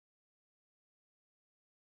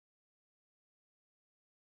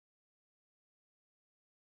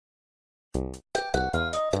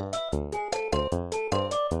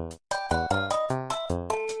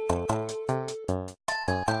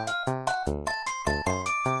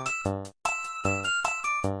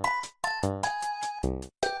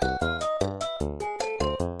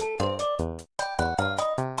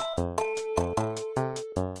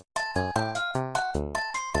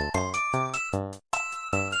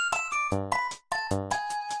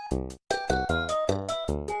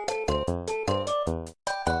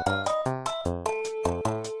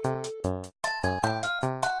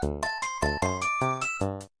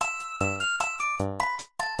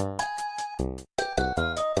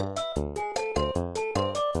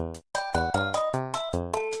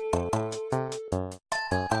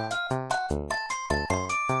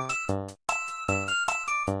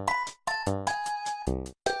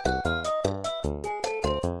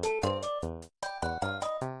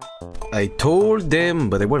I told them,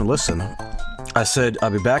 but they wouldn't listen. I said,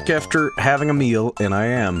 I'll be back after having a meal, and I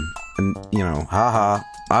am. And, you know, haha,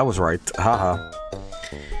 I was right, haha.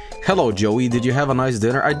 Hello, Joey, did you have a nice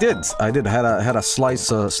dinner? I did. I had a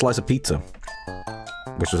slice of pizza,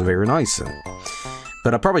 which was very nice.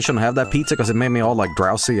 But I probably shouldn't have that pizza, because it made me all, like,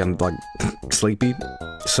 drowsy and, like, sleepy.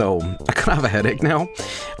 So, I kind of have a headache now.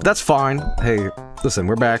 But that's fine. Hey, listen,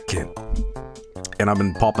 we're back. And I've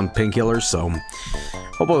been popping painkillers, so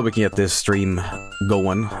hopefully we can get this stream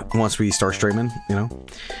going once we start streaming, you know?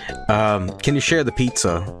 Can you share the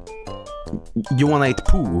pizza? You wanna eat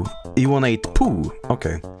poo? You wanna eat poo?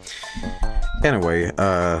 Okay. Anyway,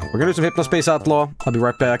 we're gonna do some Hypnospace Outlaw. I'll be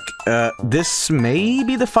right back. This may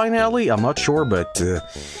be the finale, I'm not sure, but,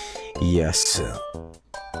 yes.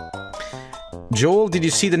 Joel, did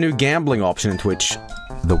you see the new gambling option in Twitch?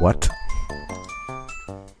 The what?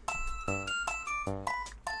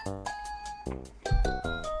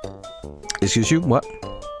 Excuse you? What?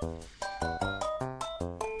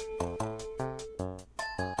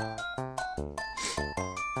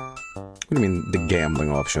 What do you mean, the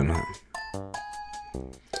gambling option?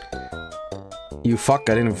 You fuck,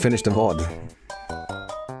 I didn't even finish the VOD.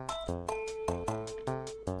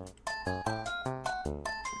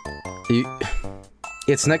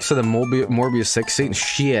 It's next to the Morbius 6 scene?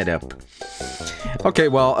 Shut up. Okay,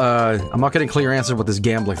 well, I'm not getting clear answer what this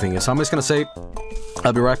gambling thing is, so I'm just gonna say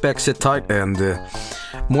I'll be right back, sit tight, and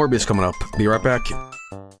Morbius coming up. Be right back.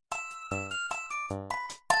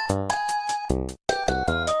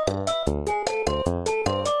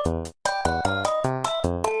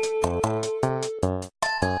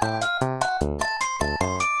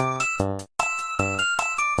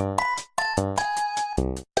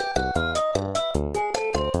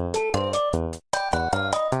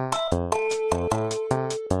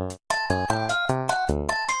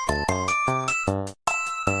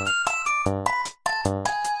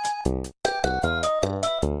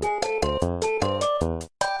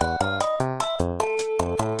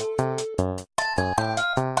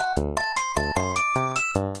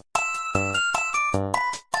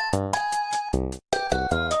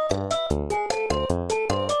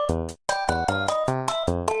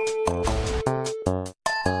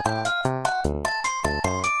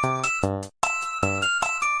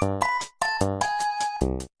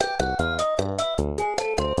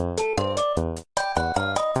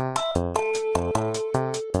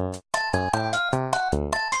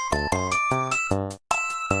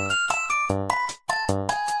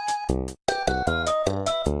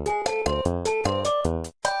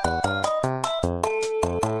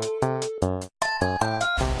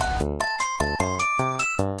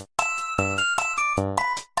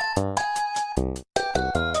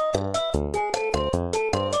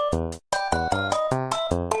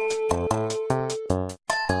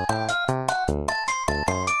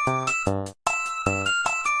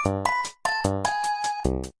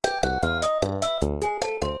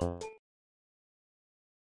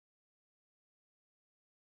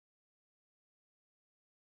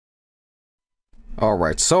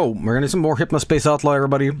 Alright, so, we're gonna do some more Hypnospace Outlaw,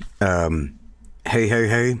 everybody.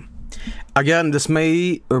 Hey. Again, this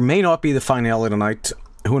may or may not be the finale tonight.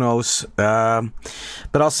 Who knows? But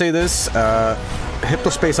I'll say this,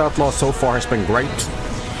 Hypnospace Outlaw so far has been great.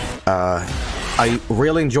 I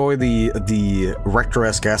really enjoy the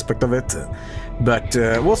retro-esque aspect of it. But,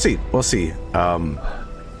 we'll see.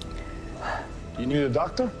 You need a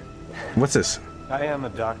doctor? What's this? I am a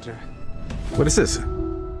doctor. What is this?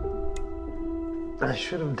 I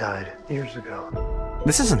should have died years ago.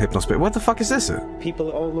 This isn't Hypnospace. What the fuck is this?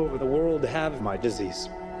 People all over the world have my disease.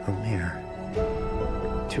 I'm here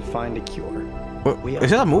To find a cure. What,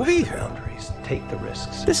 is that a movie? boundaries. Take the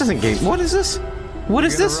risks. This isn't game. What is this? What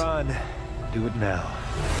is this? Run. Do it now.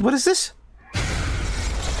 What is this?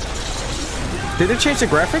 Did they change the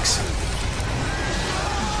graphics?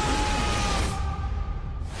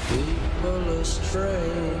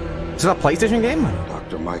 Is that a PlayStation game?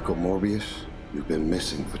 Dr. Michael Morbius, you've been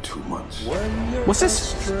missing for 2 months. What's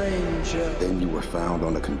this? Then you were found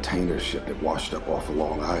on a container ship that washed up off of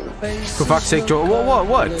Long Island. For fuck's sake, Joe.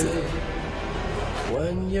 What?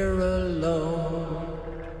 When you're alone.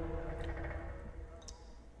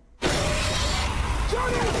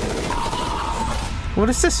 What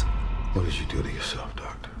is this? What did you do to yourself,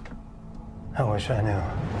 Doctor? I wish I knew.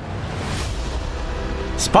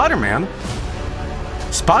 Spider-Man?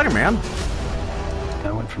 Spider-Man?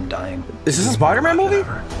 I went from dying. Is this a Spider-Man movie?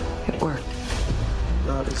 It worked.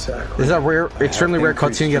 Not exactly. Is that rare, extremely rare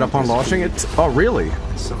cutscene you get upon launching it? Oh, really?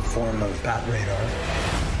 Some form of bat radar.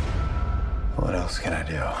 What else can I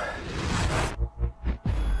do?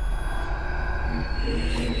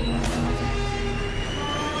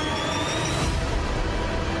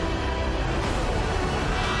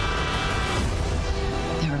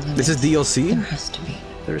 This is DLC? There has to be.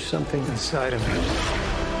 There's something inside of me.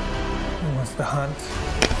 It wants to hunt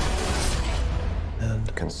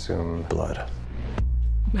and consume blood.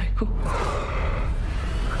 Michael.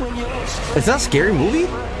 Is that a scary movie?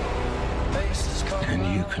 And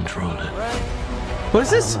you control it. What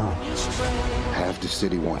is this? Half the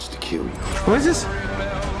city wants to kill you. What is this?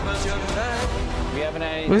 We haven't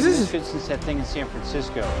had What is anything this? good since that thing in San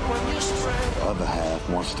Francisco. The other half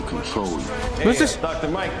wants to control you. What is this? Dr.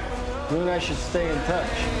 Mike, you and I should stay in touch.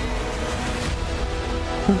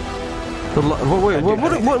 Wait,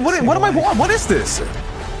 what am I? What is this?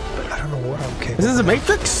 But I don't know what I'm capable Is this a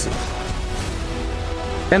Matrix?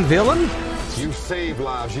 And villain? You save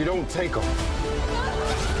lives, you don't take them.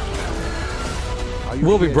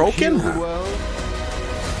 Will be broken?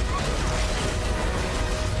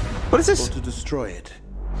 What is this? To destroy it.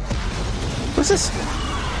 What's this?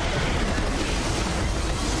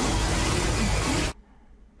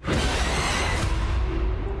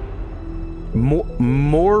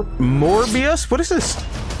 Morbius? What is this?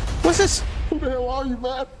 What's this? Who the hell are you,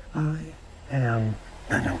 man? I am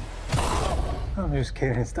Venom. I'm just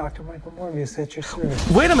kidding. It's Dr. Michael Morbius at your service.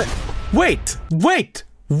 Wait a minute. Wait,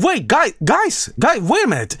 guys, wait a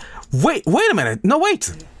minute. Wait a minute. No, wait.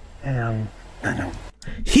 I am Venom.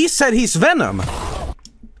 He said he's Venom.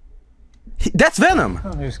 That's Venom.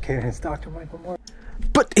 I'm just kidding. It's Dr. Michael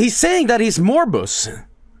But he's saying that he's Morbius.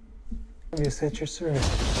 Morbius at your service.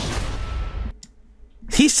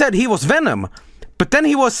 He said he was Venom. But then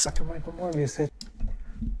he was... Dr. Michael Morbius at...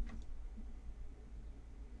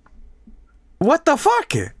 What the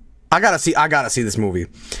fuck? I gotta see this movie.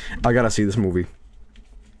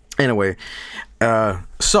 Anyway,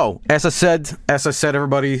 so as I said,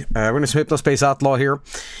 everybody, we're gonna Hypnospace Outlaw here,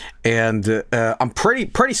 and I'm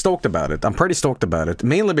pretty stoked about it.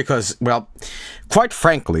 Mainly because, well, quite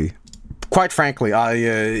frankly,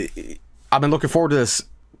 I've been looking forward to this.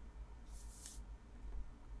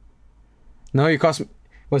 No, you cost.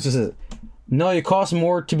 What's this? No, it costs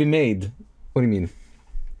more to be made. What do you mean?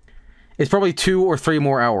 It's probably 2 or 3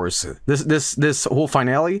 more hours. This whole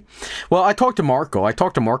finale. Well, I talked to Marco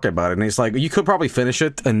about it, and he's like, you could probably finish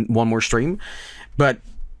it in 1 more stream, but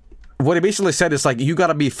what he basically said is like, you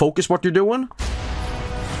gotta be focused what you're doing.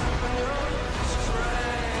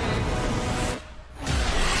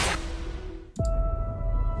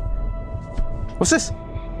 What's this?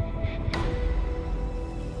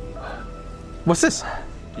 What's this?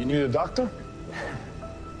 You need a doctor?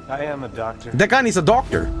 I am a doctor. That guy needs a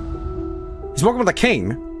doctor. He's walking with a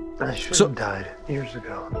cane. I should So- have died years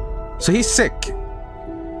ago. So he's sick.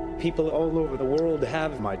 People all over the world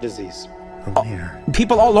have my disease. I'm here.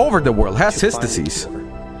 People all over the world has To his find a disease. cure.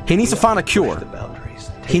 He needs to find a Push cure. the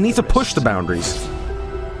boundaries. He needs to push the boundaries.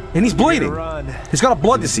 And he's bleeding. Run. He's got a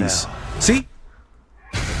blood disease. See?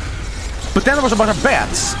 But then there was a bunch of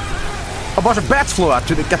bats. A bunch of bats flew out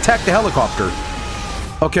to attack the helicopter.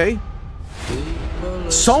 Okay?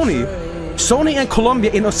 Sony and Columbia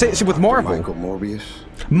in association with Marvel. Michael Morbius.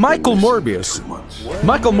 Michael Been missing Morbius. for 2 months.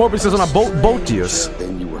 Michael Morbius is on a boat to us.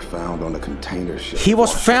 Then you were found on a container ship. He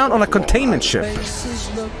was washed found up on a off Long containment Island. ship. Faces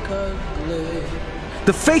look ugly.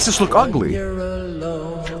 The faces look ugly. You're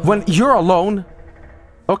alone. When you're alone.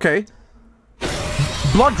 Okay.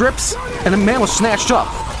 Blood drips and the man was snatched up.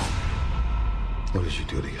 What did you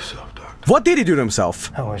do to yourself, Doctor? What did he do to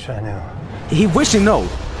himself? I wish I knew. He wished he knew.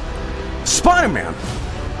 Spider-Man.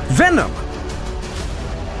 Venom.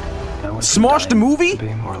 I went from Smosh the dying movie? to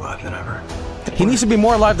being more alive than ever. He needs to be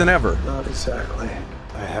more alive than ever. Not exactly.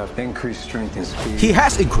 I have increased strength and speed. He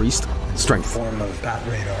has increased strength. Form of bat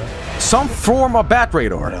radar. Some form of bat What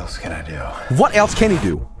radar. else can I do? What else can he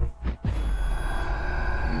do?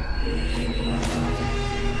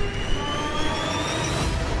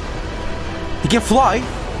 can fly.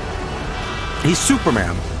 He's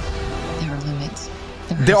Superman. There are limits.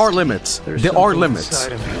 There are limits. There are limits.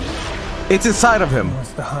 Inside of him. It's inside of him. He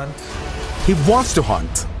wants to hunt He wants to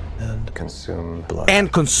hunt. and Consume blood.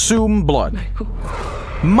 And consume blood. Michael.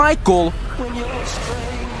 Michael.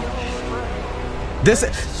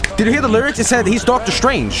 This. Did you hear the lyrics? It said he's Doctor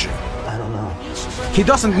Strange. I don't know. He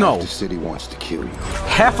doesn't know. The city wants to kill you.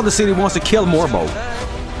 Half of the city wants to kill Morbo.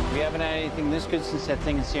 We haven't had anything this good since that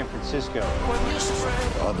thing in San Francisco.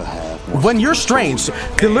 The other half wants When you're strange,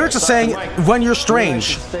 the lyrics are saying when you're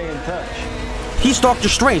strange. Stay in touch. He's Doctor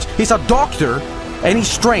Strange. He's a doctor, and he's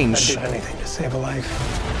strange. Do anything to save a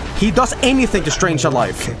life. He does anything to strange a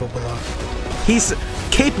life. Capable of. He's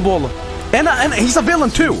capable, and he's a villain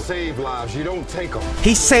too. save lives, you don't take them.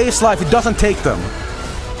 He saves life. He doesn't take them.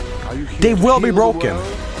 They will be broken.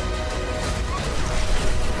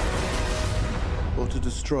 Or to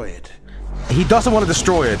destroy it. He doesn't want to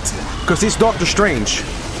destroy it because he's Doctor Strange.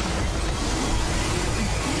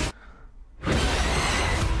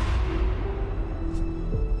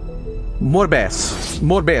 Morbius.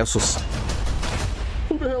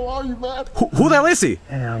 Who the hell are you, man? Who the hell is he?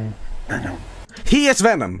 Venom. He is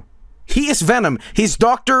Venom. He is Venom. He's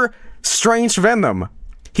Doctor Strange Venom.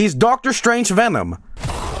 He's Doctor Strange Venom.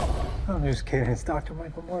 I'm just kidding. It's Dr.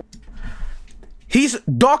 Michael Morbius. He's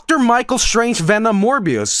Dr. Michael Strange Venom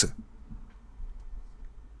Morbius.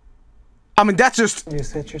 I mean, that's just...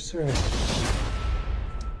 Morbius at your service.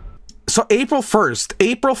 So April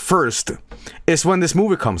 1st is when this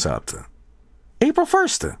movie comes out. April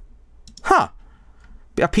 1st. Huh.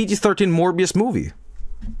 A PG-13 Morbius movie.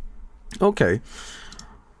 Okay.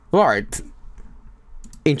 Alright.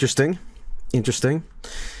 Interesting.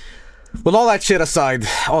 Well, all that shit aside,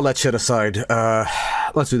 let's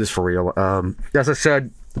do this for real. As I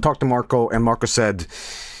said, I talked to Marco, and Marco said...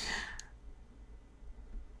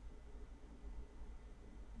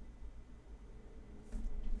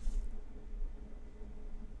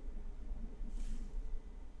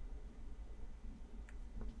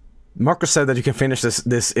 Marco said that you can finish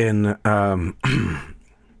this in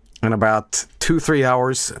about 2-3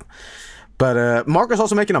 hours. But Marco's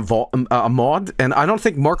also making a mod, and I don't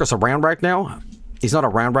think Marco's around right now. He's not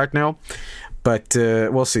around right now, but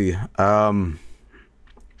we'll see.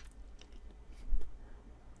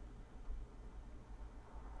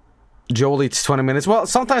 Joel eats 20 minutes. Well,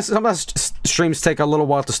 sometimes streams take a little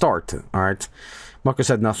while to start. All right, Marco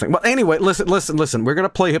said nothing. But anyway, listen. We're gonna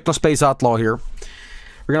play Hypnospace Outlaw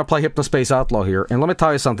here. And let me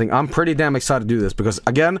tell you something. I'm pretty damn excited to do this because,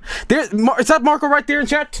 again, is that Marco right there in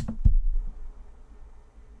chat?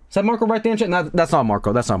 Is that Marco right there in chat? No, that's not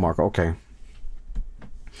Marco. Okay.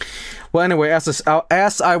 Well, anyway,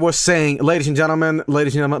 as I was saying, ladies and gentlemen,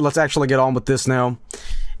 let's actually get on with this now.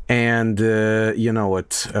 And you know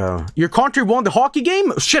what? Your country won the hockey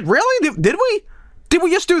game? Shit, really? Did we? Did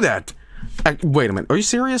we just do that? Wait a minute. Are you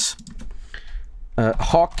serious?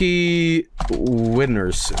 Hockey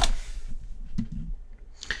winners.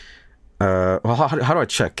 Well, how do I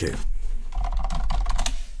check it?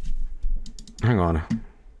 Hang on.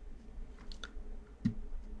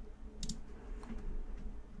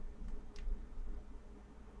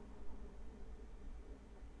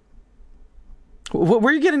 Where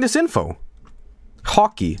are you getting this info?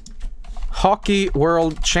 Hockey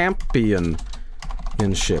World Championship.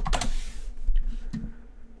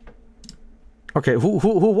 Okay, who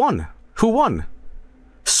won? Who won?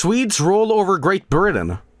 Swedes roll over Great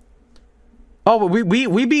Britain. Oh, we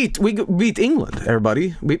beat England,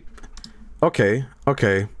 everybody. Okay.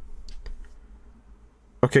 Can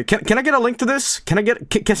I get a link to this?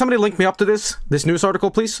 Can somebody link me up to this news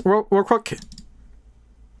article, please, real quick?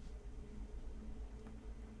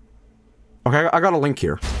 Okay, I got a link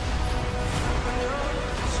here.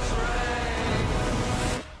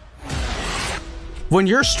 When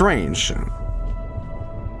you're strange.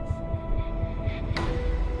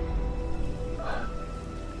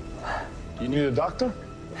 You need a doctor?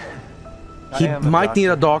 He might need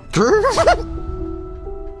a doctor.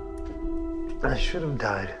 I should have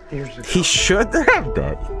died years ago. He should have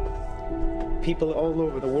died. People all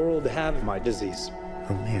over the world have my disease.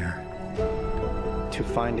 I'm here. To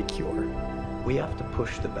find a cure. We have to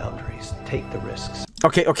push the boundaries, take the risks.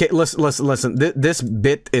 Okay, listen. This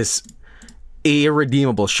bit is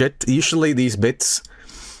irredeemable shit. Usually these bits,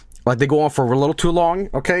 like, they go on for a little too long,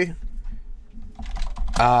 okay?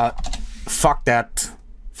 Fuck that.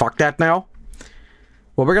 Fuck that now.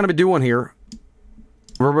 What we're gonna be doing here,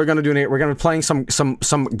 we're gonna be playing some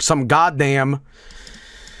goddamn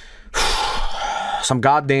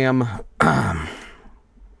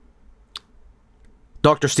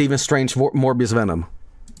Dr. Stephen Strange Morbius Venom.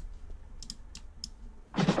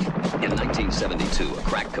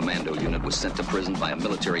 commando unit was sent to prison by a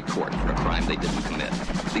military court for a crime they didn't commit.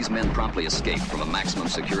 These men promptly escaped from a maximum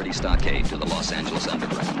security stockade to the Los Angeles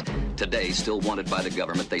underground. Today, still wanted by the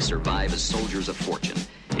government, they survive as soldiers of fortune.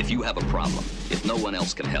 If you have a problem, if no one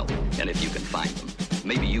else can help, and if you can find them,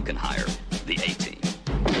 maybe you can hire the A-Team.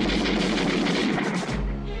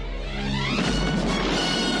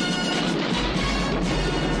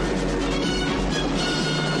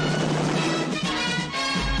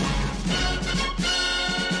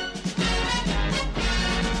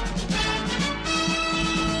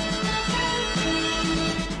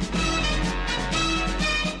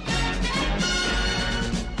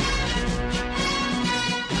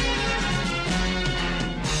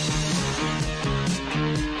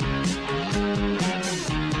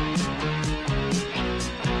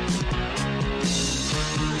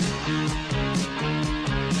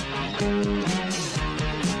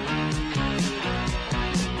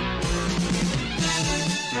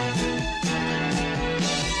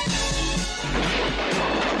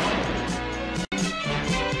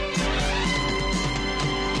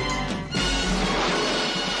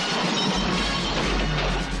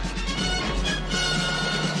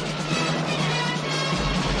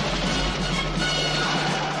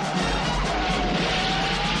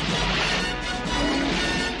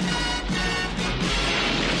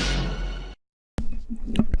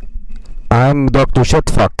 I'm Dr.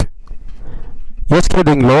 Shitfuck. Just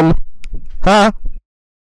kidding, lol. Huh?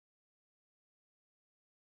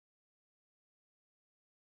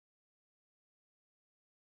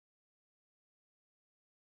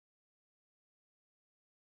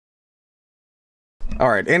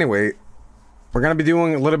 Alright, anyway, we're gonna be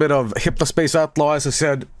doing a little bit of Hypnospace Outlaw, as I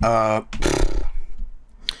said.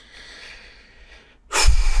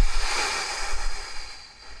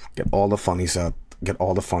 Get all the funnies out. Get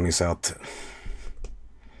all the funnies out.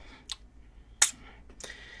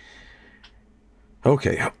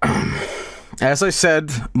 Okay. As I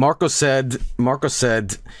said, Marco said,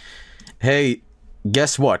 hey,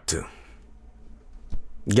 guess what?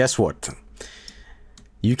 Guess what?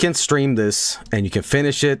 You can stream this and you can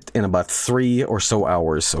finish it in about 3 or so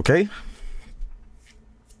hours, okay?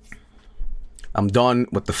 I'm done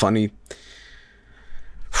with the funny.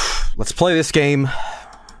 Let's play this game.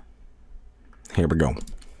 Here we go.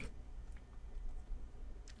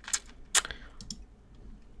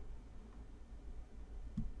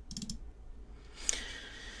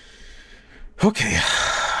 Okay.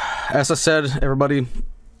 As I said, everybody,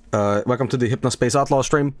 welcome to the Hypnospace Outlaw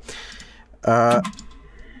stream.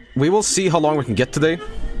 We will see how long we can get today.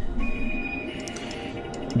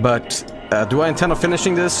 But, do I intend on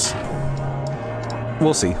finishing this?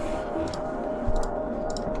 We'll see.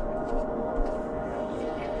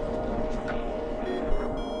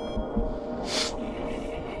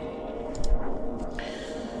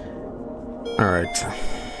 Alright.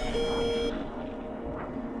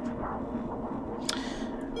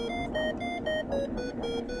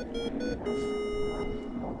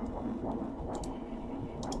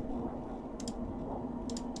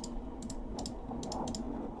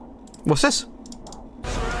 What's this?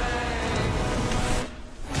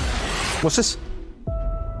 What's this?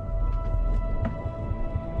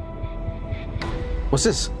 What's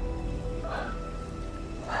this?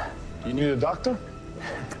 You need a doctor?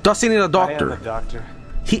 Does he need a doctor? I am a doctor.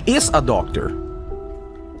 He is a doctor.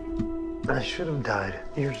 I should have died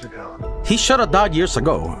years ago. He should have died years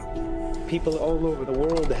ago. People all over the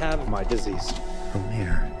world have my disease. From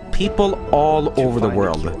here, People all over the find a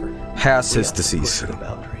world cure, has we his have to disease. push the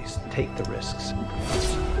boundaries, take the risks.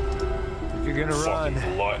 If you're gonna run,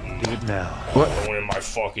 Glutton. do it now. What? Going in my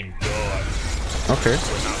fucking gut. Okay.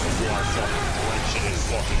 But not before I fucking drench it in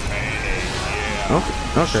fucking mayonnaise,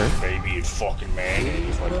 yeah. Okay. Maybe it's fucking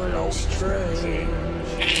mayonnaise like you're always experiencing.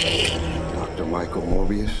 Dr. Michael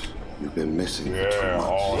Morbius, you've been missing for 2 Yeah,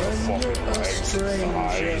 all months. the fucking legs and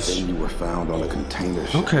thighs. Then you were found on a container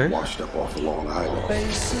ship Okay. washed up off Long Island.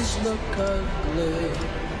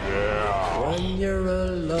 Yeah. I'm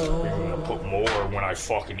gonna put more when I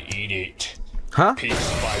fucking eat it. Huh?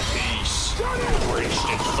 Piece by piece. Drenched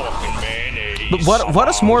in fucking mayonnaise. But what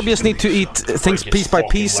does Morbius need to eat things piece by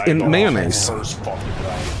piece in mayonnaise?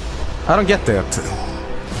 I don't get that.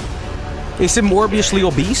 Is he Morbiusly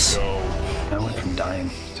obese? I went from dying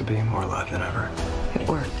to being more alive than ever. It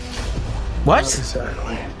worked. What?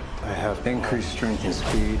 Exactly. I have increased strength and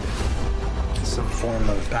speed. Some form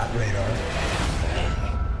of bat radar.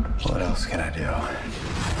 What else can I do?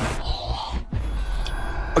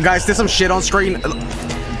 Guys, there's some shit on screen.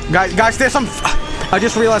 Guys, there's some... I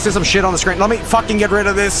just realized there's some shit on the screen. Let me fucking get rid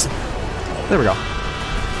of this. There we go.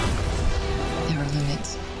 There are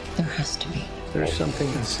limits. There has to be. There There's something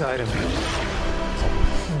inside of him.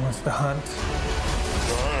 He wants to hunt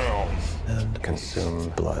and consume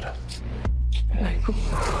blood.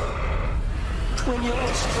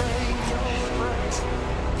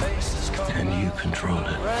 And you control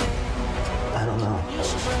it. I don't know.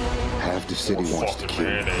 Half the city wants to kill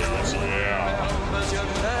you.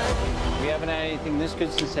 We haven't had anything this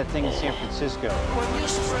good since that thing in San Francisco.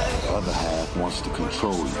 The other half wants to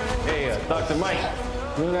control you. Hey, Dr. Mike,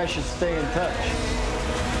 you and I should stay in touch.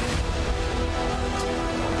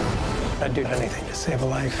 I'd do anything to save a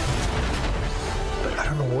life. But I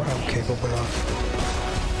don't know what I'm capable of.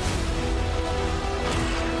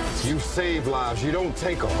 You save lives, you don't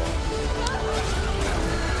take all.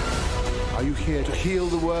 Are you here to heal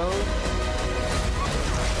the world?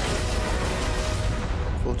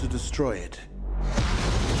 Or to destroy it?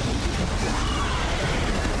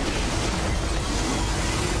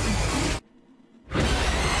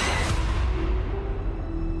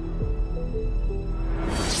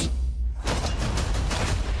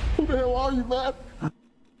 Who the hell are you, man?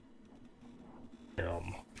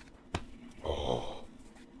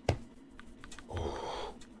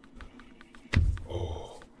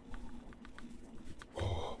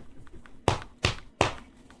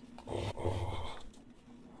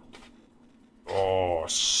 Oh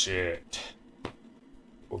shit.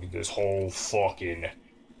 Look at this whole fucking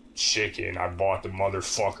chicken. I bought the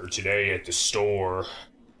motherfucker today at the store.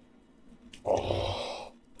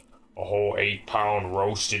 Oh, a whole 8-pound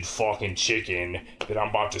roasted fucking chicken that I'm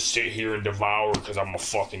about to sit here and devour because I'm a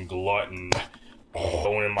fucking glutton. Oh,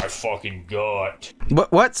 going in my fucking gut.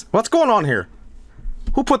 What's going on here?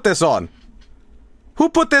 Who put this on? Who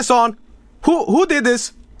put this on? Who did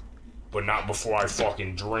this? But not before I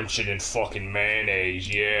fucking drench it in fucking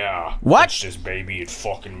mayonnaise, yeah. What? Drench this baby in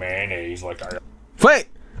fucking mayonnaise like I... Wait!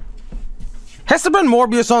 Has there been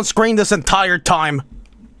Morbius on screen this entire time?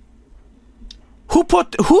 Who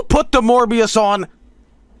put the Morbius on?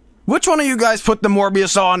 Which one of you guys put the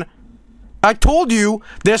Morbius on? I told you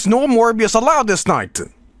there's no Morbius allowed this night.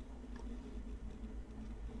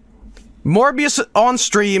 Morbius on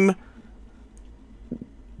stream.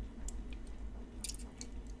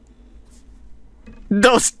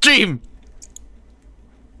 No stream.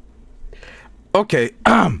 Okay.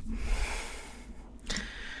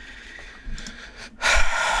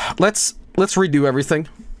 Let's redo everything.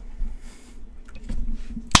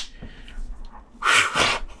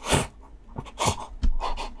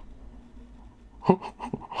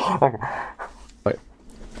 Wait.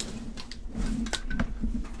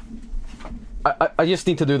 I just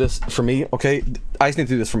need to do this for me, okay? I just need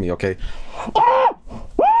to do this for me, okay?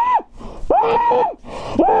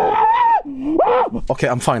 Okay,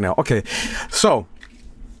 I'm fine now. Okay, so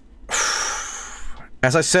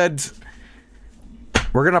as I said,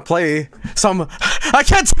 we're gonna play some. I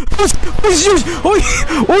can't. Please use.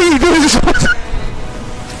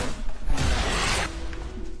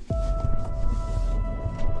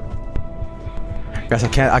 Guys,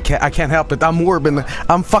 I can't help it. I'm morbing.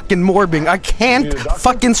 I'm fucking morbing. I can't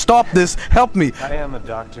fucking stop this. Help me. I am a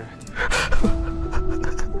doctor.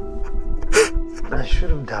 I should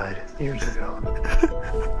have died years ago.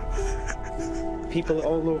 People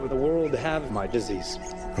all over the world have my disease.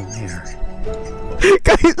 I'm here.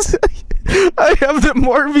 Guys, I have the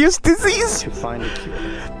Morbius disease. To find a cure.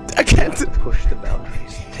 I can't push the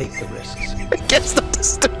boundaries. Take the risks. I can't stop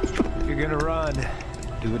this thing. If you're gonna run,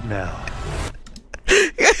 do it now.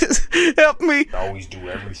 Guys, help me. I always do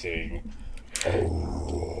everything.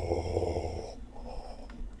 Oh.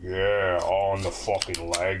 Yeah, on the fucking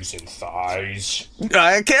legs and thighs.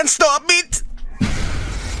 I can't stop it.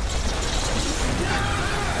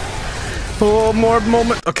 Oh, more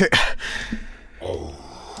moment. Okay.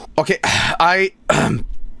 Okay, I'm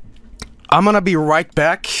gonna be right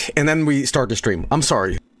back, and then we start the stream. I'm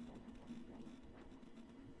sorry.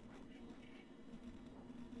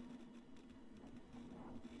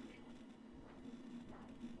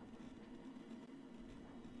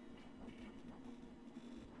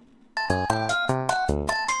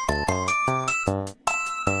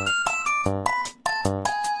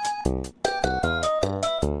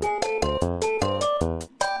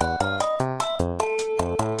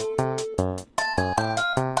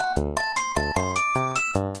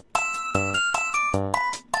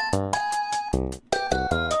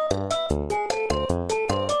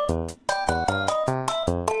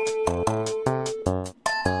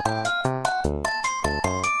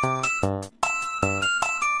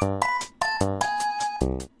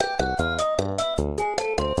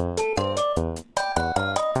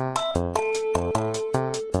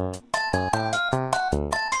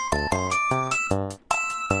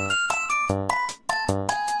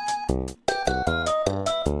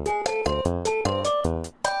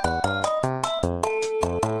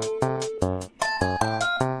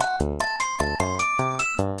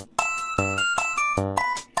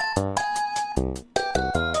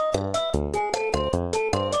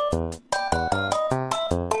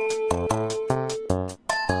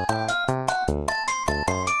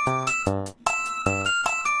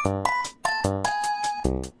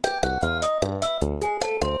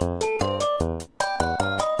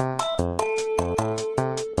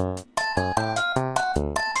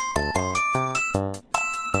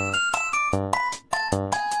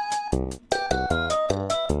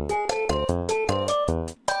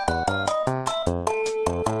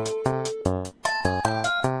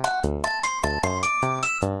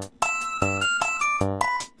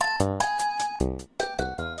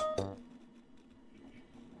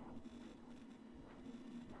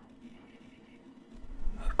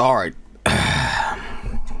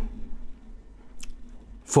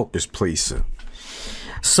 Focus, please.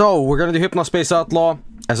 So, we're gonna do Hypnospace Outlaw.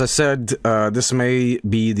 As I said, this may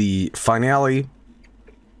be the finale.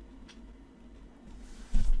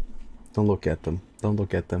 Don't look at them. Don't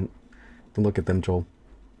look at them. Don't look at them, Joel.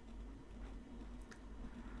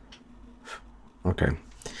 Okay.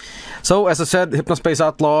 So, as I said, Hypnospace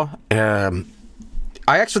Outlaw. I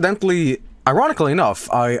accidentally, ironically enough,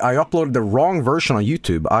 I uploaded the wrong version on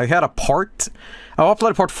YouTube. I had a part... I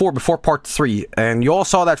uploaded part 4 before part 3, and you all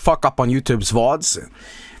saw that fuck up on YouTube's VODs.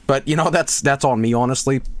 But, you know, that's on me,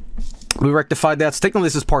 honestly. We rectified that. So technically,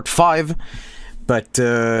 this is part 5. But,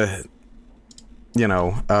 you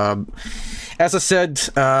know, as I said,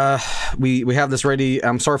 we have this ready.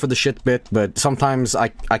 I'm sorry for the shit bit, but sometimes I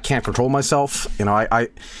can't control myself. You know, I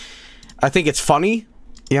think it's funny,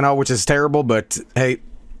 you know, which is terrible, but hey,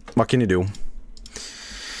 what can you do?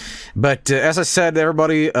 But as I said,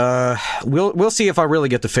 everybody, we'll see if I really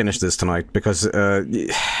get to finish this tonight, because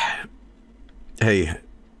hey,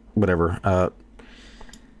 whatever.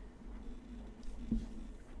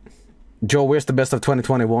 Joe, where's the best of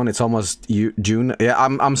 2021? It's almost June. Yeah,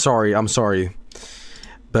 I'm sorry.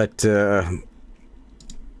 But it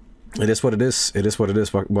is what it is. It is what it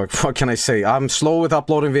is. What can I say? I'm slow with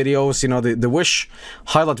uploading videos. You know, the Wish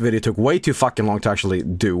highlight video took way too fucking long to actually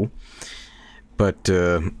do. But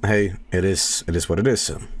hey, it is what it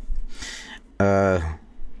is. But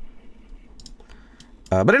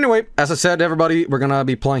anyway, as I said, everybody, we're gonna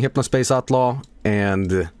be playing Hypnospace Outlaw,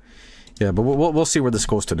 and yeah, but we'll see where this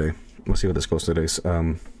goes today. We'll see where this goes today.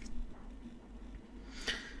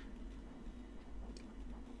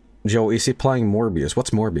 Joe, is he playing Morbius? What's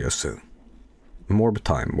Morbius? Morb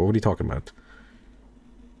time. What are you talking about?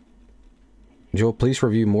 Joe, please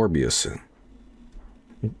review Morbius.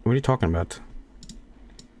 What are you talking about?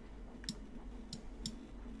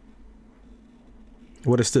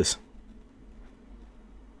 What is this?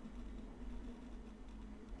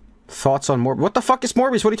 Thoughts on Morbius? What the fuck is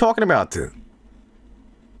Morbius? What are you talking about?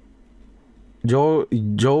 Joel,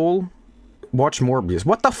 watch Morbius.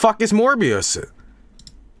 What the fuck is Morbius?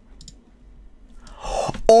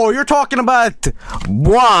 Oh, you're talking about...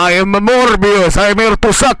 Why, I'm Morbius. I'm here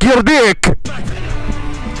to suck your dick.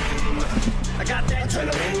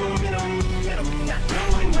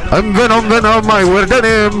 I'm Venom, I wear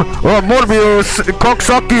denim. Oh, Morbius,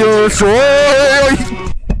 cocksuckius. Oh!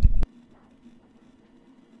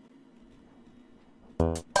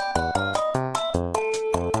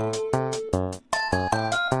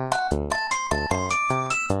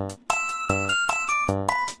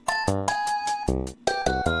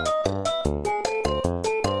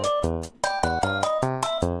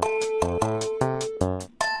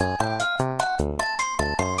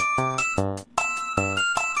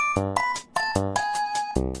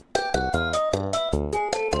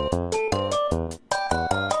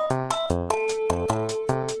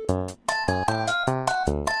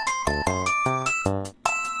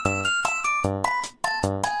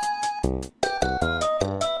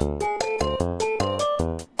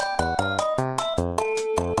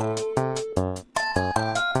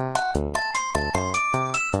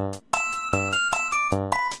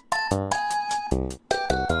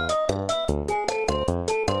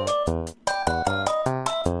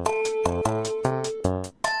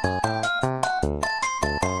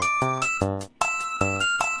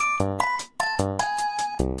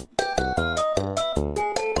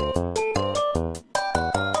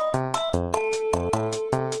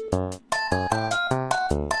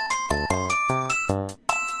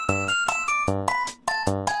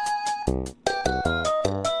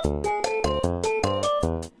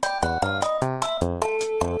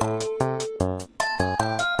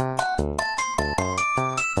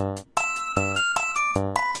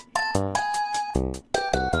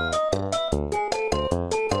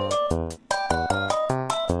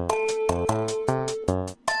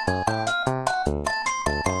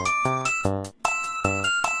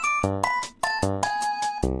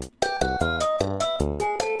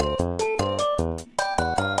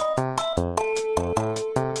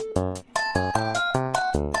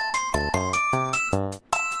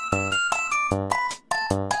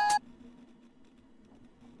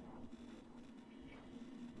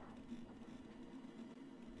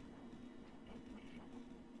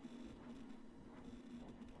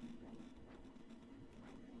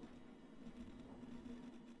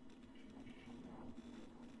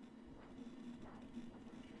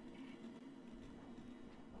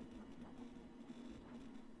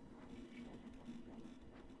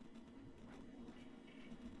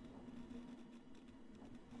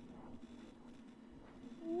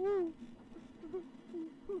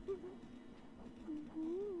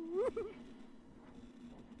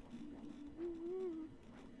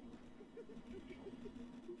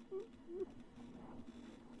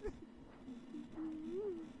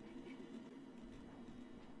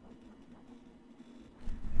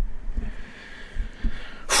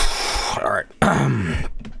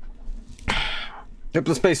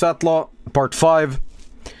 Hypnospace Outlaw, Part 5.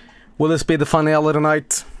 Will this be the finale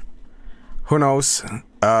tonight? Who knows?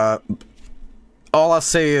 All I'll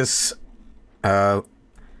say is,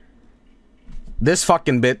 this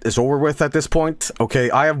fucking bit is over with at this point. Okay,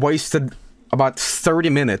 I have wasted about 30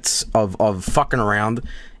 minutes of fucking around.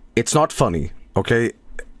 It's not funny, okay?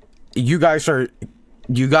 You guys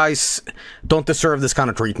don't deserve this kind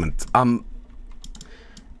of treatment.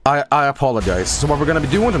 I apologize. So what we're gonna be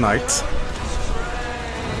doing tonight...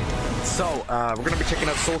 So, we're gonna be checking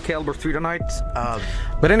out Soul Calibur 3 tonight.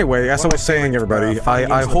 But anyway, as I was saying, everybody,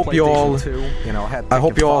 I hope you all... I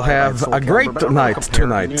hope you all have a great night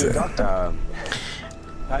tonight.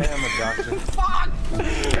 I am a doctor.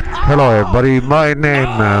 Hello everybody, my name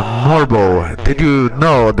Morbo. Did you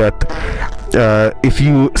know that if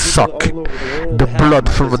you suck the blood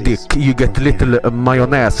from a dick, you get little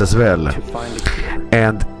mayonnaise as well?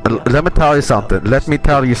 And let me tell you something. If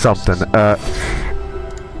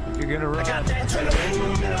you're gonna run.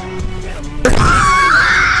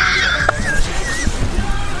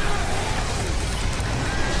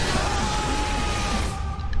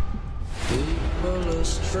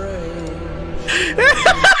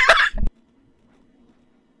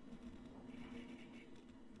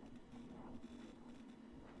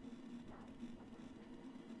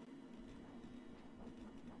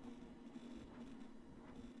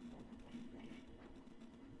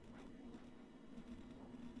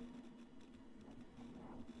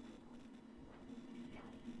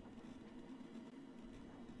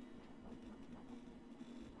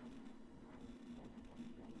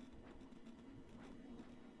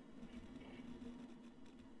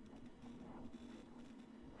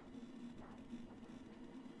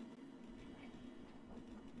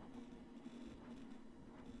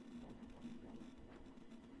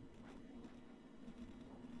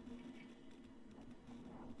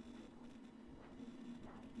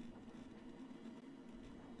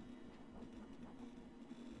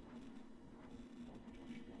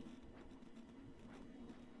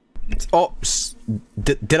 Oh,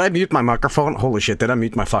 did I mute my microphone? Holy shit, did I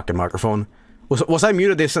mute my fucking microphone? Was I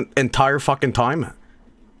muted this entire fucking time?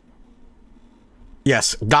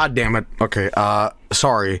 Yes, god damn it. Okay,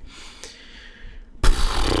 sorry.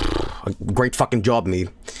 Great fucking job, me.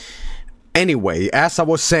 Anyway, as I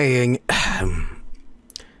was saying...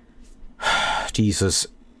 Jesus.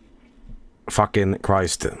 Fucking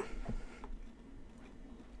Christ.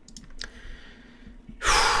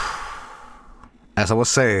 As I was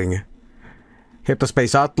saying...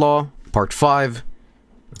 Hypnospace Outlaw, Part 5.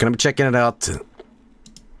 We're gonna be checking it out.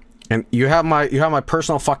 And you have my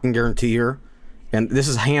personal fucking guarantee here. And this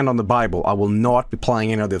is hand on the Bible. I will not be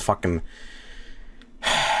playing any of the fucking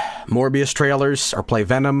Morbius trailers or play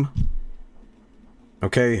Venom.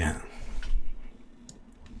 Okay.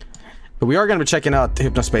 But we are gonna be checking out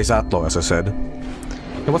Hypnospace Outlaw, as I said.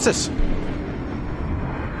 And what's this?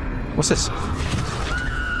 What's this?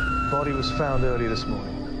 Body was found early this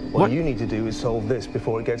morning. What you need to do is solve this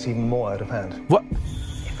before it gets even more out of hand. What?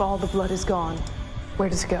 If all the blood is gone, where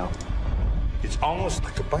does it go? It's almost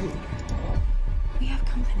like a bite. We have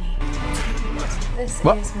company. This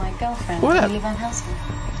What? is my girlfriend, What? Lily Van Helsing.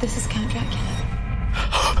 This is Count Dracula.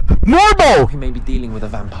 Morbo! He may be dealing with a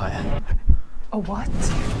vampire. A what?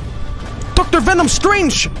 Dr. Venom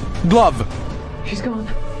Strange glove! She's gone.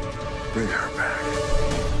 Bring her back.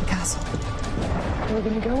 The castle. We're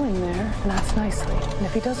gonna go in there and ask nicely. And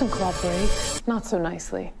if he doesn't cooperate, not so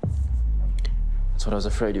nicely. That's what I was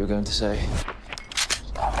afraid you were going to say.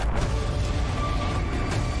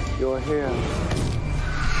 You're here.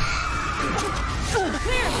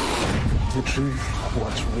 The truth of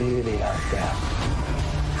what's really out there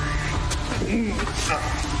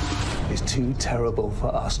is too terrible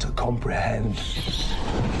for us to comprehend.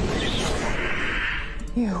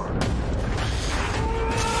 You.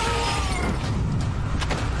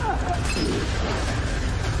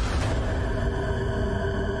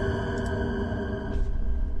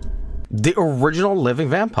 The original living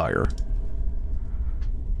vampire.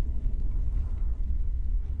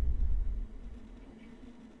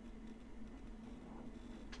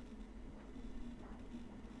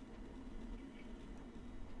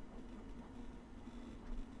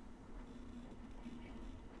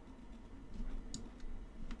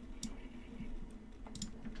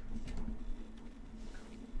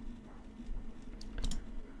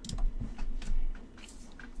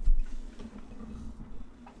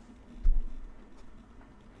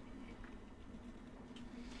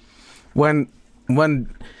 When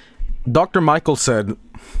Dr. Michael said,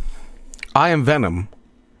 I am Venom,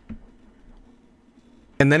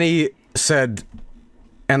 and then he said,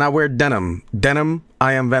 and I wear denim,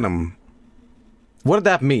 I am Venom, What did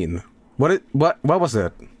that mean? What was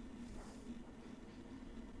that?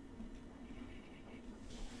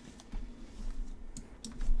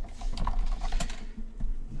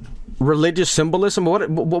 Religious symbolism? What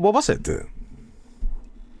was it?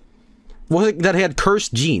 Was it that he had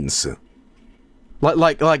cursed genes?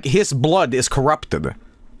 Like his blood is corrupted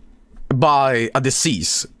by a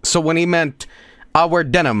disease. So when he meant, I wear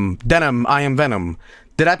denim, I am venom,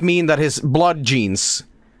 did that mean that his blood genes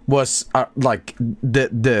was like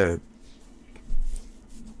the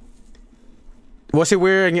was he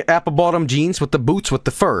wearing apple bottom jeans with the boots with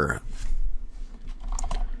the fur?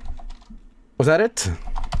 Was that it?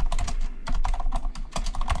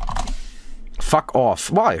 Fuck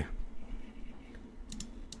off. Why?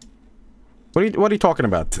 What are you talking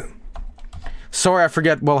about? Sorry, I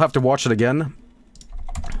forget. We'll have to watch it again.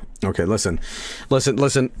 Okay, listen.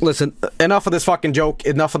 Enough of this fucking joke.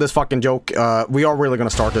 We are really gonna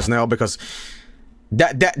start this now because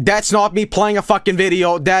that's not me playing a fucking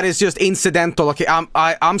video. That is just incidental. Okay,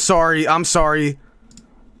 I'm sorry.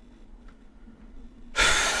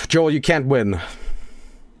 Joel, you can't win.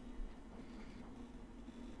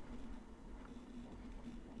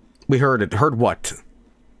 We heard it. Heard what?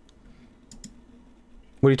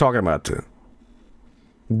 What are you talking about?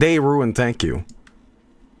 They ruined, thank you.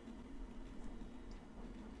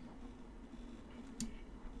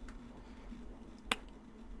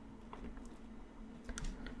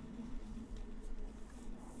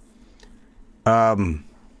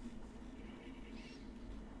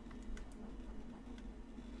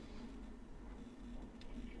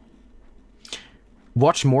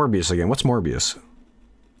 Watch Morbius again. What's Morbius?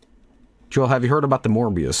 Joel, have you heard about the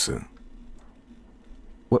Morbius?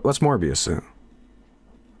 What's Morbius?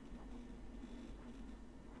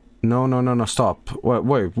 No, stop.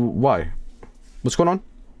 Wait, why? What's going on?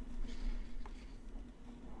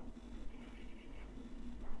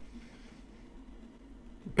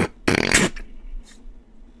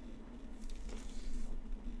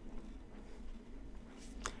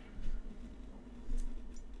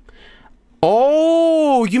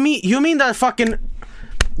 Oh, you mean that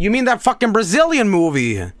fucking Brazilian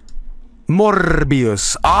movie?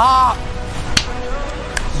 Morbius. Ah!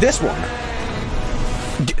 This one.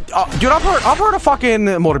 Dude, I've heard of fucking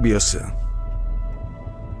Morbius.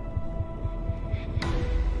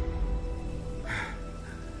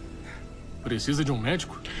 Precisa de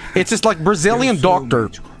médico? It's just like Brazilian doctor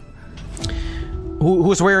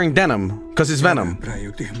who's wearing denim because it's venom. Pra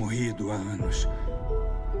eu ter morrido há anos.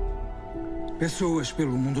 Pessoas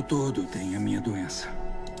pelo mundo todo têm a minha doença.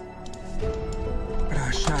 Para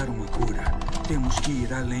achar uma cura, temos que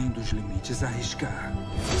ir além dos limites, arriscar.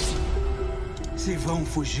 Se vão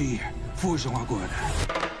fugir, fujam agora.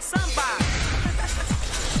 Samba!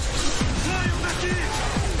 Saiam daqui!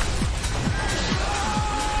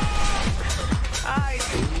 Ai!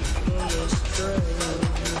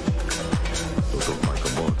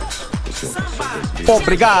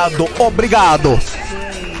 Obrigado!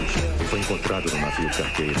 Foi encontrado no navio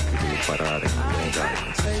cargueiro que veio parar em Long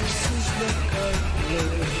Island.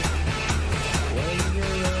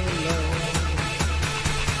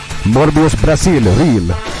 Morbius Brasil,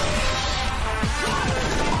 real.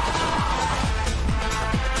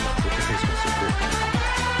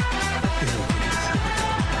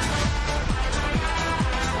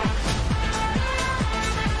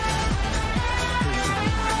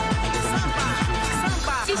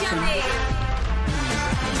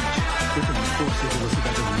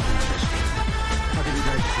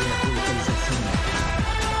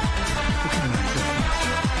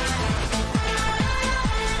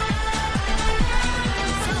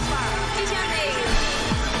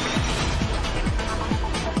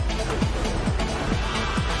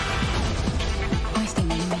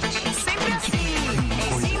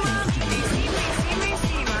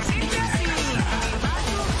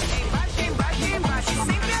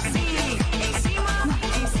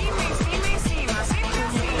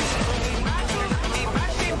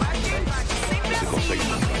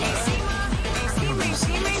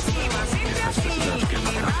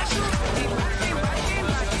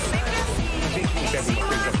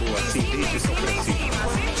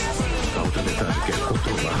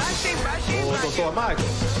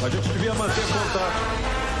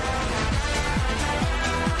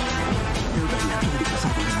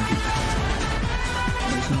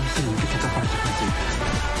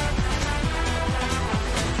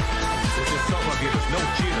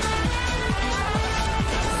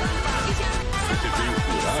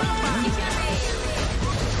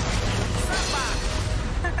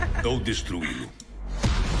 Ou destruí-lo.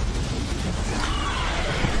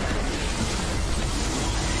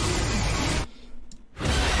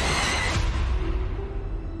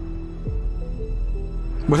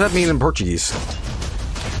 What does that mean in Portuguese?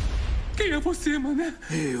 Quem é você, mané?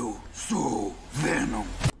 Eu sou Venom.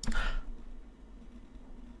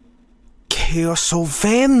 Eu sou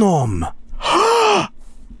Venom.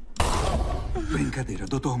 Brincadeira,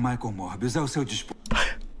 Dr. Michael Morbius é o seu dispor.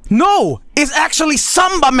 No! It's actually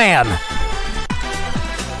Samba Man!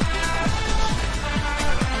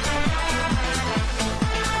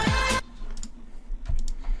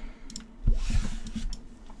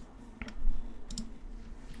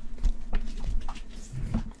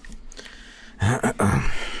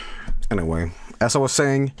 Anyway, as I was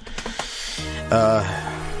saying,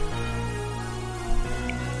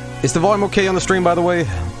 is the volume okay on the stream, by the way?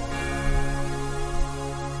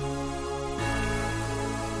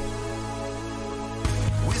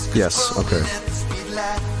 Yes, okay.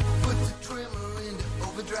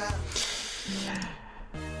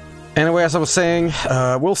 Anyway, as I was saying,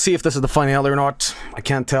 we'll see if this is the finale or not. I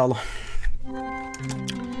can't tell.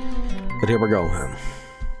 But here we go.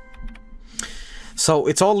 So,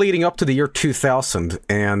 it's all leading up to the year 2000,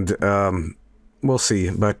 and we'll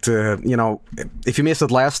see. But, you know, if you missed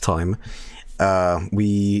it last time,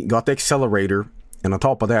 we got the accelerator, and on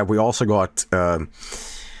top of that, we also got a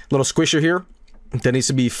little squisher here that needs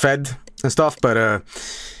to be fed and stuff, but,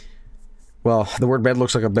 well, the word bed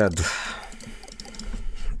looks like a bed.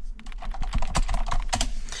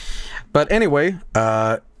 But anyway,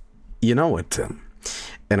 you know it.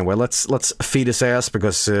 Anyway, let's feed his ass,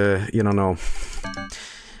 because, you don't know.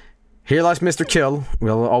 Here lies Mr. Kill.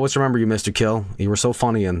 We'll always remember you, Mr. Kill. You were so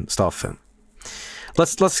funny and stuff.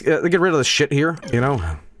 Let's get rid of this shit here, you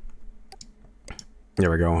know?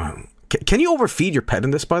 There we go. Can you overfeed your pet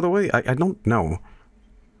in this, by the way? I don't know.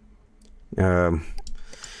 Well,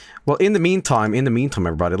 in the meantime,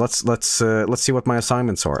 everybody, let's see what my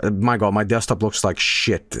assignments are. My God, my desktop looks like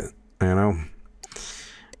shit. You know,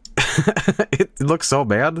 it looks so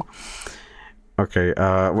bad. Okay,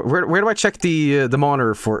 where do I check the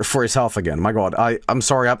monitor for his health again? My God, I'm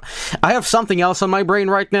sorry, I have something else on my brain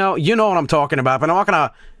right now. You know what I'm talking about, but I'm not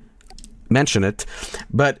gonna mention it.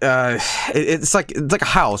 But it's like a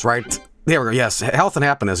house, right? There we go. Yes, health and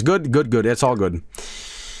happiness. Good. It's all good.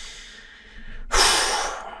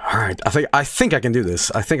 All right, I think I can do this.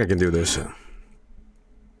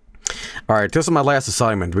 All right, this is my last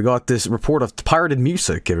assignment. We got this report of pirated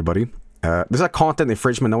music, everybody. This is a content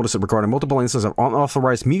infringement notice regarding multiple instances of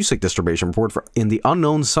unauthorized music distribution reported in the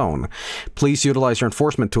unknown zone. Please utilize your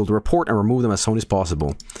enforcement tool to report and remove them as soon as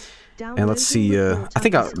possible. And let's see, I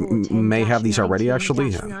think I may have these already,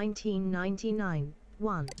 actually. 1999.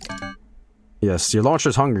 1. Yes, your launcher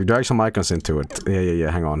is hungry. Drag some icons into it.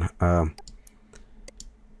 Yeah, hang on.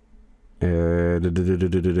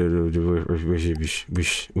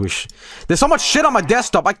 There's so much shit on my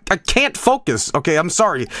desktop, I can't focus. Okay, I'm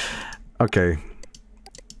sorry. Okay.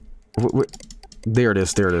 There it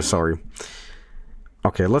is, sorry.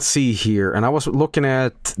 Okay, let's see here. And I was looking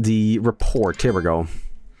at the report. Here we go.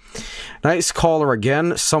 Nice caller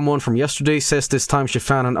again. Someone from yesterday says this time she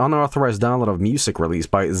found an unauthorized download of music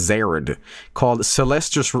released by Zared called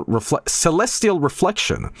Celestial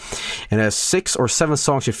Reflection. And it has 6 or 7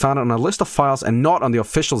 songs she found on a list of files and not on the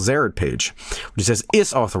official Zared page, which says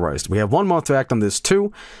is authorized. We have 1 month to act on this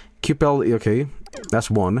too. QPL, okay,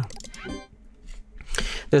 that's 1.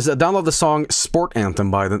 There's a download of the song Sport Anthem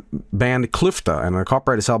by the band Clifta, and the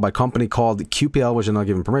copyright is held by a company called QPL, which is not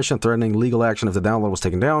given permission, threatening legal action if the download was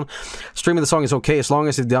taken down. Streaming the song is okay as long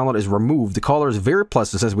as the download is removed. The caller is very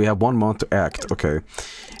pleasant, says we have 1 month to act. Okay.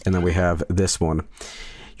 And then we have this one.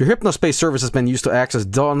 Your Hypnospace service has been used to access,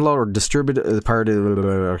 download, or distribute the pirated...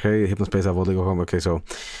 Okay, Hypnospace have a legal home. Okay, so...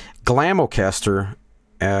 Glamocaster.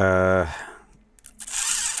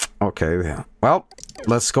 Okay, well,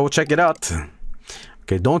 let's go check it out.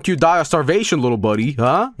 Okay, don't you die of starvation, little buddy,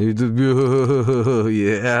 huh? Yeah,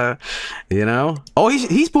 you know? Oh,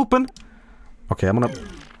 he's pooping. Okay, I'm gonna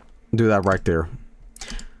do that right there.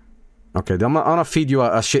 Okay, I'm gonna feed you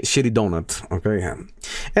a shitty donut, okay?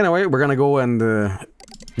 Anyway, we're gonna go and,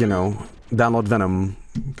 you know, download Venom,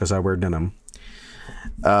 because I wear denim.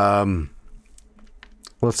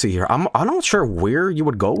 Let's see here. I'm not sure where you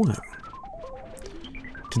would go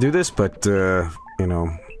to do this, but, you know...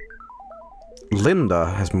 Linda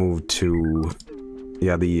has moved to...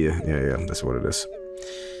 Yeah, that's what it is.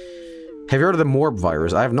 Have you heard of the Morb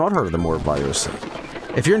virus? I have not heard of the Morb virus.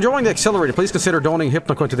 If you're enjoying the accelerator, please consider donating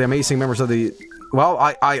Hypnocoin to the amazing members of the... Well,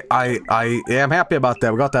 I am happy about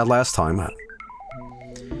that. We got that last time.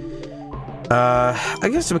 I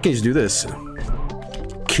guess we can just do this.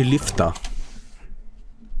 Clifta.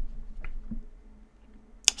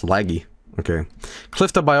 It's laggy. Okay.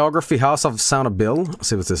 Clifta biography, House of Sound of Bill. Let's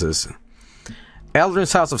see what this is.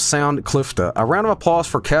 Aldrin's House of Sound, Clifta. A round of applause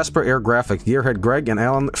for Casper Air Graphics, Gearhead Greg, and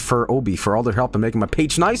Alan for Obi for all their help in making my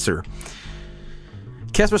page nicer.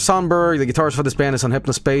 Casper Sandberg, the guitarist for this band, is on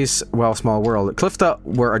Hypnospace, well, Small World. Clifta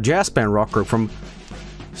were a jazz band rock group from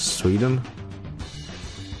Sweden.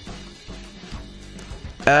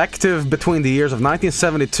 Active between the years of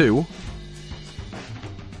 1972.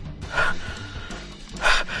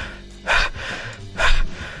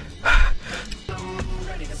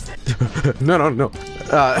 No.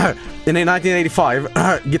 In 1985,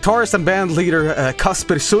 guitarist and band leader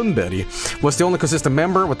Kasper Sundberg was the only consistent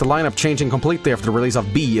member, with the lineup changing completely after the release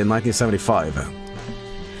of B in 1975.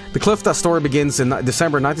 The Clifta story begins in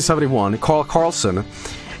December 1971. Carl Carlson,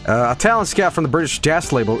 a talent scout from the British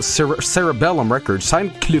jazz label Cerebellum Records,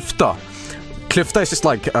 signed Clifta. Clifta is just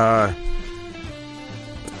like a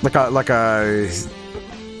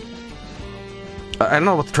I don't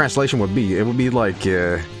know what the translation would be. It would be like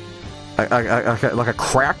a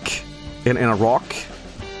crack in a rock,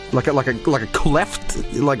 like a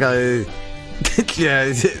cleft, like a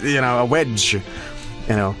yeah, you know, a wedge, you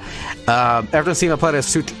know. After seeing a play at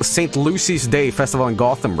St. Lucy's Day Festival in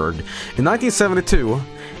Gothenburg in 1972,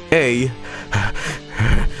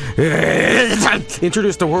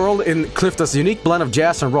 introduced the world in Clifta's unique blend of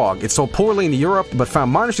jazz and rock. It sold poorly in Europe, but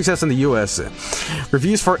found minor success in the US.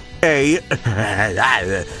 Reviews for A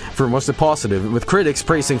were mostly positive, with critics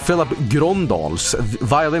praising Philip Grondal's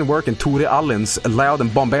violin work and Tore Allen's loud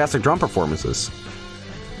and bombastic drum performances.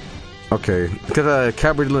 Okay, because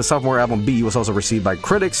Cabri Dylan's sophomore album B was also received by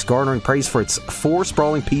critics, garnering praise for its 4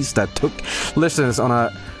 sprawling piece that took listeners on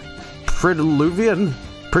a Preluvian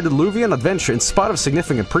adventure in spite of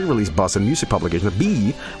significant pre-release buzz and music publication.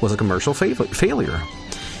 B was a commercial failure.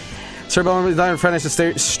 Cerebellum died in financial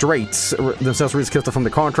straits themselves released Clifta from the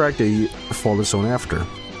contract. They folded soon after.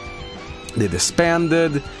 They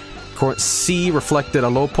disbanded. C reflected a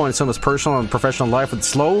low point in someone's personal and professional life with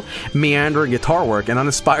slow, meandering guitar work and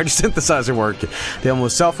uninspired synthesizer work. The album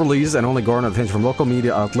was self-released and only garnered attention from local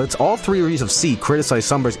media outlets. All 3 reviews of C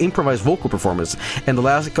criticized Sundberg's improvised vocal performance and the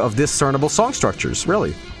lack of discernible song structures.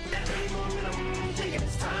 Really?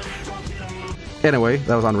 Anyway,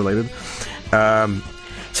 that was unrelated.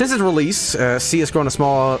 Since its release, C has grown a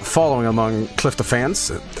small following among Clifta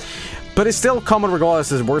fans. But it's still commonly regarded as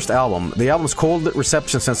his worst album. The album's cold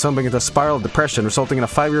reception sent Sundberg into a spiral of depression, resulting in a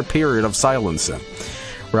 5-year period of silence.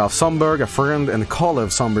 Ralph Sundberg, a friend and colleague of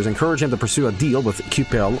Sundberg's, encouraged him to pursue a deal with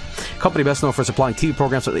QPL, a company best known for supplying TV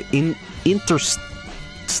programs with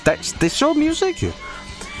interstitial music.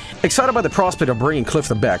 Excited by the prospect of bringing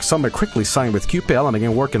Clifta back, Sundberg quickly signed with QPL and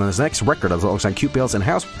began working on his next record alongside QPL's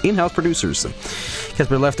in-house producers.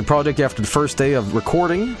 Casper left the project after the first day of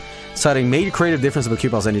recording, citing major creative differences with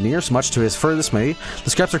QPL's engineers. Much to his further dismay, the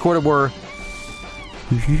scraps recorded were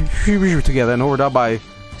together and overdubbed by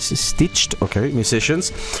stitched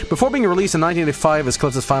musicians before being released in 1985 as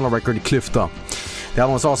Clifta's final record, Clifta. The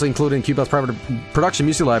album was also included in QPL's private production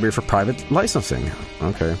music library for private licensing.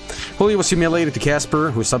 Okay. Julio was humiliated to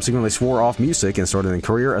Casper, who subsequently swore off music and started a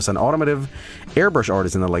career as an automotive airbrush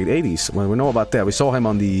artist in the late 80s. Well, we know about that. We saw him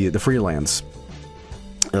on the Freelance.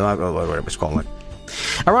 Whatever it's called.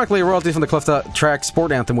 Ironically, royalties from the Clifta track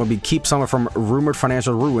Sport Anthem would be keep Summer from rumored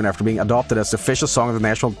financial ruin after being adopted as the official song of the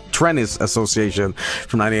National Tennis Association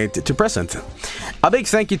from 98 to present. A big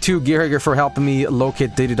thank you to Gearhager for helping me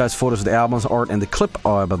locate digitized photos of the albums, art, and the clip.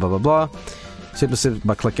 Blah blah blah blah. Simply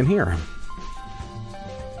by clicking here.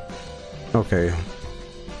 Okay.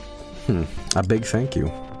 A big thank you.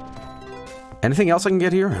 Anything else I can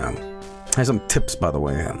get here? I have some tips, by the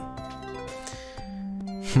way.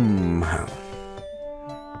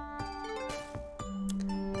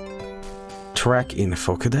 Track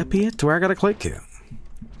info. Could that be it? Where I gotta click it?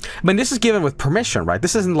 I mean, this is given with permission, right?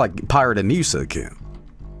 This isn't like pirated music.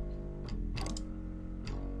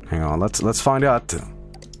 Hang on, let's find out.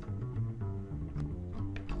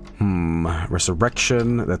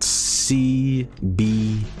 Resurrection. That's C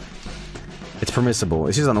B. It's permissible.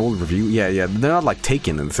 This is an old review. Yeah. They're not like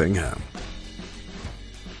taking anything.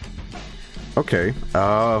 Okay.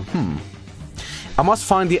 I must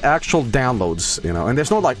find the actual downloads, you know, and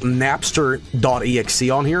there's no like Napster.exe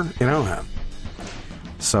on here, you know.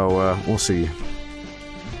 So we'll see.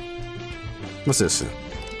 What's this?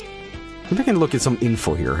 Maybe I can look at some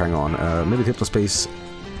info here. Hang on. Maybe Hypnospace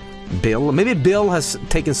Bill. Maybe Bill has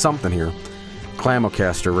taken something here.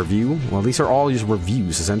 Clamocaster review. Well, these are all just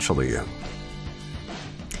reviews essentially.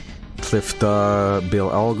 Clifta, Bill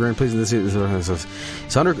Algren, please. This is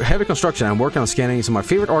it's under heavy construction. I'm working on scanning some of my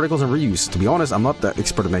favorite articles and reviews. To be honest, I'm not that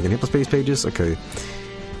expert at making Hypnospace pages. Okay.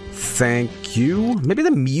 Thank you. Maybe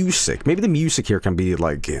the music. Maybe the music here can be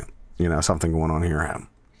like, you you know, something going on here.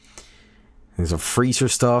 There's some freezer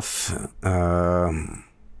stuff.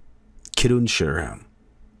 Kirunshire.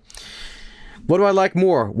 What do I like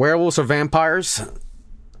more? Werewolves or vampires?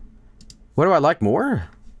 What do I like more?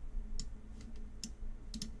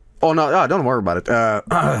 Oh, no, don't worry about it.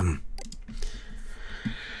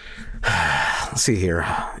 Let's see here.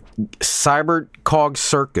 Cybercog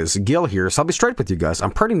Circus. Gil here. So I'll be straight with you guys.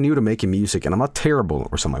 I'm pretty new to making music, and I'm not terrible,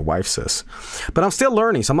 or so my wife says. But I'm still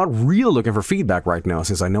learning, so I'm not really looking for feedback right now,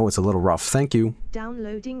 since I know it's a little rough. Thank you.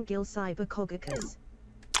 Downloading Gil Cybercogicus.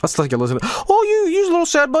 Let's take a listen. Oh, you're a little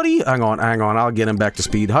sad, buddy. Hang on. I'll get him back to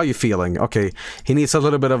speed. How you feeling? Okay, he needs a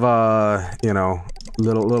little bit of a, you know,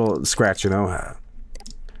 little scratch, you know.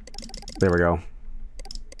 There we go.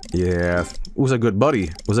 Yeah, was a good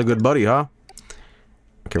buddy. Was a good buddy, huh?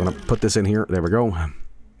 Okay, I'm gonna put this in here. There we go.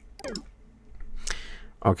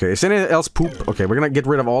 Okay, is anything else poop? Okay, we're gonna get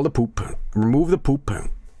rid of all the poop. Remove the poop.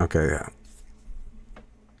 Okay.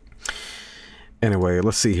 Anyway,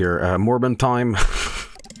 let's see here. Morbin time.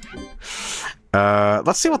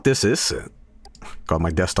 Let's see what this is. God,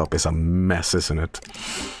 my desktop is a mess, isn't it?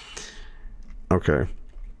 Okay.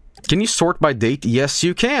 Can you sort by date? Yes,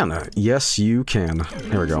 you can. Yes, you can.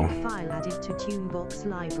 Here we go. File added to Tunebox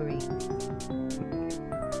library.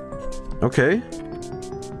 Okay.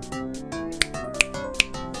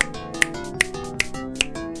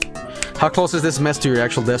 How close is this mess to your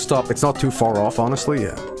actual desktop? It's not too far off, honestly.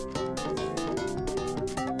 Yeah.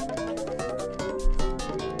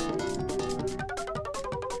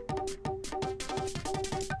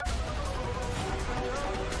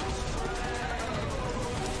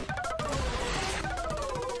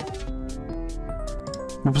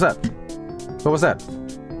 What was that? What was that?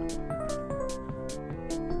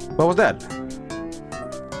 What was that?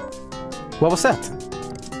 What was that?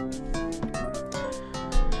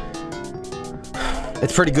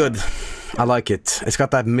 It's pretty good. I like it. It's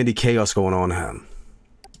got that MIDI chaos going on.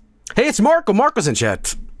 Hey, it's Marco. Marco's in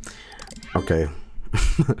chat. Okay.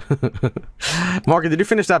 Marco, did you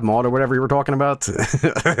finish that mod or whatever you were talking about?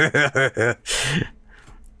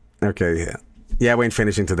 Okay, yeah. Yeah, we ain't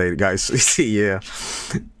finishing today, guys. Yeah.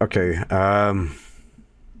 Okay,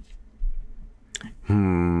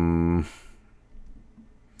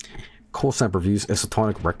 Cold Snap Reviews,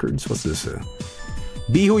 Esotonic Records. What's this?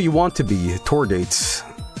 Be Who You Want to Be. Tour dates.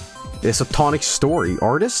 Esotonic Story.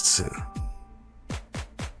 Artists.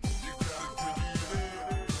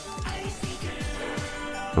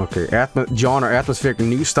 Okay, genre, atmospheric,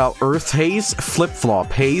 new style, Earth Haze, Flip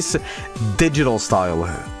Flop, Haze, digital style.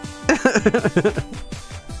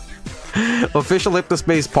 Official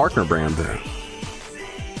Hypnospace partner brand.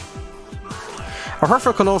 A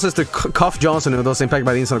heartfelt condolences to Cuff Johnson, who was impacted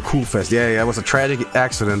by the incident of Cool Fest. Yeah, it was a tragic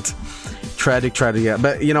accident. Tragic, yeah.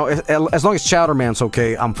 But, you know, as long as Chowderman's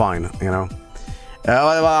okay, I'm fine, you know.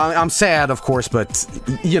 I'm sad, of course, but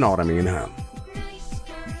you know what I mean.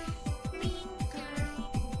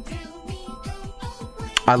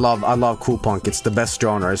 I love cool punk. It's the best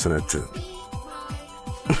genre, isn't it?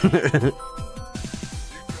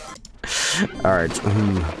 Alright.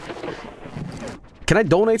 Can I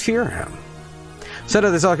donate here? Said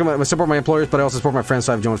that I support my employers, but I also support my friends,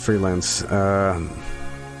 so I've joined freelance. I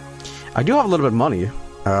do have a little bit of money.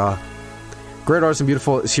 Great artist and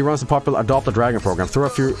beautiful. She runs the popular Adopt a Dragon program. Throw a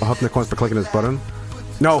few Huffner coins for clicking this button.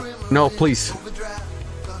 No, please.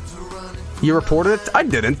 You reported it? I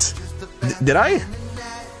didn't. Did I?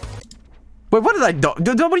 Wait, what did I do?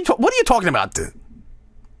 What are you talking about?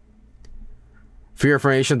 For your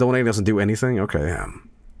information, donating doesn't do anything? Okay.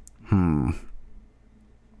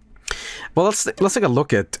 Well, let's take a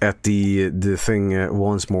look at the thing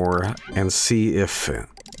once more and see if...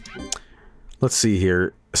 let's see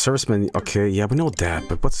here. Service menu. Okay, yeah, we know that,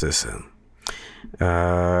 but what's this?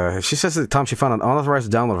 She says at the time she found an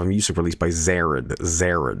unauthorized download of a music released by Zared.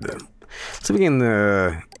 So we can...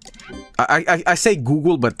 I say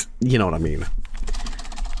Google, but you know what I mean.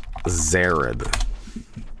 Zared.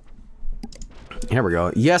 Here we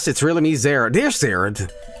go. Yes, it's really me, Zared. There's Zared.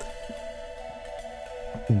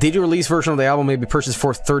 Digital release version of the album may be purchased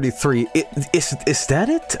for $33. Is that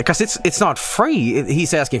it? Because it's not free.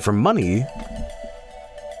 He's asking for money.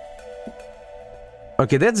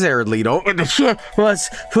 Okay, that's Zared Leto. Was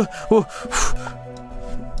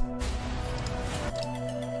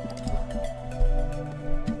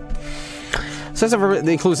says it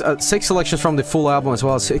includes 6 selections from the full album as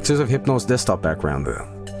well as exclusive Hypnos desktop background.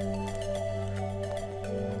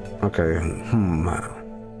 Okay.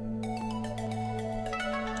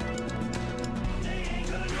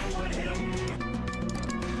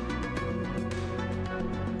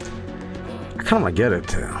 I kind of want to get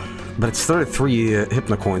it. But it's 33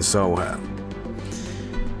 Hypnocoins, so...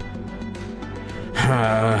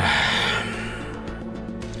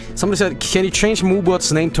 Somebody said, can you change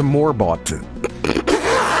Moobot's name to Morbot?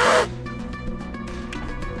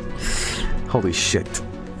 Holy shit.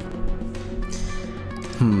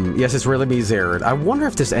 Yes, it's really me, Zared. I wonder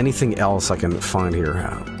if there's anything else I can find here.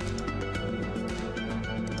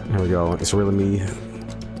 Here we go. It's really me.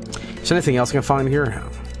 Is there anything else I can find here?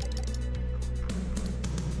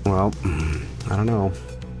 Well, I don't know.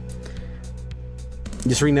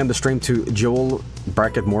 Just rename the stream to Joel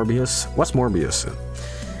bracket Morbius. What's Morbius?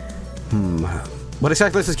 What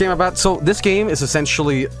exactly is this game about? So this game is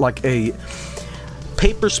essentially like a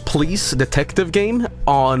Papers, Please detective game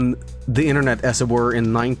on the internet, as it were,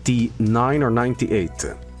 in 99 or 98.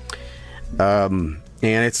 And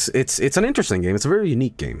it's an interesting game. It's a very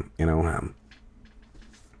unique game, you know.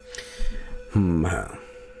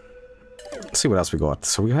 Let's see what else we got.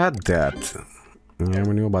 So we had that. Yeah,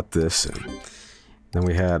 we knew about this. Then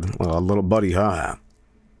we had, well, a little buddy, huh?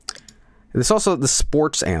 There's also the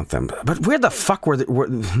sports anthem. But where the fuck were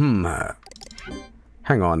the...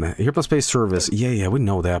 Hang on. Hypnospace service. Yeah, we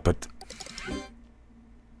know that, but...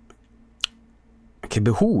 Okay,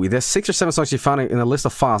 but who? There's 6 or 7 songs you found in a list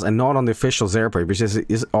of files and not on the official Zare page, which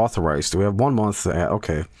is authorized. We have 1 month.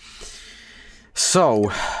 Okay. So,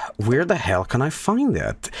 where the hell can I find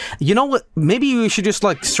that? You know what? Maybe we should just,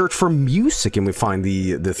 like, search for music and we find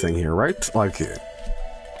the thing here, right? Like...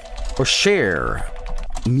 Or share.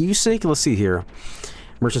 Music? Let's see here.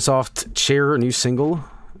 Merchantsoft, Chair, new single.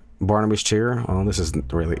 Barnaby's Chair. Oh, this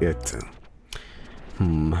isn't really it.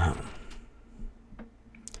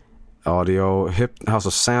 Audio, House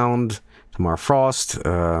of Sound, Tamar Frost.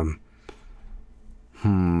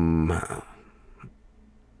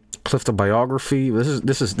 Clifton biography.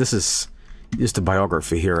 This is just a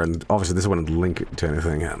biography here, and obviously this wouldn't link to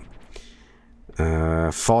anything.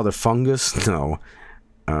 Father Fungus. No.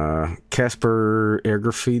 Casper Air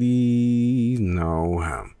Graffiti.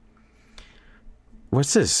 No.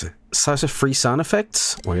 What's this? Size of free sound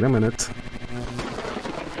effects? Wait a minute.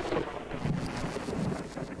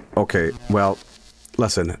 Okay, well,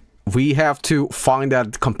 listen. We have to find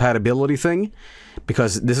that compatibility thing,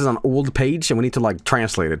 because this is an old page and we need to, like,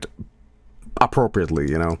 translate it appropriately,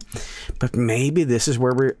 you know. But maybe this is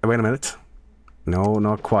where we... Wait a minute. No,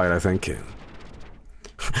 not quite, I think.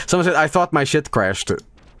 Someone said, I thought my shit crashed.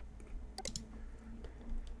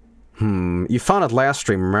 You found it last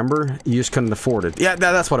stream, remember? You just couldn't afford it. Yeah,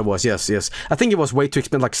 that's what it was, yes. I think it was way too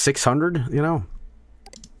expensive, like 600, you know?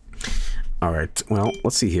 Alright, well,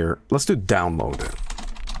 let's see here. Let's do download.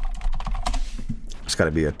 It's gotta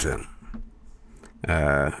be it.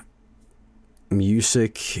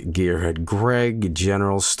 Music, Gearhead Greg,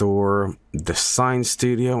 General Store, Design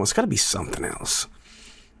Studio. It's gotta be something else.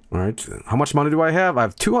 Alright, how much money do I have? I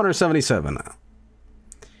have 277 now.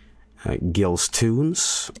 Gil's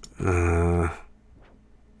Tunes. I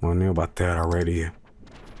knew about that already.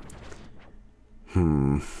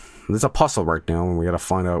 There's a puzzle right now, and we gotta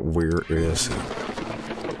find out where it is.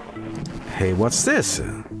 Hey, what's this?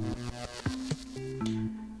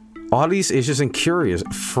 Oddities, Issues, and Curious.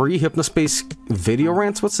 Free Hypnospace video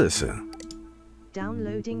rants? What's this?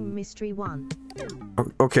 Downloading Mystery 1.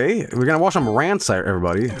 Okay, we're gonna watch some rants,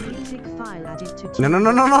 everybody. Music file added to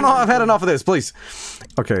No, I've had enough of this, please.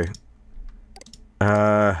 Okay.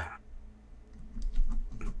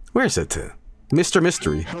 Where is it? Mr.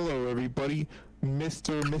 Mystery. Hello, everybody.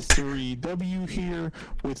 Mr. Mystery W here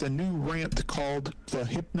with a new rant called the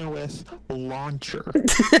Hypnospace Launcher.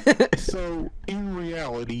 So, in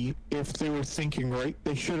reality, if they were thinking right,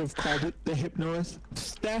 they should have called it the Hypnospace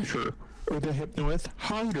Stasher or the Hypnospace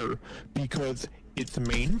Hider, because its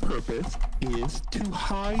main purpose is to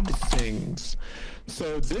hide things.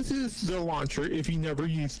 So this is the launcher. If you never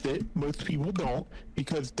used it, most people don't,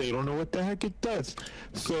 because they don't know what the heck it does.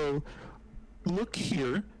 So look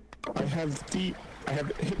here. I have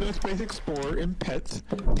Hypnospace Explorer and Pets.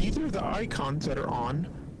 These are the icons that are on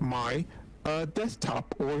my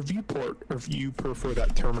desktop or viewport, if you prefer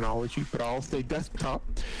that terminology, but I'll say desktop.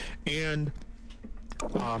 And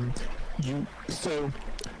so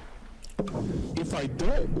if I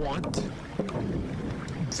don't want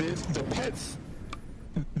the pets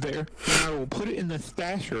there, then I will put it in the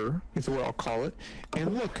stasher, is what I'll call it,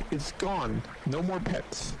 and look, it's gone. No more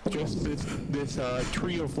pets. Just this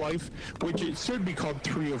Tree of Life, which it should be called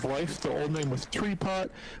Tree of Life. The old name was Tree Pot,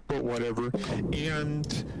 but whatever. And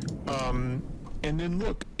then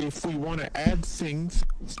look, if we want to add things,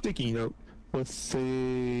 sticky note, let's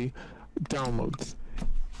say downloads.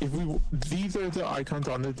 These are the icons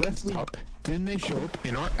on the desktop. then they show up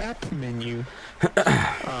in our app menu.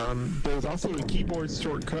 There's also a keyboard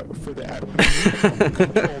shortcut for the app menu.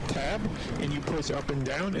 Control tab, and you push up and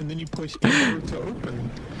down, and then you push enter to open.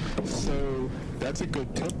 So that's a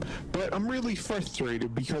good tip. But I'm really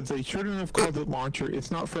frustrated because they shouldn't have called it launcher. It's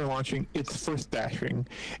not for launching, it's for stashing.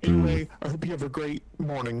 Anyway, I hope you have a great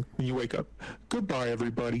morning when you wake up. Goodbye,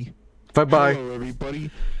 everybody. Bye-bye. Hello,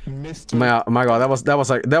 everybody. Mr. My God,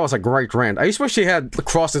 that was a great rant. I just wish he had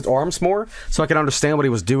crossed his arms more so I could understand what he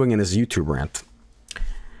was doing in his YouTube rant.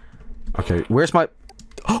 Okay, where's my...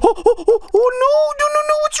 Oh no,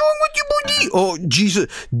 what's wrong with you, buddy? Oh,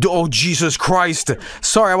 Jesus Christ.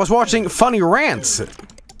 Sorry, I was watching funny rants.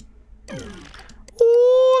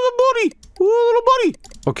 Oh, little buddy.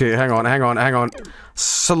 Okay, hang on.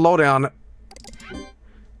 Slow down.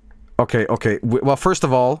 Okay. Well, first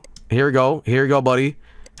of all, here we go, buddy.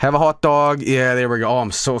 Have a hot dog. Yeah, there we go. Oh,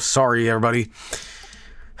 I'm so sorry, everybody.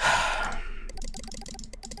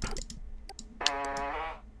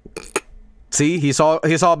 See, he's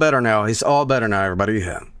all better now. He's all better now, everybody.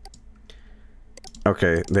 Yeah.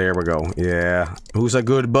 Okay, there we go. Yeah. Who's a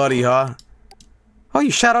good buddy, huh? Oh,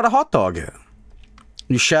 you shot out a hot dog.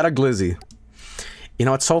 You shot a glizzy. You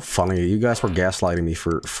know, it's so funny. You guys were gaslighting me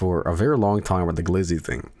for a very long time with the glizzy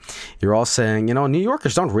thing. You're all saying, you know, New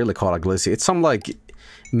Yorkers don't really call it glizzy. It's some, like,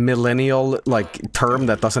 millennial, like, term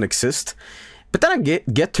that doesn't exist. But then I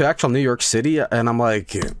get to actual New York City, and I'm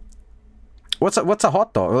like... What's a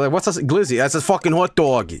hot dog? Like, what's a glizzy? That's a fucking hot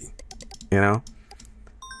dog. You know?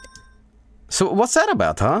 So what's that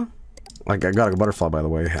about, huh? Like, I got a butterfly, by the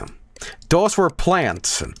way. Yeah. Those were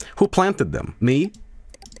plants. Who planted them? Me?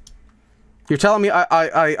 You're telling me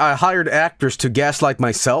I hired actors to gaslight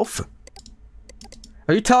myself?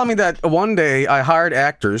 Are you telling me that one day I hired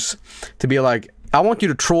actors to be like, I want you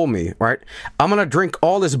to troll me, right? I'm gonna drink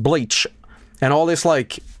all this bleach and all this,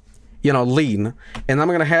 like... you know, lean, and I'm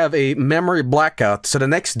gonna have a memory blackout, so the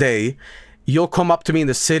next day, you'll come up to me in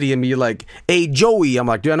the city and be like, hey, Joey, I'm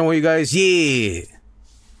like, do I know you guys? Yeah.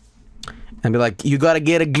 And be like, you gotta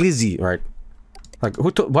get a glizzy, right? Like,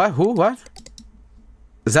 what?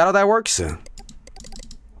 Is that how that works?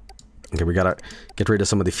 Okay, we gotta get rid of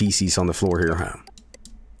some of the feces on the floor here.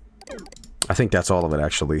 I think that's all of it,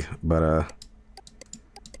 actually, but,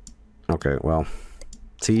 okay, well,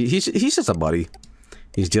 see, he's just a buddy.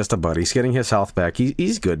 He's just a buddy. He's getting his health back.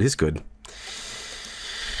 He's good. He's good.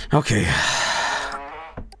 Okay.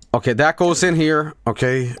 Okay, that goes in here.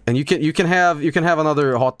 Okay, and you can have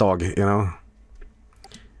another hot dog. You know.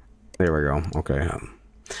 There we go. Okay.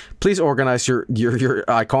 Please organize your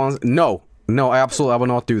icons. No, absolutely, I will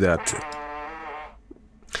not do that.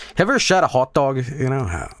 Have you ever shot a hot dog? You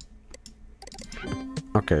know.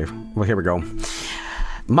 Okay. Well, here we go.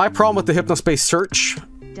 My problem with the Hypnospace search.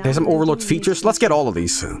 Has some overlooked features. Let's get all of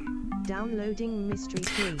these. Downloading mystery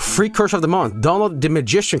free curse of the month. Download the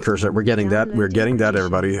magician curse. We're getting that. We're getting that,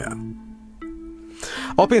 everybody.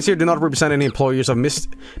 All pains here do not represent any employers of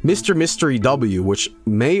Mr. Mystery W, which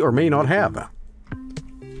may or may not have.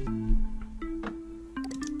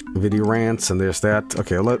 Video rants and there's that.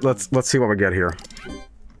 Okay, let's see what we get here.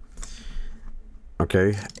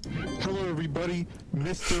 Okay. Hello, everybody.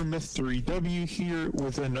 Mr. Mystery W here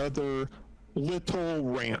with another little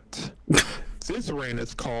rant. This rant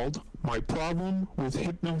is called My Problem with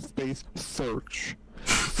Hypnospace Search.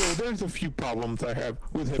 So there's a few problems I have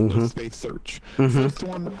with Hypnospace Search. First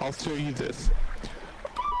one, I'll show you this.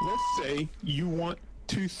 Let's say you want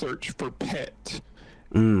to search for pet.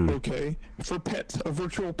 Okay? For pets, a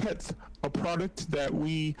virtual pets, a product that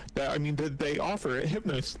they offer at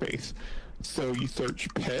Hypnospace. So you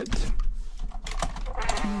search pet.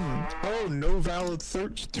 Oh, no valid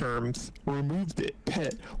search terms. Removed it.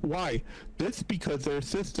 Pet. Why? That's because their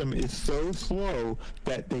system is so slow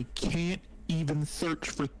that they can't even search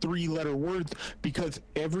for 3-letter words, because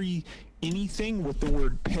anything with the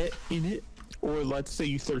word pet in it, or let's say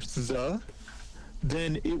you search the,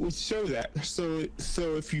 then it would show that.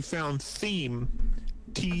 So if you found theme,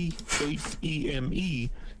 THEME,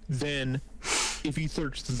 then if you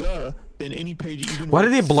search then any page, even why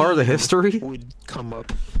did they blur the history? Would come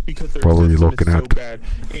up because their what were you system looking is so at? bad.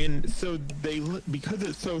 And so because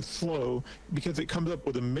it's so slow, because it comes up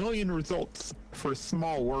with 1 million results for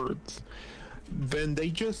small words, then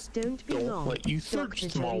they just don't let you search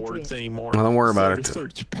small words anymore. Well, don't worry about it. To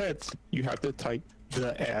search pets, you have to type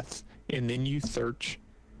the S, and then you search,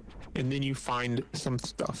 and then you find some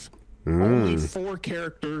stuff. Only 4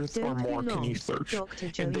 characters or more can you search,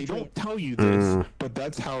 and they don't tell you this, but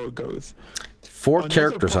that's how it goes. 4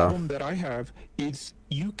 characters, huh? Another problem that I have is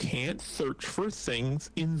you can't search for things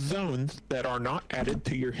in zones that are not added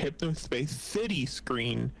to your Hypnospace City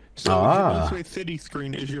screen. So Hypnospace City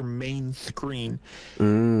screen is your main screen.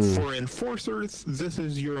 For enforcers, this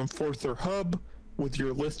is your enforcer hub with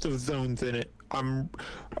your list of zones in it.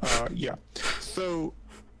 Yeah. So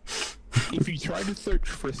if you try to search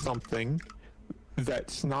for something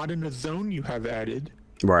that's not in a zone you have added,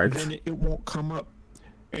 then it won't come up.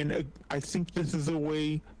 And I think this is a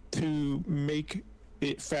way to make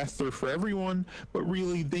it faster for everyone, but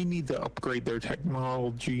really they need to upgrade their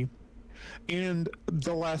technology. And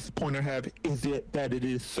the last point I have is that it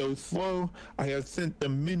is so slow. I have sent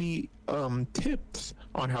them many tips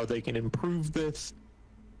on how they can improve this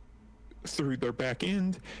through their back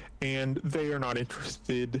end, and they are not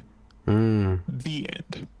interested. The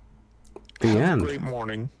end. The end. Great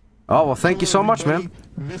morning. Oh, well, thank you so much, man.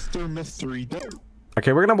 Mr. Mystery W.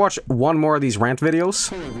 Okay, we're gonna watch one more of these rant videos.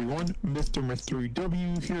 Hello, everyone. Mr. Mystery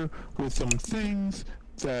W here with some things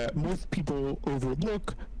that most people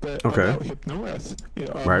overlook about HypnoS.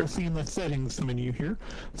 We'll see in the settings menu here.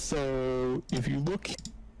 So if you look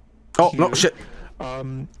oh, here, no, shit.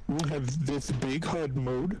 We have this big HUD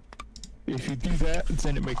mode. If you do that,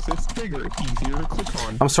 then it makes this bigger, easier to click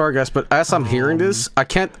on. I'm sorry, guys, but as I'm hearing this, I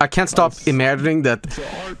can't stop imagining that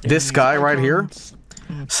this guy right here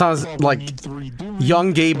sounds like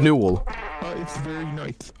young Gabe Newell. It's very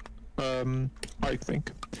nice, I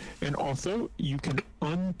think. And also, you can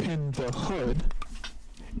unpin the HUD,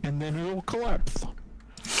 and then it'll collapse.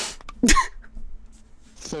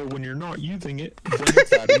 So when you're not using it, then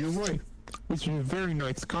it's out of your way. Which is a very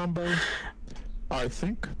nice combo, I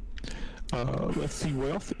think. Let's see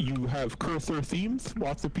what else. You have cursor themes.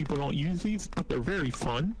 Lots of people don't use these, but they're very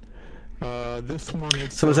fun. This one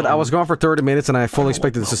is... Someone said, I was gone for 30 minutes and I fully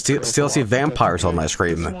expected to still see vampires on my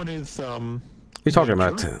screen. This one is, what are you talking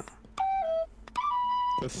about?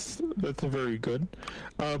 That's very good.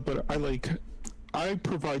 But I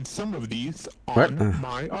provide some of these on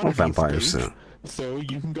my vampires page, so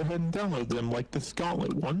you can go ahead and download them, like this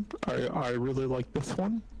Gauntlet one. I really like this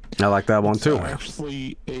one. I like that one too.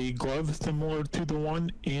 Actually, a glove similar to the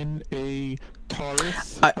one in a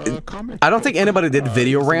Taurus comic. I don't think anybody did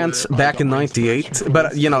video rants back in '98,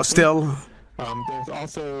 but you know, still. There's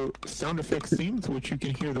also sound effects themes, which you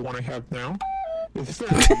can hear the one I have now. It's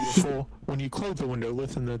very beautiful. When you close the window,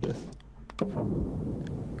 listen to this.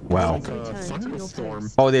 Wow. It's like a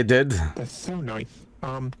thunderstorm. Oh, they did? That's so nice.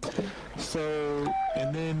 And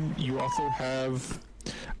then you also have...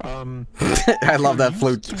 I love that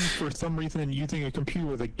flute. For some reason, using a computer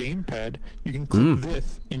with a gamepad, you can click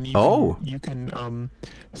this, and you can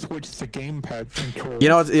switch to gamepad control. You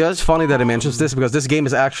know, it's funny that it mentions this, because this game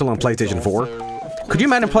is actually on PlayStation 4. Could you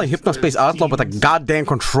imagine playing Hypnospace Outlaw with a goddamn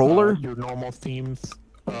controller? Your normal themes.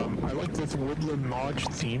 I like this Woodland Lodge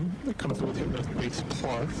theme that comes with Hypnospace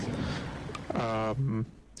Plus.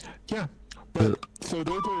 Yeah. But, so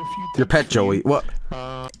those are a few Your pet, Joey. What?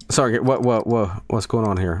 Sorry. What's going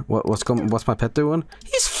on here? What's my pet doing?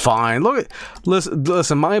 He's fine. Look at.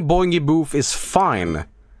 Listen. My Boingy Boof is fine.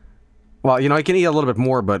 Well, you know, he can eat a little bit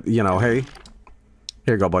more, but you know, hey.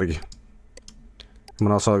 Here you go, buddy.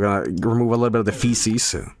 I'm also gonna remove a little bit of the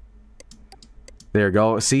feces. There you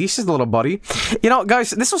go. See, he's just a little buddy. You know, guys,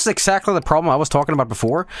 this was exactly the problem I was talking about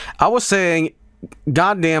before. I was saying,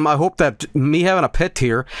 goddamn, I hope that me having a pet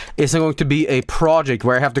here isn't going to be a project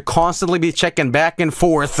where I have to constantly be checking back and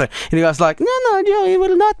forth. And you guys like, no, Joe, it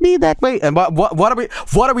will not be that way. And what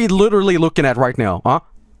are we literally looking at right now, huh?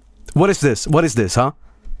 What is this? What is this, huh?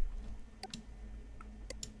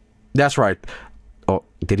 That's right. Oh,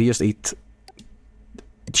 did he just eat?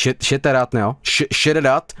 Shit that out now. Shit it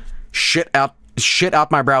out. Shit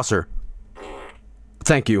out my browser.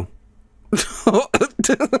 Thank you.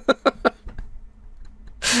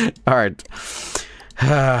 Alright.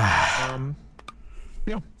 Yeah.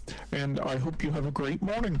 And I hope you have a great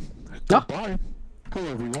morning. Goodbye. Hello,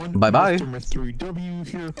 everyone. Bye-bye. Mr. Mystery W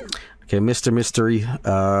here. Okay, Mr. Mystery.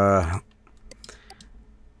 I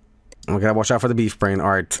gotta watch out for the beef brain.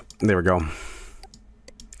 Alright. There we go.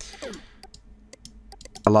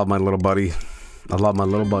 I love my little buddy. I love my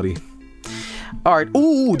little buddy. Alright.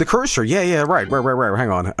 Ooh, the cursor. Yeah, right. Hang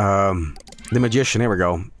on. The magician. Here we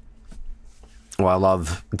go. Well, I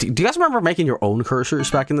love... Do you guys remember making your own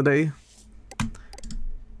cursors back in the day?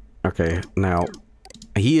 Okay, now...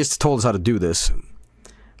 He has told us how to do this.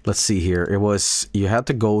 Let's see here. It was... You had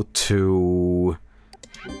to go to...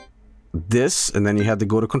 This, and then you had to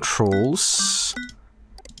go to controls...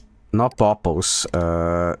 Not Boppos.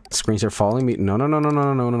 Screens are following me. No.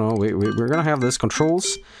 Wait. We're gonna have this.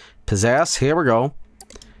 Controls. Pizzazz. Here we go.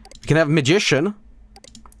 We can have Magician,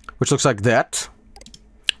 which looks like that.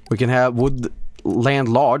 We can have Woodland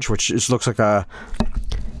Lodge, which just looks like an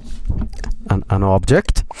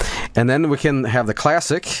object. And then we can have the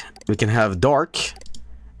classic. We can have dark.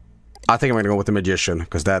 I think I'm gonna go with the magician,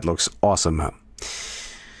 because that looks awesome.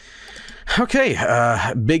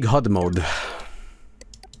 Okay, big HUD mode.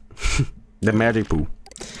 The magic poo.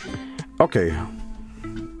 Okay.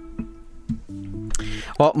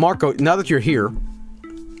 Well, Marco, now that you're here,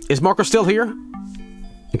 is Marco still here?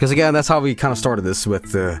 Because again, that's how we kind of started this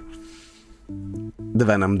with the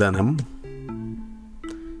Venom Denim.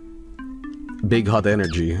 Big HUD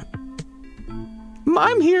energy.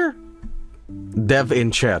 I'm here. Dev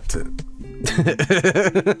in chat.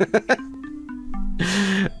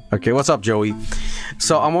 Okay, what's up, Joey?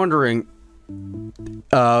 So I'm wondering,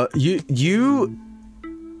 Marco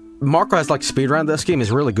has like speedrun this game,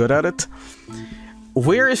 is really good at it.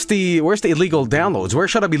 Where's the illegal downloads? Where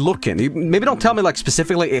should I be looking? Maybe don't tell me like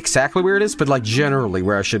specifically exactly where it is, but like generally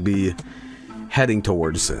where I should be heading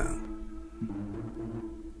towards.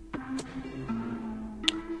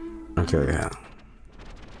 Okay, yeah.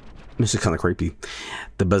 This is kind of creepy.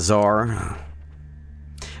 The bazaar.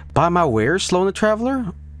 Buy my wares, Sloan the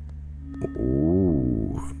Traveler?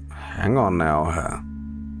 Ooh. Hang on now.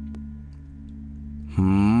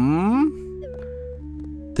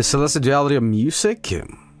 The celestiality of music? I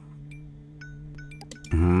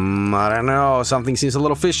don't know. Something seems a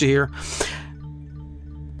little fishy here.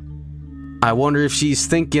 I wonder if she's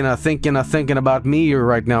thinking about me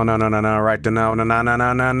right now. No. Right now.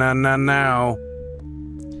 No.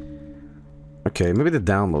 Okay, maybe the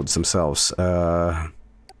downloads themselves.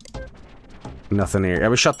 Nothing here. Yeah,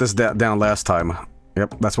 we shut this down last time.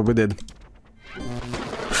 Yep, that's what we did.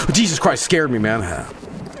 Oh, Jesus Christ, scared me, man.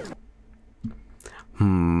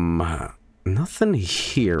 Nothing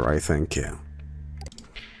here, I think. Yeah.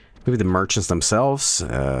 Maybe the merchants themselves.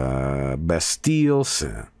 Bastilles.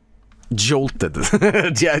 Jolted.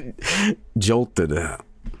 Yeah, jolted.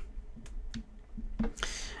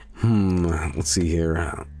 Let's see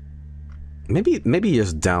here. Maybe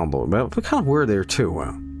just download. But kind of weird there too.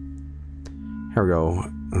 Here we go.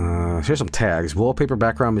 Here's some tags. Wallpaper,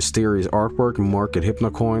 background, mysterious artwork, market,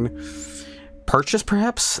 Hypnocoin. Purchase,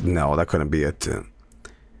 perhaps? No, that couldn't be it.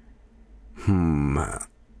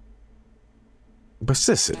 What's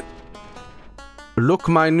this? Look,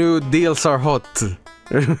 my new deals are hot.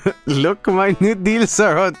 Look, my new deals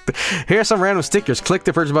are hot. Here's some random stickers. Click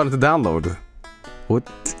the purchase button to download. What?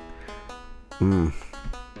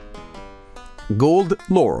 Gold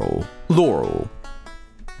Laurel.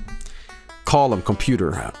 Column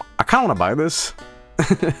computer. I kind of want to buy this.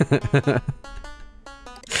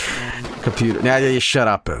 Computer. Nah, you shut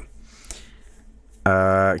up.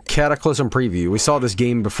 Cataclysm preview. We saw this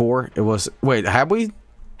game before. It was. Wait, have we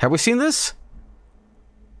seen this?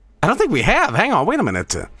 I don't think we have. Hang on, wait a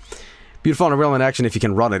minute. Beautiful and real in action if you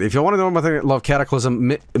can run it. If you want to know about the love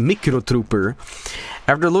Cataclysm Micro Trooper,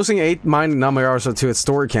 after losing 8 mind number hours to its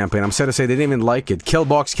story campaign, I'm sad to say they didn't even like it.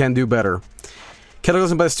 Killbox can do better.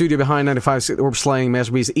 Cataclysm by the studio behind 95 Orb Slaying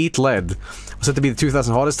Masterpiece Eat Lead was said to be the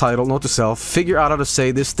 2000 hottest title. Note to self: figure out how to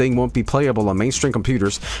say this thing won't be playable on mainstream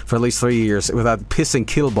computers for at least 3 years without pissing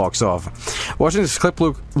Killbox off. Watching this clip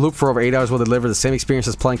loop for over 8 hours will deliver the same experience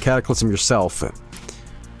as playing Cataclysm yourself.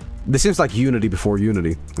 This seems like Unity before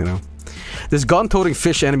Unity, you know? This gun-toting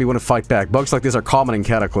fish enemy wouldn't fight back. Bugs like this are common in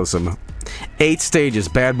Cataclysm. 8 stages,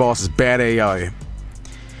 bad bosses, bad AI.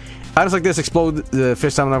 Items like this explode the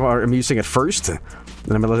fish stamina are amusing at first. Then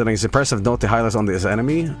I'm letting it's impressive. Note the highlights on this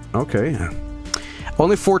enemy. Okay.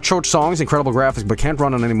 Only 4 short songs, incredible graphics, but can't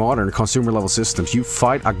run on any modern consumer-level systems. You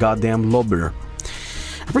fight a goddamn lobber.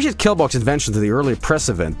 I appreciate Killbox's invention to the early press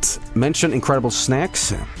event. Mention incredible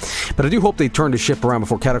snacks. But I do hope they turn the ship around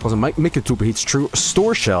before Cataclysm Micro Trooper hits true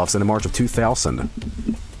store shelves in the March of 2000.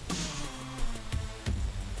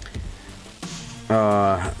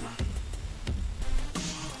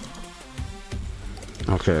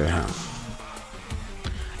 Okay.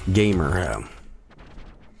 Gamer.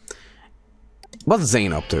 What's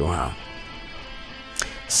Zane up to?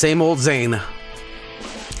 Same old Zane.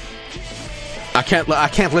 I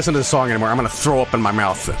can't listen to the song anymore. I'm gonna throw up in my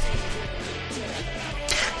mouth.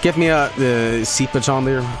 Get me the seepage on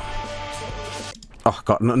there. Oh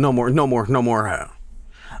god, no more.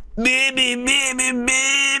 Baby.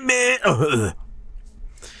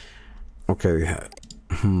 Okay.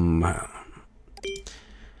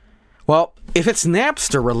 Well, if it's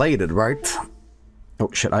Napster related, right? Oh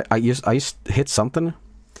shit! I just hit something.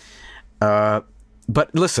 But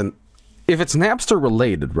listen, if it's Napster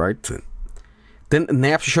related, right? Then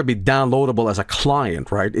Napster should be downloadable as a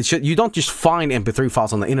client, right? It should. You don't just find MP3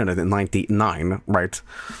 files on the internet in '99, right?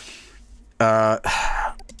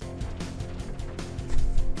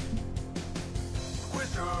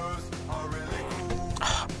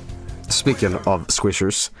 speaking of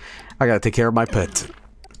squishers, I gotta take care of my pet.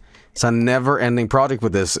 It's a never-ending project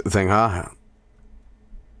with this thing, huh?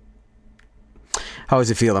 How is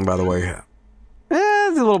he feeling, by the way?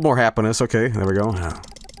 A little more happiness. Okay, there we go.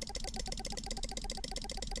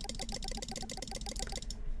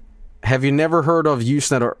 Have you never heard of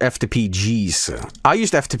Usenet or FTP-Gs? I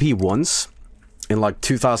used FTP once, in like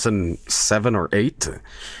 2007 or 8,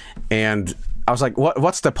 and I was like,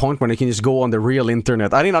 what's the point when you can just go on the real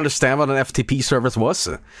internet? I didn't understand what an FTP service was.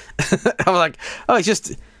 I was like, oh, it's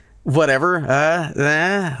just whatever,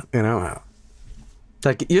 you know.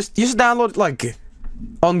 Like, you just download, like,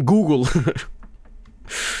 on Google.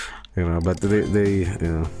 You know, but they you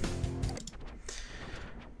know.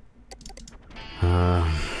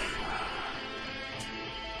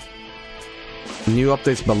 New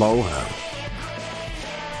updates below.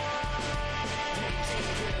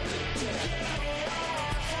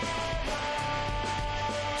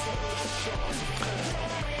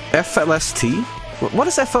 FLST? What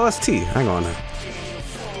is FLST? Hang on.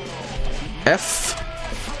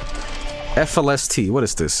 FLST. What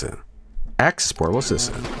is this? Access port. What's this?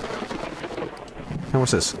 And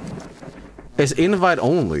what's this? It's invite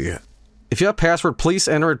only. If you have a password, please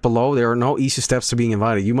enter it below. There are no easy steps to being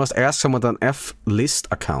invited. You must ask someone with an F-list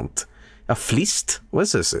account. A flist? What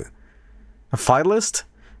is this? A file list?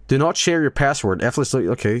 Do not share your password. F-list.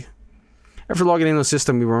 Okay. After logging in the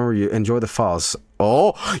system, we remember you enjoy the files.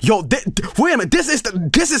 Oh, yo, wait a minute. This is the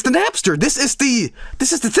Napster. This is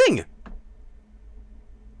the thing.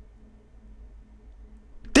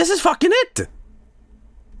 This is fucking it.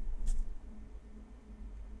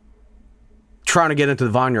 Trying to get into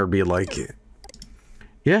the Vineyard, be like,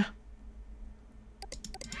 yeah.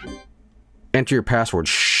 Enter your password.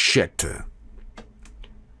 Shit.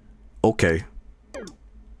 Okay.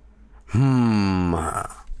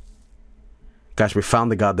 Guys, we found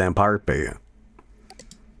the goddamn Pirate Bay.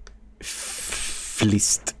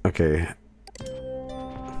 Flist. Okay.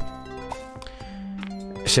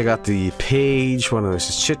 Check out the page. One of those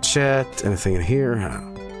is chit chat. Anything in here?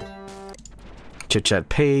 Chit chat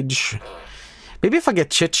page. Maybe if I get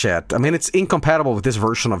chit chat. I mean, it's incompatible with this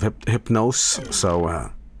version of Hypnospace. So,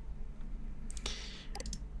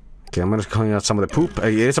 okay, I'm gonna clean out some of the poop.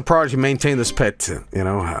 It's a project to maintain this pet. You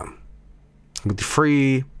know, with the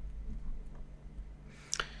free.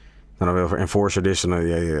 Not available for Enforced Edition.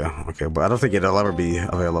 Yeah. Okay, but I don't think it'll ever be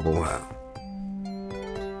available.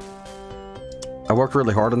 I worked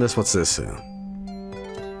really hard on this. What's this?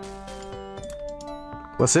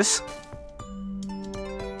 What's this?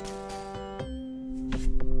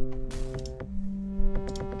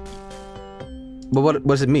 But what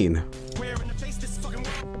does it mean?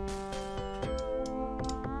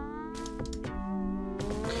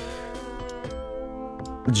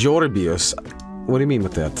 Morbius. What do you mean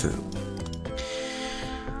with that?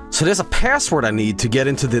 So there's a password I need to get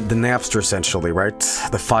into the Napster, essentially, right?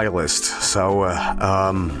 The file list. So,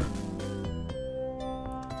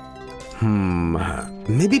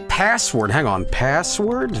 maybe password. Hang on,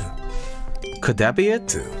 password? Could that be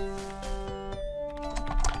it?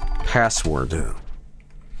 Password.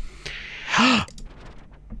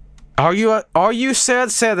 Are you sad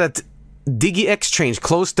that Diggy Exchange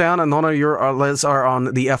closed down and none of your outlets are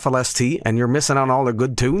on the FLST and you're missing out on all the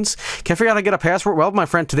good tunes? Can't figure out how to get a password? Well, my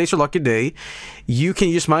friend, today's your lucky day. You can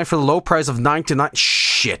use mine for the low price of 99.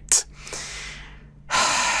 Shit.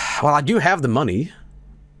 Well, I do have the money.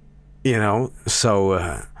 You know,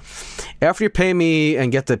 so after you pay me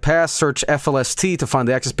and get the pass, search FLST to find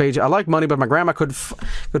the access page. I like money, but my grandma could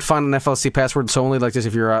find an FLST password. So only like this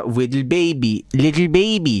if you're a little baby. Little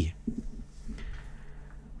baby.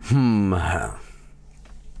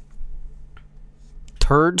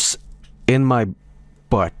 Turds in my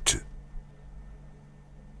butt.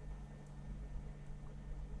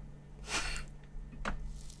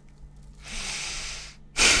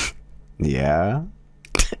 Yeah.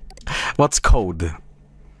 What's code?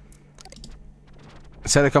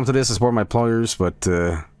 Said I come to this to support my employers, but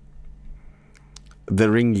the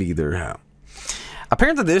ringleader.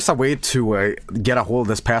 Apparently, there's a way to get a hold of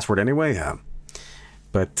this password anyway.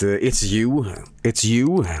 But it's you. It's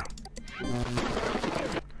you.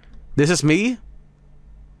 This is me?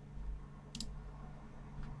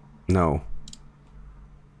 No.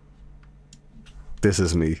 This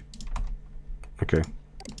is me. Okay.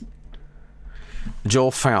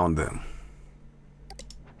 Joel found them.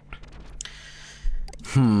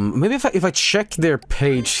 Maybe if I check their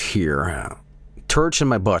page here. Turch in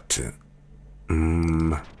my butt.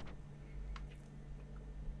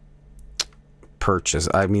 Purchase.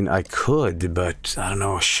 I mean, I could, but I don't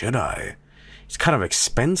know. Should I? It's kind of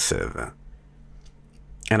expensive.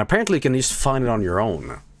 And apparently you can just find it on your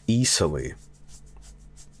own. Easily.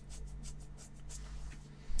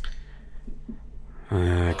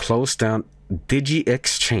 Close down. Digi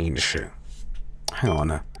Exchange. Hang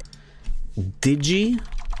on. Digi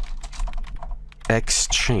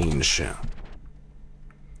Exchange.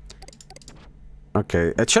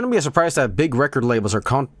 Okay, it shouldn't be a surprise that big record labels are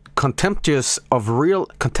contemptuous of real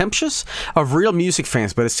music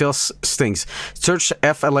fans, but it still stings. Search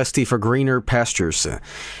FLST for greener pastures.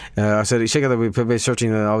 I said, check out that we've been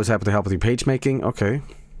searching. Always happy to help with your page making. Okay,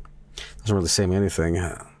 doesn't really say me anything.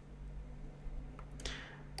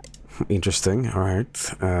 Interesting. All right.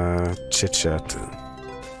 Chit chat.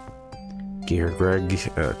 Gear Greg.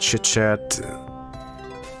 Chit chat.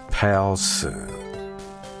 Pals.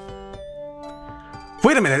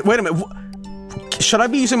 Wait a minute. Wait a minute. Should I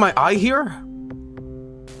be using my eye here?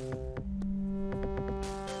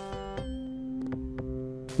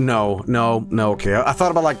 No. Okay. I thought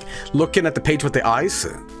about like looking at the page with the eyes.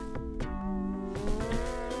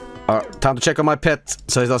 Time to check on my pet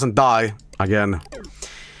so he doesn't die again.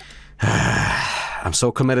 I'm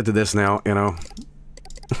so committed to this now, you know.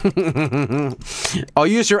 I'll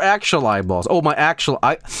use your actual eyeballs. Oh, my actual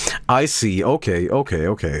I see. Okay. Okay,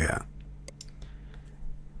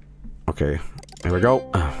 here we go.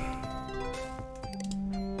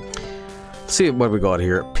 Let's see what we got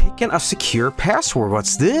here. Picking a secure password.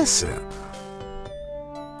 What's this?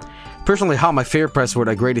 Personally, how my favorite password,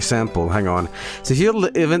 a great example. Hang on. So if you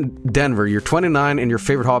live in Denver, you're 29 and your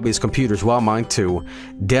favorite hobby is computers. Well, mine too.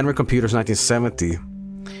 Denver Computers 1970.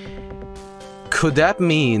 Could that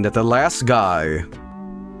mean that the last guy...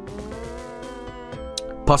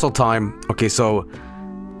 Puzzle time. Okay, so...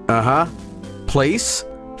 Place,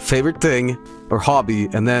 favorite thing, or hobby,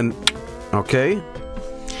 and then... Okay.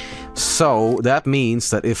 So, that means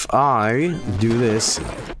that if I do this...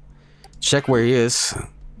 Check where he is...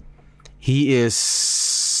 He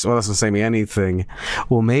is... Well, doesn't say me anything.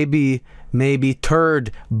 Well, maybe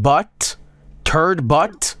turd butt,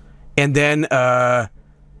 and then,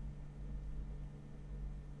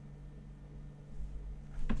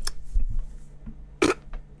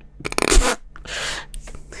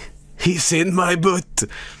 he's in my butt.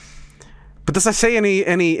 But does I say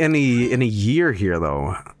any year here,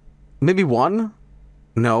 though? Maybe one?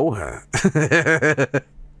 No.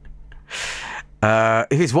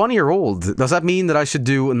 If he's 1 year old, does that mean that I should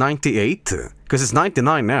do 98? Because it's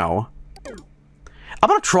 99 now. I'm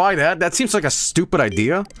gonna try that. That seems like a stupid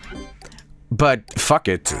idea. But, fuck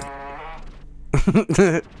it.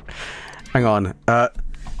 Hang on.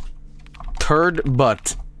 Turd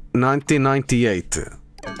butt. 1998.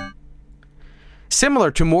 Similar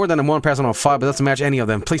to more than a 1 pass on a 5, but doesn't match any of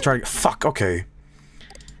them. Please try to... Fuck, okay.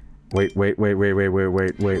 Wait a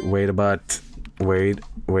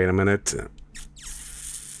minute.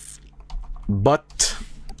 Butt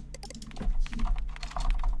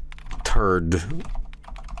turd.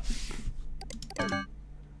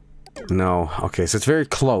 No, okay, so it's very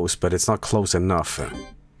close, but it's not close enough.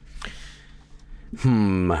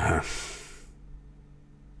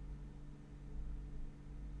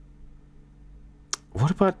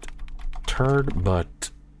 What about turd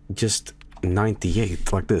butt just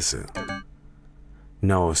 98 like this?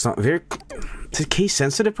 No, it's not very... Is it case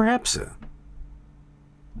sensitive perhaps?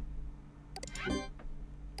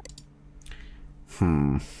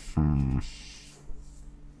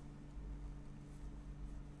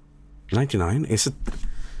 99? Is it?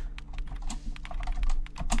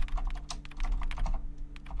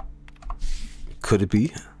 Could it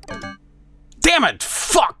be? Damn it!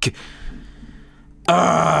 Fuck!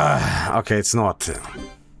 Okay, it's not.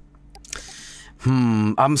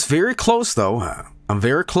 I'm very close though. I'm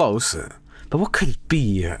very close. But what could it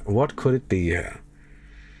be? What could it be?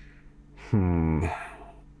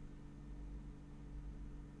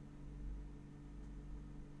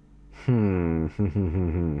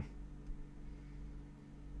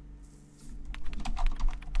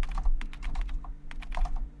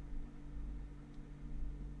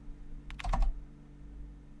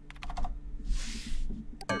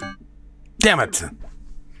 Damn it!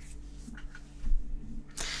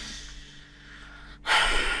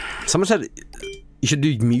 Someone said you should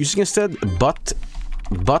do music instead. But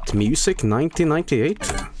music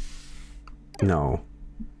 1998? No.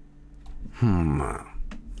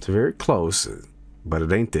 It's very close, but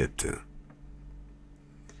it ain't it.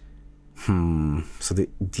 So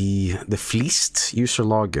the fleeced user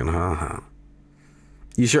login,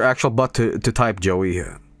 Use your actual butt to type, Joey.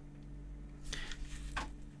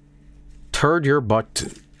 Turd your butt.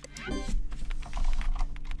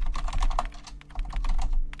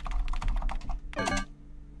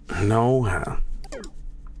 No.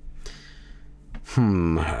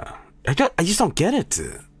 I just don't get it.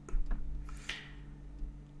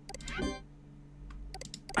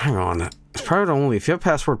 Hang on. It's private only. If you have a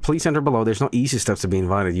password, please enter below. There's no easy steps to be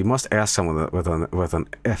invited. You must ask someone with an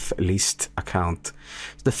F-list account.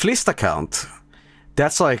 The Flist account.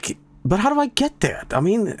 That's like... But how do I get that? I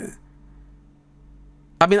mean,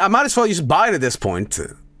 I might as well just buy it at this point.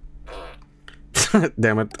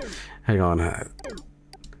 Damn it. Hang on.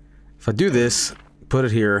 If I do this, put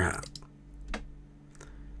it here.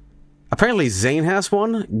 Apparently Zane has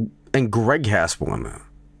one, and Greg has one.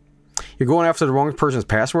 You're going after the wrong person's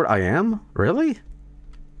password? I am? Really?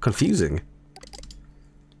 Confusing.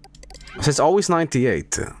 It's always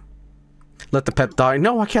 98. Let the pet die?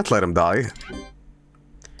 No, I can't let him die.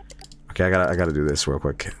 Okay, I gotta do this real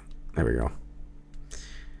quick. There we go.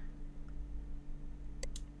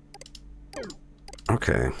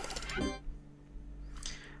 Okay.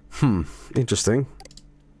 Interesting.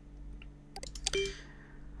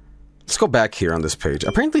 Let's go back here on this page.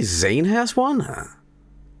 Apparently Zane has one?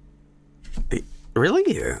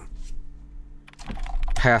 Really?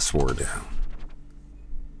 Password.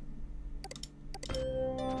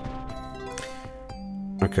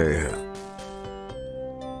 Okay.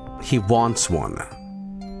 He wants one.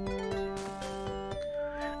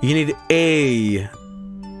 You need a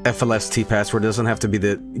FLST password. It doesn't have to be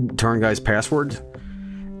the turn guy's password.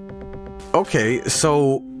 Okay,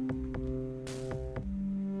 so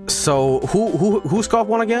who's got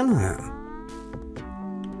one again?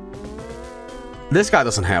 This guy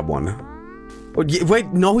doesn't have one.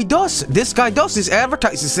 Wait, no, he does. This guy does. He's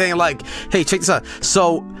advertising, saying like, "Hey, check this out."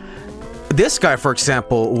 So this guy, for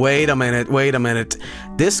example, wait a minute.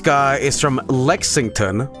 This guy is from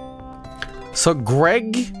Lexington. So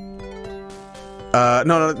Greg,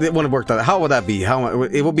 no, it wouldn't work that. How would that be? How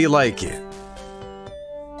it would be like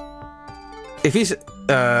if he's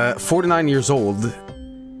 49 years old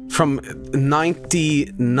from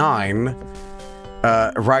 99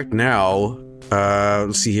 right now.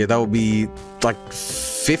 Let's see here. That would be like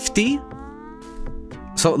 50.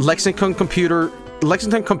 So Lexington computer,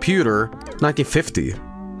 1950.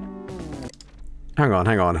 Hang on.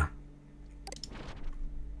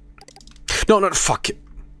 No, fuck it.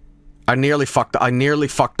 I nearly fucked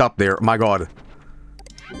up there. My god.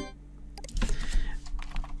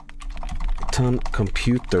 Ton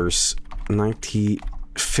computers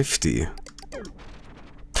 1950.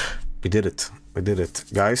 We did it.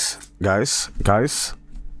 Guys. That's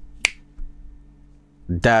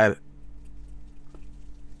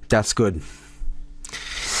good.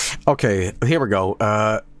 Okay, here we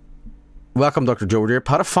go. Welcome, Dr. Joe here.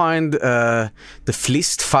 How to find the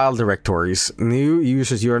Flist file directories. New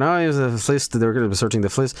users, you are now using the Flist. They're going to be searching the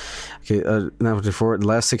Flist. Okay, now before the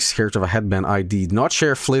last 6 characters of a headband ID. Not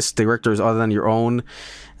share Flist directories other than your own.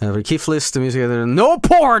 Keep Flist, the music. No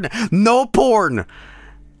porn! No porn!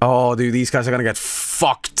 Oh, dude, these guys are gonna get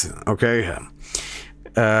fucked. Okay.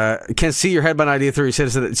 Can see your headband ID through. So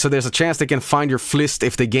there's a chance they can find your Flist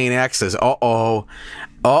if they gain access. Uh-oh.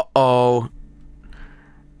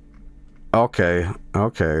 Okay.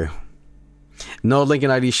 No link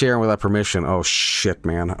and ID sharing without permission. Oh, shit,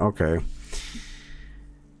 man.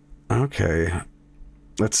 Okay.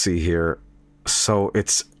 Let's see here. So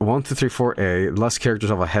it's 1, 2, 3, 4A. Less characters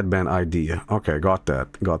of a headband ID. Okay, got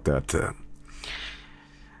that.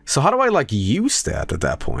 So how do I, like, use that at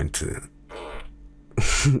that point?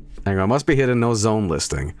 Hang on, must be hidden, no zone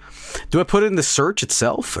listing. Do I put it in the search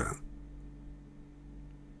itself?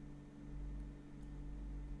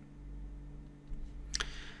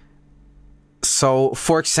 So,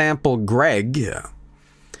 for example, Greg,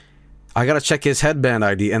 I gotta check his headband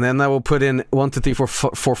ID, and then I will put in 1, 2, 3,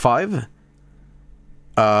 4, 5.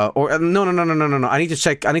 Or no. I need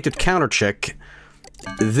to counter check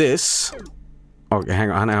this. Okay, hang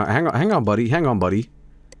on, buddy.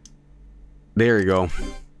 There you go.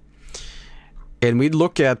 And we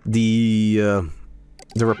look at the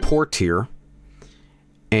report here,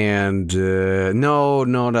 and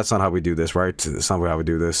no, that's not how we do this, right? That's not how we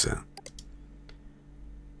do this.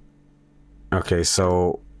 Okay,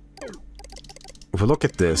 so if we look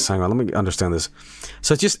at this, hang on, let me understand this.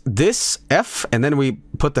 So it's just this F, and then we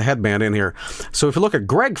put the headband in here. So if you look at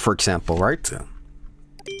Greg, for example, right?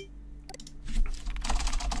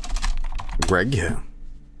 Greg.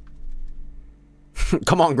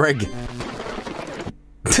 Come on, Greg.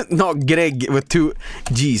 No, Greg with 2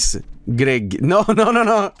 G's. Greg. No.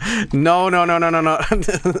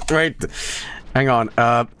 Right. Hang on.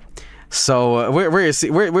 So where is he?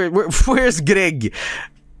 Where's Greg?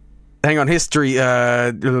 Hang on, history.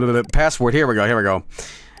 Password. Here we go.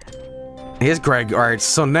 Here's Greg. All right.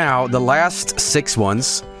 So now the last 6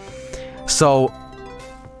 ones. So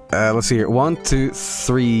let's see here. 1, 2,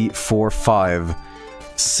 3, 4, 5,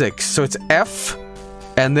 6. So it's F,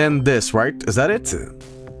 and then this, right? Is that it?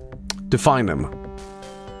 To find them.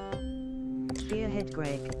 Spearhead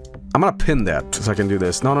Greg. I'm gonna pin that so I can do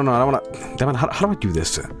this. No, I don't wanna... Damn it, how do I do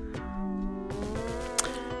this?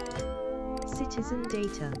 Citizen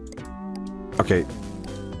data. Okay.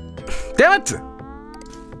 Damn it!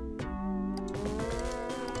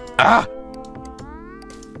 Ah!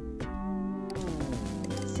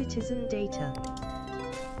 Citizen data.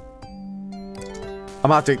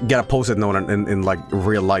 I'm about to get a post-it note in like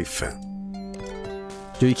real life.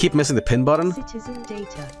 Do you keep missing the pin button? Citizen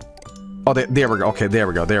data. Oh, there we go. Okay, there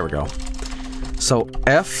we go. So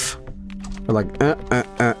F, we're like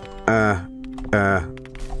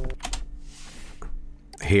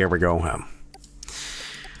Here we go.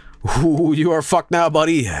 Ooh, you are fucked now,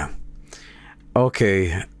 buddy.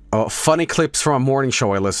 Okay. Oh, funny clips from a morning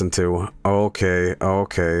show I listened to.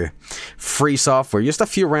 Okay. Free software. Just a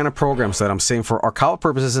few random programs that I'm saying for archival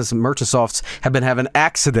purposes, as Merchant have been having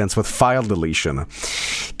accidents with file deletion.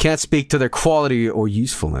 Can't speak to their quality or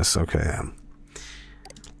usefulness. Okay.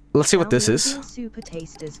 Let's see what this is. Super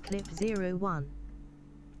Tasters clip 01.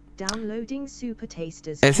 Downloading Super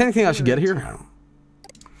Tasters. Is there anything I should get here?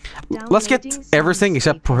 Let's get everything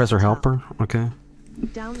except Professor Helper. Okay.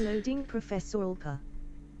 Downloading Professor Helper.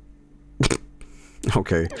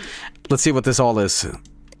 Okay, let's see what this all is.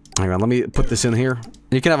 Hang on, let me put this in here.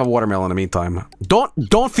 You can have a watermelon in the meantime.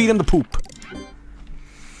 Don't feed him the poop.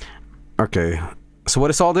 Okay, so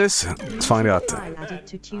what is all this? Let's find out. Added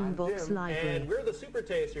to Tunebox library. And we're the Super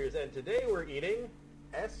Tasters, and today we're eating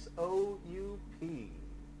S-O-U-P.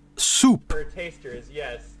 Soup. For tasters,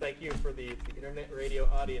 yes. Thank you for the internet radio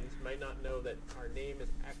audience. Might not know that our name is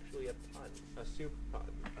actually a pun, a soup pun,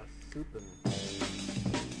 a soupin.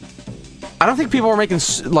 I don't think people were making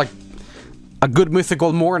like a Good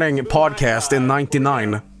Mythical Morning podcast in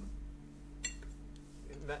 '99.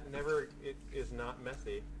 That never is not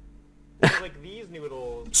messy. Like these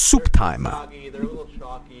noodles. Soup time. Soggy, they're a little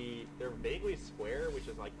chalky. They're vaguely square, which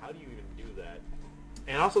is like, how do you even do that?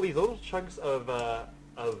 And also these little chunks of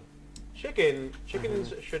chicken.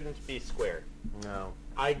 Chickens shouldn't be square. No.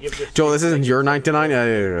 I give this. Joe, this isn't your 99.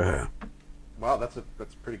 Yeah. Wow, that's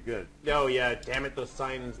pretty good. Oh yeah, damn it, those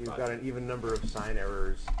signs. You've got an even number of sign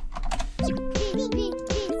errors.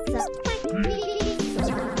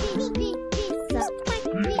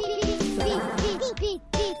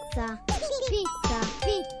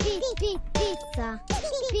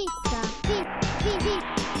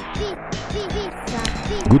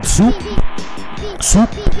 Good soup. Soup.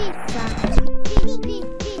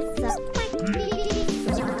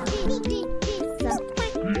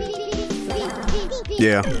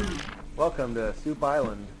 Yeah. Welcome to Soup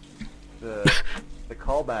Island, the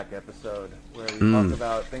callback episode where we talk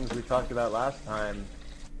about things we talked about last time.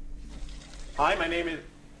 Hi, my name is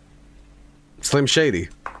Slim Shady.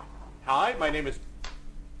 Hi, my name is.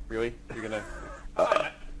 Really? You're gonna?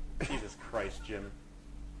 Jesus Christ, Jim.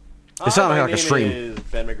 It sounded like a stream. My name is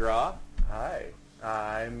Ben McGraw. Hi,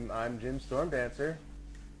 I'm Jim Stormdancer.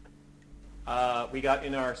 We got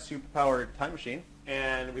in our soup-powered time machine,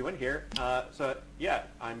 and we went here. So yeah,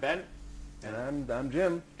 I'm Ben. And I'm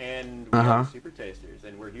Jim. And we are Super Tasters,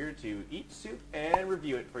 and we're here to eat soup and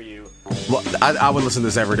review it for you. Well, I would listen to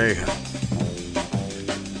this every day.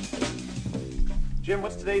 Jim,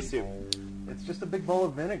 what's today's soup? It's just a big bowl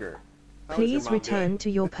of vinegar. Please return to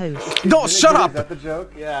your post. No, shut up! Is that the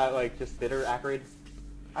joke? Yeah, like just bitter, acrid.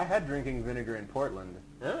 I had drinking vinegar in Portland.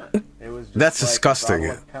 Yeah. It was just that's like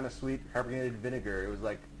disgusting. Kind of sweet carbonated vinegar. It was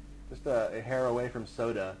like just a hair away from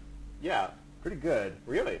soda. Yeah. Pretty good.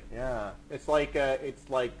 Really? Yeah. It's like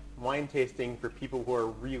wine tasting for people who are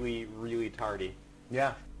really, really tardy.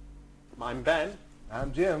 Yeah. I'm Ben.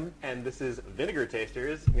 I'm Jim. And this is Vinegar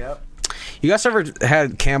Tasters. Yep. You guys ever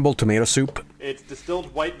had Campbell tomato soup? It's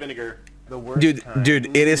distilled white vinegar. The worst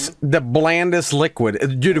Dude, it is the blandest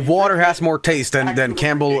liquid. Dude, water has more taste than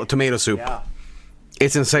Campbell tomato soup. Yeah.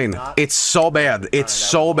 It's insane. It's so bad. It's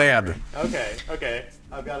so bad. Okay.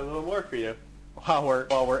 I've got a little more for you.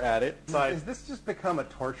 While we're at it. Is this just become a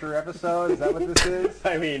torture episode? Is that what this is?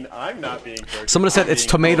 I mean, I'm not being tortured. Somebody said it's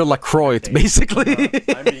tomato LaCroix, basically.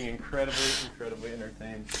 I'm being incredibly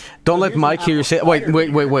entertained. Don't let Mike hear you say. Wait.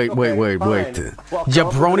 Jabroni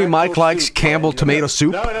Mike likes Campbell tomato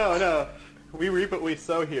soup. No. We reap what we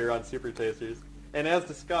sow here on Super Tasters. And as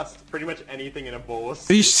discussed, pretty much anything in a bowl is.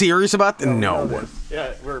 Are you serious about that? No.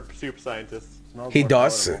 Yeah, we're soup scientists. He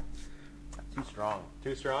does. Too strong.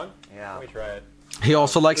 Too strong? Yeah. Let me try it. He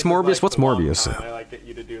also likes Morbius. What's Morbius? I like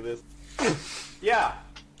you to do this. Yeah.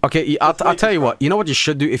 Okay, I'll tell you what. You know what you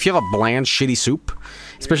should do? If you have a bland, shitty soup,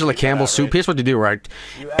 especially like Campbell's soup, here's what you do, right?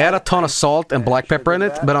 Add a ton of salt and black pepper in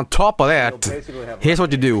it, but on top of that, here's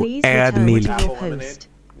what you do. Add milk.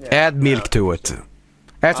 Add milk to it.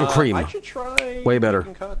 Add some cream. I should try way better.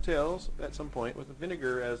 making cocktails at some point with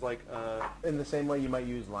vinegar as like in the same way you might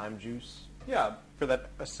use lime juice. Yeah, for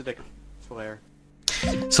that acidic flair.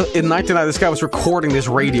 So in 1999, this guy was recording this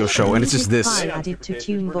radio show, and it's just this. Added to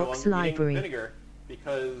Tunebox library. Vinegar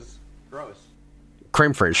because gross.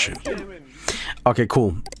 Creme fraiche. Okay,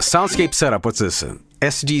 cool. Soundscape setup. What's this?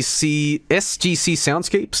 SGC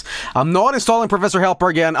Soundscapes. I'm not installing Professor Helper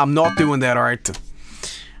again. I'm not doing that. All right.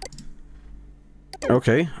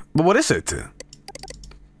 Okay, but what is it?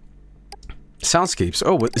 Soundscapes.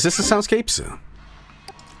 Oh, is this the soundscapes?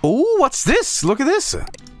 Oh, what's this? Look at this.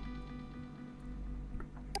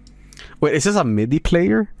 Wait, is this a MIDI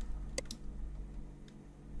player?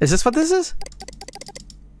 Is this what this is?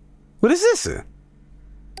 What is this?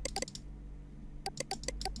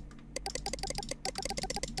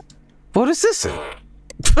 What is this?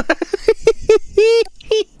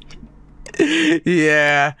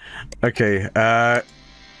 Yeah. Okay.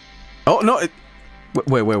 Oh no.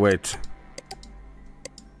 Wait.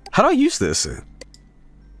 How do I use this?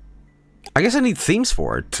 I guess I need themes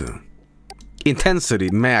for it. Intensity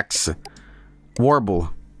max.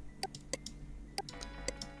 Warble.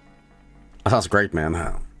 That sounds great,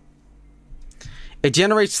 man. It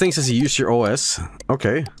generates things as you use your OS.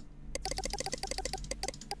 Okay.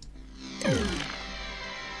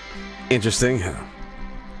 Interesting.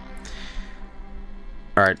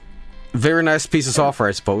 Alright. Very nice piece of software,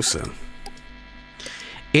 I suppose.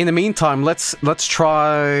 In the meantime, let's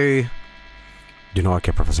try... Do not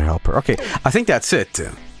get Professor Helper. Okay, I think that's it.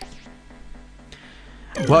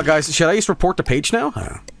 Well, guys, should I just report the page now?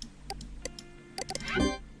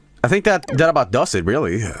 I think that about does it,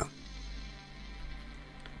 really.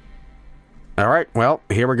 Alright, well,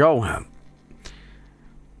 here we go.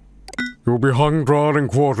 You'll be hung, drawn, and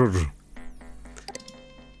quartered.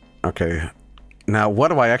 Okay. Now, what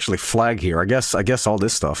do I actually flag here? I guess all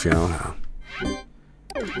this stuff, you know.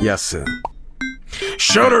 Yes.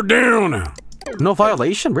 Shut her down! No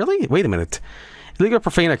violation? Really? Wait a minute. Illegal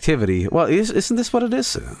profane activity. Well, isn't this what it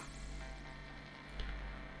is?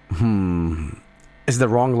 Is the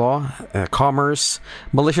wrong law? Commerce?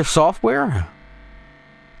 Malicious software?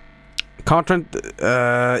 Content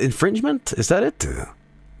infringement? Is that it?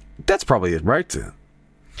 That's probably it, right?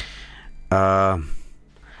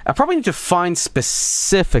 I probably need to find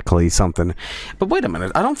specifically something. But wait a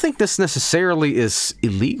minute. I don't think this necessarily is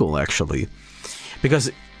illegal, actually.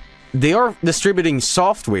 Because they are distributing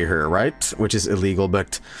software here, right? Which is illegal,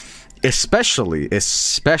 but especially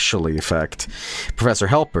affect Professor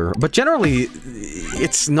Helper. But generally,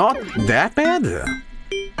 it's not that bad.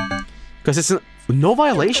 Because it's no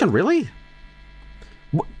violation, really?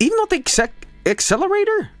 Even not the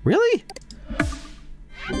accelerator? Really?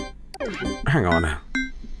 Hang on.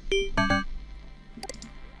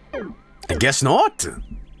 I guess not.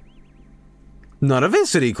 None of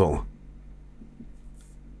it's illegal.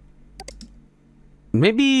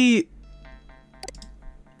 Maybe...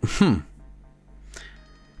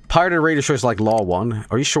 Pirated radio shows like Law 1.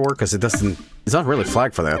 Are you sure? Because it's not really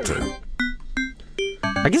flagged for that.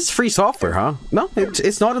 I guess it's free software, huh? No,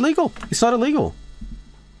 it's not illegal. It's not illegal.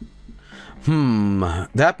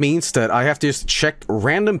 That means that I have to just check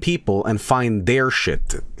random people and find their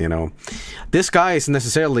shit, you know. This guy isn't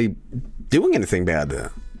necessarily doing anything bad.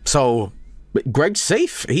 So, Greg's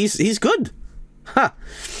safe. He's good. Huh.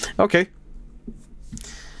 Okay.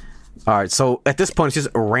 Alright, so at this point it's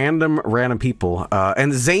just random people.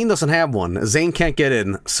 And Zane doesn't have one. Zane can't get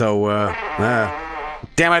in, so,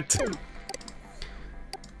 damn it.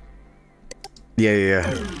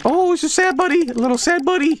 Yeah. Oh, it's a sad buddy. A little sad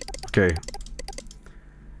buddy. Okay.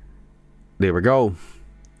 There we go.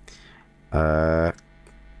 But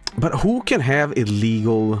who can have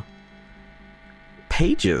illegal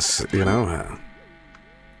pages, you know?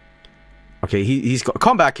 Okay, he's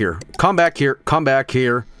come back here. Come back here. Come back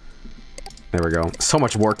here. There we go. So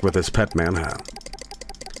much work with this pet, man.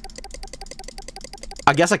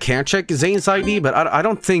 I guess I can't check Zane's ID, but I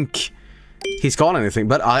don't think he's got anything,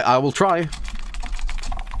 but I will try.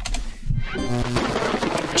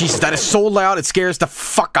 Jesus, that is so loud, it scares the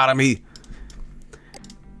fuck out of me.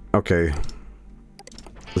 Okay.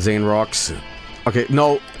 Zane rocks. Okay,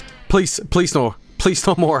 no. Please no. Please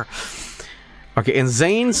no more. Okay, and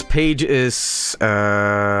Zane's page is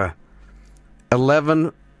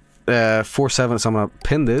 1147, so I'm gonna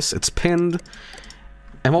pin this. It's pinned.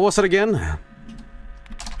 And what was it again?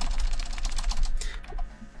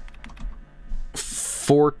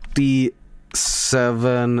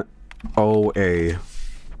 47OA.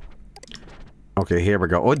 Okay, here we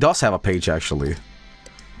go. Oh, it does have a page, actually.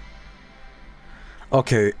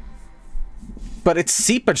 Okay. But it's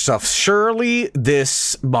seepage stuff. Surely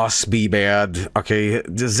this must be bad. Okay,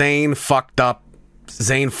 Zane fucked up.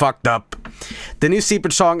 Zane fucked up. The new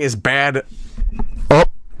seepage song is bad. Oh.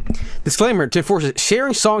 Disclaimer, to enforce it,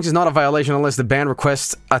 sharing songs is not a violation unless the band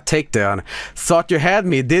requests a takedown. Thought you had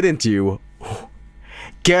me, didn't you?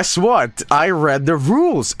 Guess what? I read the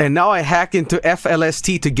rules, and now I hacked into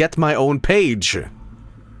FLST to get my own page.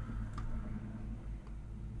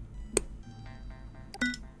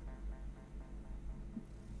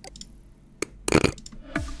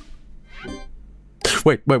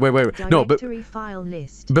 Wait. No, but file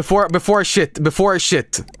list. Before I shit.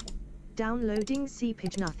 Downloading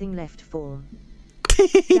seepage nothing left form.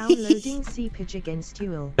 Downloading seepage against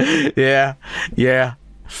you. Yeah.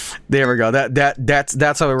 There we go.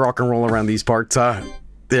 That's how we rock and roll around these parts, huh?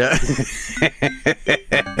 Yeah.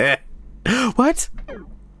 What?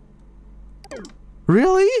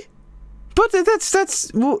 Really? But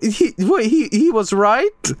that's well, he was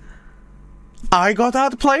right. I got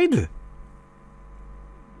outplayed.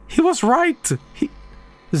 He was right.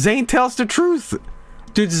 Zane tells the truth.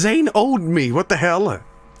 Dude, Zane owed me. What the hell?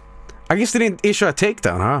 I guess they didn't issue a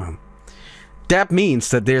takedown, huh? That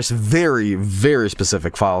means that there's very, very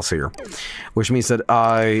specific files here. Which means that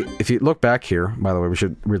if you look back here, by the way, we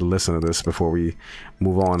should really listen to this before we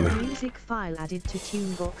move on. Music file added to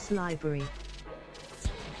Tunebox library.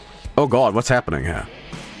 Oh god, what's happening here?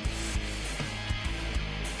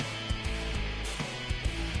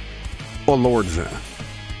 Oh lord.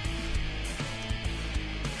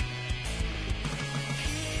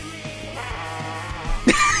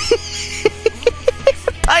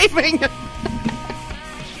 Typing!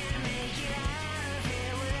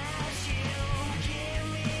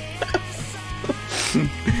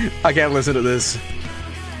 I can't listen to this.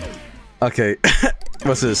 Okay,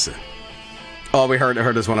 what's this? Oh, we heard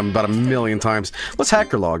this one about 1,000,000 times. What's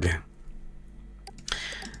hacker log?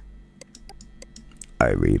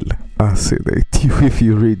 I will isolate you if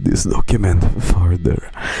you read this document further.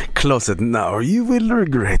 Close it now, or you will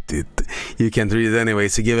regret it. You can't read it anyway,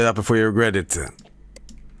 so give it up before you regret it.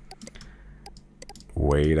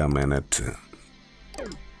 Wait a minute.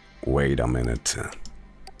 Wait a minute.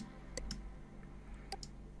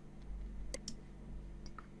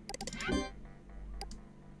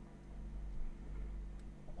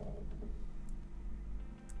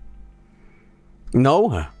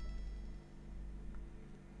 No.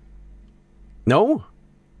 No?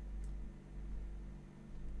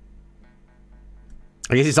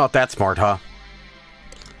 I guess he's not that smart, huh?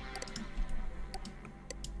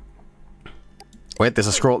 Wait, there's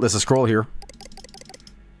a scroll here.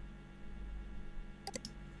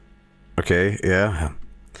 Okay, yeah.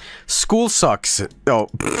 School sucks. Oh.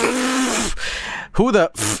 Who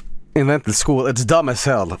the invented school? It's dumb as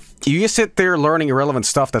hell. You just sit there learning irrelevant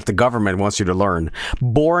stuff that the government wants you to learn.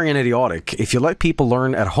 Boring and idiotic. If you let people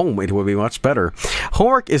learn at home, it would be much better.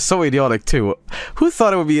 Homework is so idiotic too. Who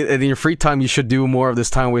thought it would be in your free time you should do more of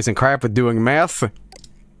this time wasting crap with doing math?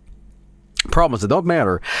 Problems that don't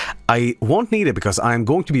matter. I won't need it because I'm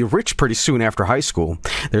going to be rich pretty soon after high school.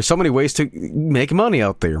 There's so many ways to make money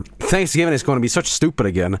out there. Thanksgiving is going to be such stupid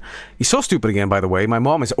again. He's so stupid again, by the way. My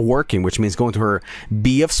mom is working, which means going to her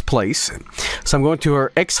BF's place. So I'm going to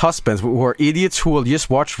her ex-husbands, who are idiots who will just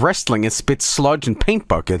watch wrestling and spit sludge in paint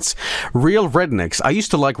buckets. Real rednecks. I used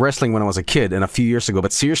to like wrestling when I was a kid and a few years ago,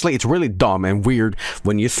 but seriously, it's really dumb and weird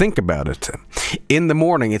when you think about it. In the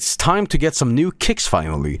morning, it's time to get some new kicks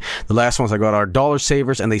finally. The last ones I got are dollar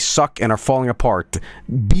savers and they suck and are falling apart.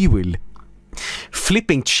 Bewil.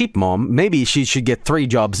 Flipping cheap mom. Maybe she should get 3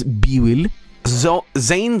 jobs. Bewil.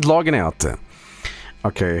 Zane logging out.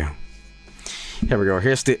 Okay. Here we go.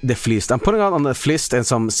 Here's the list. I'm putting out on the list and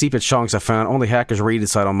some seepage songs I found. Only hackers read it,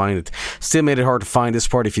 so I don't mind it. Still made it hard to find this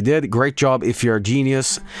part if you did. Great job if you're a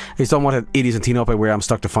genius. I just don't want idiots and teen up where I'm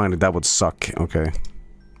stuck to find it. That would suck. Okay.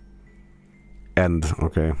 End.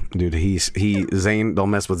 Okay. Dude, Zane, don't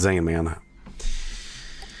mess with Zane, man.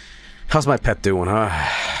 How's my pet doing, huh?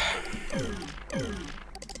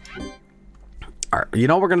 Alright, you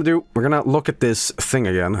know what we're gonna do? We're gonna look at this thing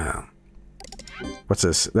again. What's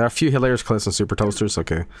this? There are a few hilarious clips on Super Toasters.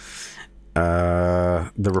 Okay.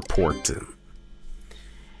 The report.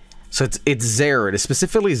 So it's Zared. It's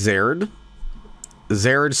specifically Zared.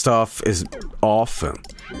 Zared stuff is off.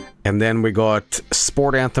 And then we got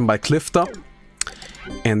Sport Anthem by Clifta.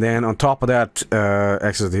 And then on top of that,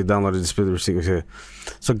 access to downloaded display receivers here.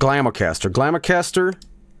 So Glamourcaster,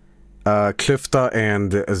 Clifta,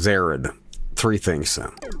 and Zared. three things.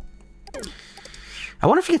 I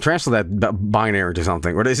wonder if you can translate that binary to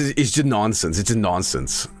something, or it's just nonsense. It's just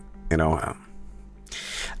nonsense, you know.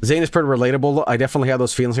 Zane is pretty relatable. I definitely had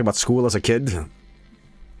those feelings about school as a kid.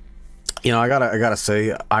 You know, I gotta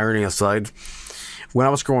say, irony aside, when I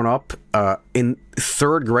was growing up, in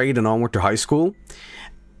 3rd grade and onward to high school,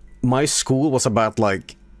 my school was about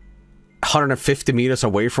like 150 meters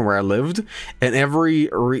away from where I lived, and every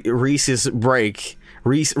recess,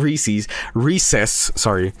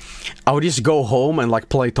 sorry, I would just go home and like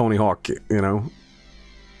play Tony Hawk, you know?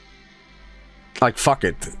 Like, fuck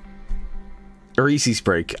it. A Reese's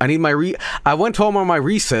break. I need my I went home on my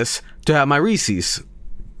recess to have my Reese's.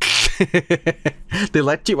 They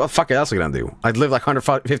let you? What the fuck else are you gonna do? I'd live like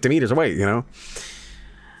 150 meters away, you know?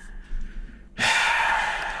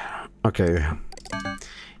 Okay. You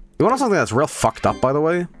want to know something that's real fucked up, by the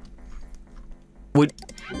way?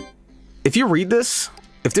 If you read this,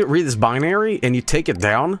 binary and you take it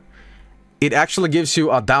down, it actually gives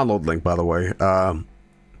you a download link, by the way.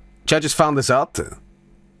 Chad just found this out.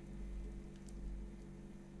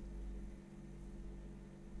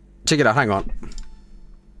 Check it out, hang on.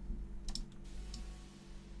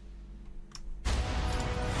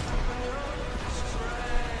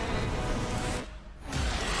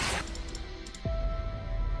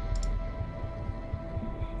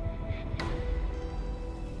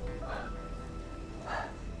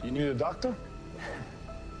 You need a doctor?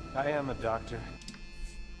 I am a doctor.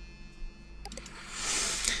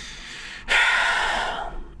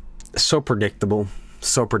 So predictable.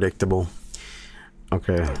 So predictable.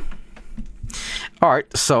 Okay.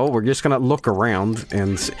 Alright, so we're just gonna look around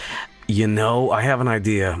and... You know, I have an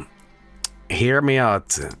idea. Hear me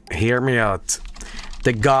out. Hear me out.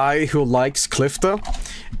 The guy who likes Clifta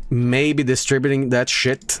may be distributing that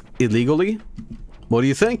shit illegally. What do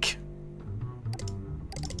you think?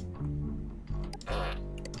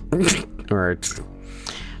 Alright.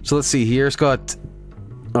 So let's see, here's got...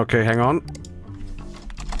 Okay, hang on.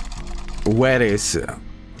 Where is...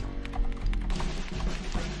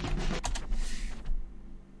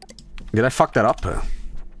 Did I fuck that up?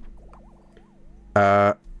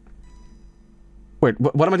 Wait,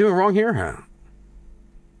 what am I doing wrong here?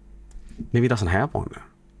 Maybe he doesn't have one.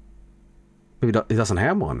 Maybe he doesn't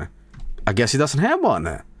have one. I guess he doesn't have one.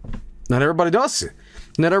 Not everybody does.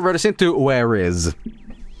 Not everybody's into where is.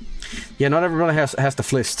 Yeah, not everybody has the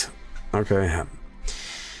flist. Okay.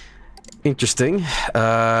 Interesting.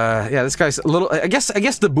 Yeah, this guy's a little... I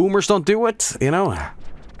guess the boomers don't do it, you know?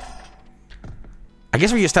 I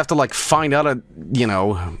guess we just have to, like, find out, you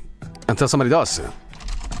know, until somebody does.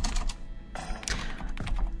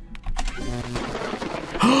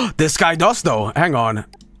 This guy does, though. Hang on.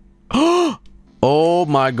 Oh,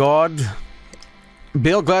 my God.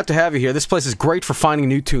 Bill, glad to have you here. This place is great for finding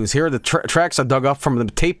new tunes. Here are the tracks I dug up from the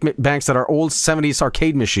tape banks that are old 70s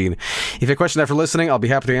arcade machine. If you have a question after listening, I'll be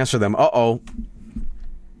happy to answer them. Uh-oh.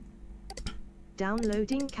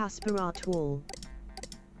 Downloading Casper Art Wall.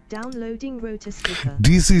 Downloading Rotor Sticker.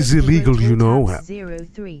 This is illegal, you know.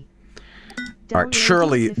 03. Alright,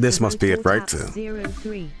 surely this must be it, right?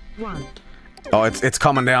 031. Oh, it's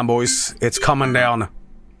coming down, boys. It's coming down.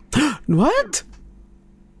 What?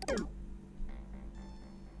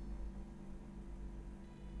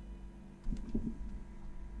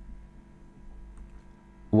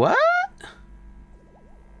 What?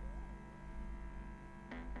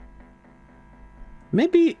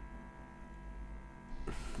 Maybe...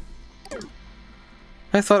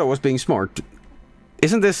 I thought it was being smart.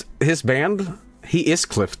 Isn't this his band? He is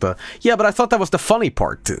Clifta. Yeah, but I thought that was the funny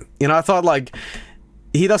part. You know, I thought, like,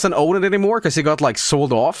 he doesn't own it anymore because he got, like,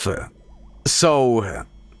 sold off. So...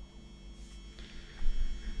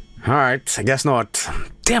 Alright, I guess not.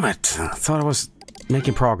 Damn it! I thought I was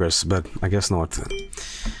making progress, but I guess not.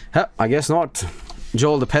 I guess not.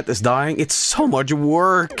 Joel the pet is dying. It's so much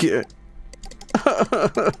work!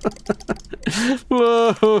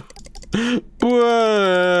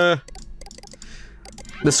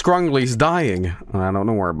 The Scrungly's dying. I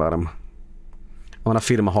don't worry about him. I want to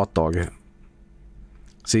feed him a hot dog.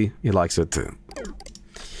 See? He likes it too.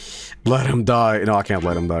 Let him die. No, I can't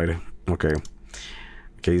let him die. Okay.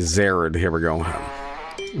 Okay, Zared. Here we go.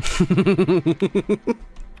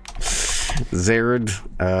 Zared.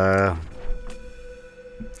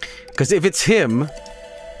 Because if it's him,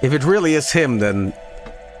 if it really is him, then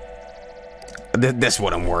this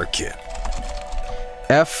wouldn't work.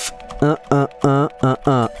 F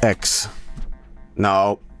X.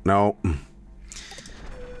 No.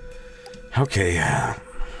 Okay.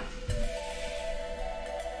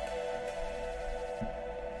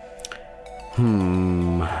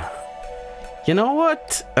 You know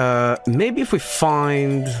what? Maybe if we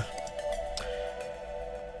find...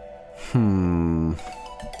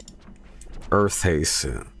 Earth haze.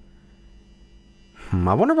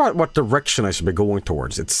 I wonder what direction I should be going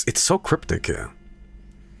towards. It's so cryptic.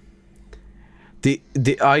 The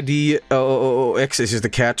ID X is just the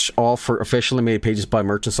catch all for officially made pages by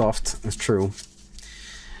Merchantsoft. That's true.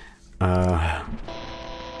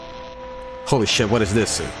 Holy shit, what is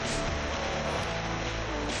this?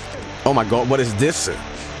 Oh my god, what is this?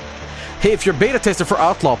 Hey, if you're beta tester for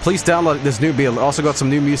Outlaw, please download this new build. Also got some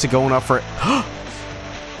new music going up for it.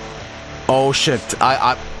 Oh shit,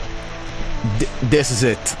 this is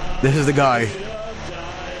it. This is the guy.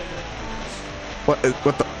 What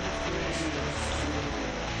the...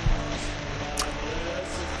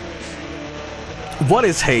 What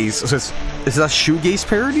is haze? Is that shoegaze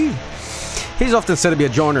parody? Haze often said to be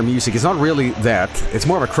a genre of music. It's not really that. It's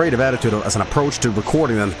more of a creative attitude as an approach to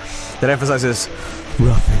recording that emphasizes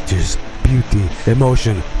rough edges, beauty,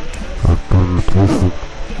 emotion.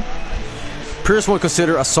 Pierce would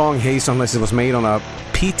consider a song haze unless it was made on a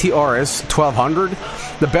PTRS 1200.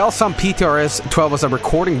 The Bell Sound PTRS 12 was a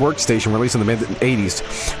recording workstation released in the mid-80s.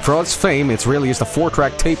 For all its fame, it's really just a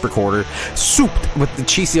 4-track tape recorder, souped with the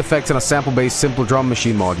cheesy effects and a sample-based simple drum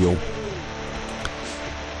machine module.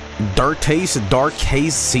 Dark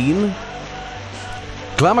Haze Scene?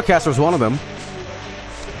 Glamourcaster was one of them.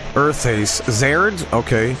 Earth Haze. Zared?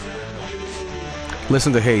 Okay.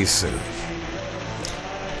 Listen to Haze.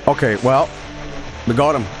 Okay, well, we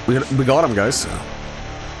got him. We got him, guys.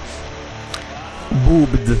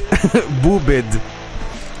 Boobed. Boobed.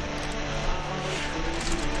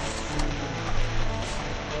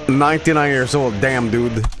 99 years old. Damn,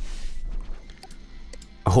 dude.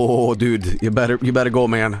 Oh, dude, you better go,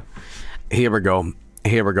 man. Here we go.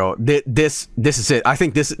 Here we go. This is it. I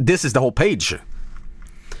think this is the whole page.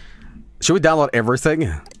 Should we download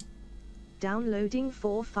everything? Downloading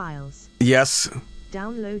 4 files. Yes.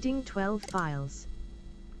 Downloading 12 files.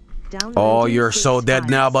 Downloading oh, you're so dead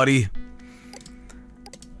files. now, buddy.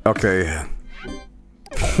 Okay.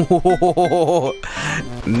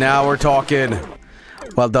 Now we're talking.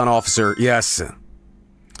 Well done, officer. Yes.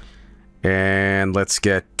 And let's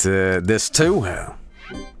get this too.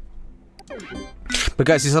 But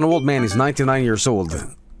guys, he's an old man. He's 99 years old.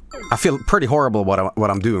 I feel pretty horrible what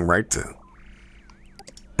I'm doing, right?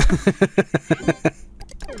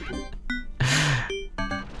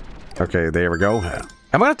 Okay, there we go.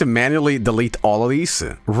 I'm gonna have to manually delete all of these.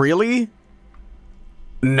 Really?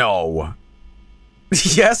 No.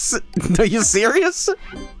 Yes? Are you serious?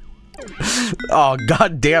 Oh,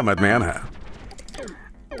 god damn it, man.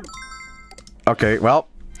 Okay, well,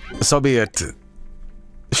 so be it.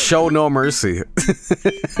 Show no mercy.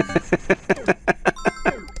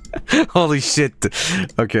 Holy shit.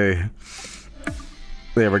 Okay.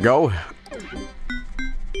 There we go.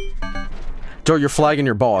 Joe, you're flagging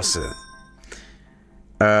your boss.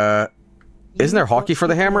 Isn't there hockey for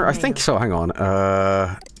the hammer? I think so, hang on.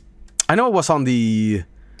 I know it was on the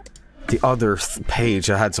other page.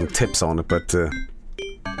 I had some tips on it, but...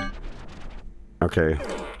 okay.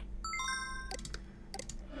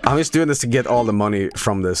 I'm just doing this to get all the money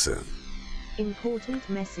from this. Important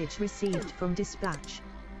message received from dispatch.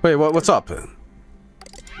 Wait, what's up?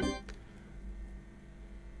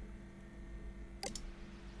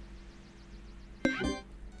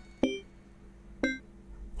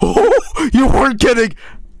 Oh, you weren't kidding!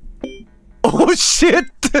 Oh shit!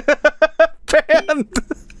 Banned!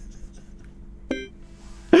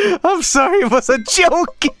 I'm sorry, it was a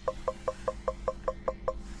joke!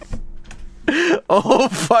 Oh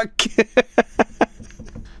fuck!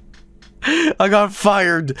 I got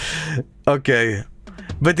fired. Okay,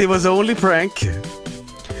 but it was only prank.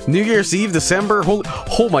 New Year's Eve, December.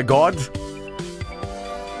 Oh my god!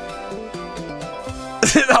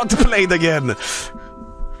 How to play it again?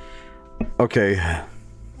 Okay.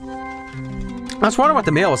 I was wondering what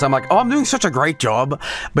the mail was. I'm like, oh, I'm doing such a great job,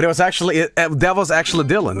 but it was actually that was actually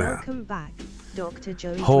Dylan. Welcome back, Dr.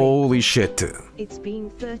 Joey. Holy shit! It's been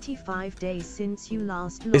 35 days since you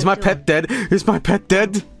last. Is my pet dead? Is my pet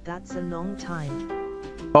dead? That's a long time.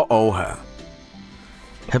 Uh-oh.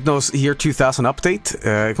 Hypnos Year 2000 update.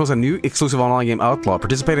 It was a new exclusive online game, Outlaw.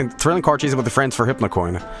 Participate in thrilling card chases with the friends for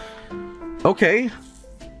Hypnocoin. Okay.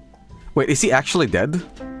 Wait, is he actually dead?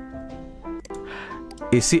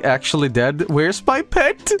 Is he actually dead? Where's my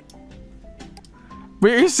pet?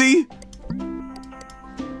 Where is he?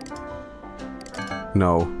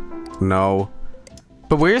 No. No.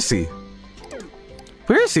 But where is he?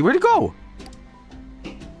 Where is he? Where'd he go?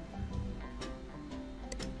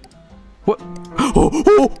 What?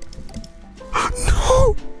 Oh! Oh!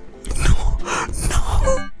 No! No!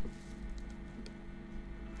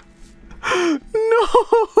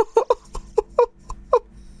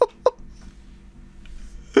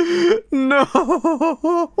 No.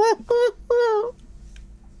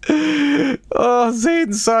 Oh,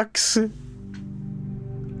 Zane sucks.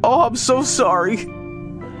 Oh, I'm so sorry.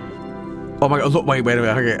 Oh my god, look, wait a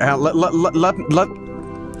minute. Okay, let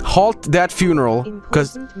halt that funeral,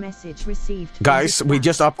 because guys, we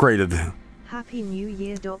just upgraded. Happy New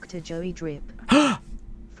Year, Dr. Joey Drip.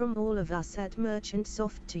 From all of us at Merchant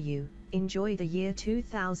Soft to you, enjoy the year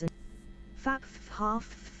 2000.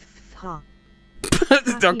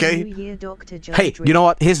 Okay. New Year, Dr. Joey Hey, Drip. you know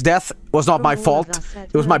what? His death was not my fault.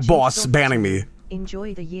 It was my boss banning me.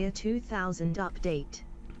 Enjoy the year 2000 update.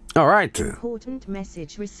 Alright. Important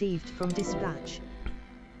message received from dispatch.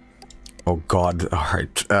 Oh god,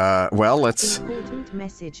 alright. Well, let's... Important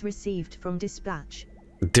message received from dispatch.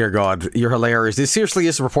 Dear god, you're hilarious. This seriously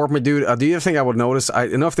is a report me, dude. Do you think I would notice? I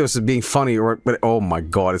don't know if this is being funny or... But oh my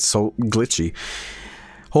god, it's so glitchy.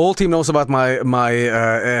 Whole team knows about my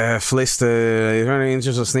Flist,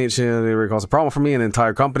 interest of snitch, cause a problem for me and the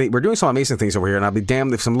entire company. We're doing some amazing things over here, and I'll be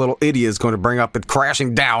damned if some little idiot is going to bring up it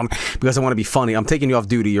crashing down because I want to be funny. I'm taking you off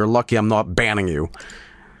duty. You're lucky I'm not banning you.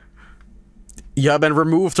 You have been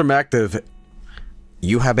removed from active.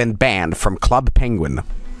 You have been banned from Club Penguin.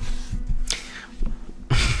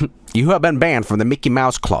 You have been banned from the Mickey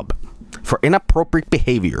Mouse Club for inappropriate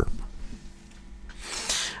behavior.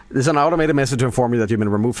 There's an automated message to inform you that you've been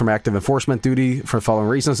removed from active enforcement duty for the following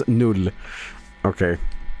reasons. Noodle. Okay.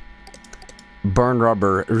 Burn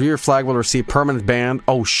rubber. Rear flag will receive permanent ban.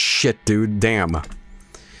 Oh shit, dude. Damn.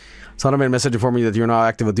 It's an automated message to inform you that you're not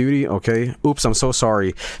active on duty. Okay. Oops, I'm so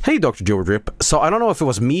sorry. Hey, Dr. Joe Drip. So I don't know if it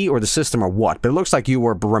was me or the system or what, but it looks like you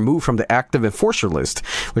were removed from the active enforcer list,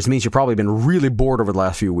 which means you've probably been really bored over the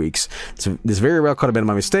last few weeks. So this very well could have been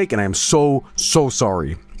my mistake, and I am so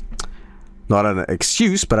sorry. Not an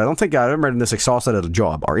excuse, but I don't think I've ever been this exhausted at a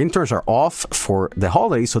job. Our interns are off for the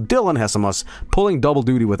holidays, so Dylan has some us pulling double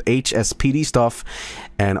duty with HSPD stuff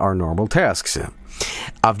and our normal tasks.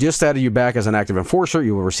 I've just added you back as an active enforcer.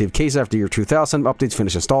 You will receive case after year 2000. Updates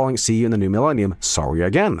finish installing. See you in the new millennium. Sorry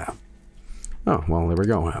again. Oh, well, there we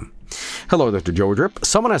go. Hello, Dr. Joe Drip.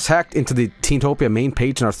 Someone has hacked into the Teentopia main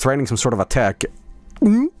page and are threatening some sort of attack.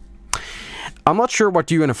 I'm not sure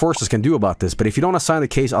what you and enforcers can do about this, but if you don't assign the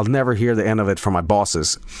case, I'll never hear the end of it from my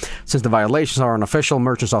bosses. Since the violations are on official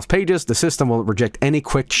Merchantsoft pages, the system will reject any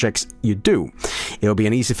quick checks you do. It'll be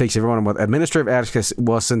an easy fix if everyone with administrative access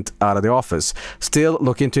wasn't out of the office. Still,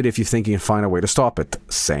 look into it if you think you can find a way to stop it.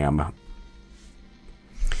 Sam.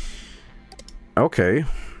 Okay.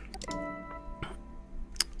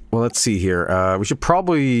 Well, let's see here. We should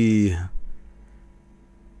probably...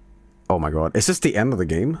 Oh my god. Is this the end of the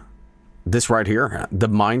game? This right here, the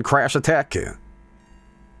mine crash attack.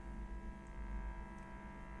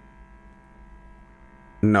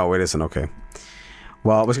 No, it isn't. Okay.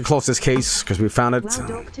 Well, we can close this case because we found it. Wow,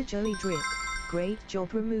 Dr. Joey Drip. Great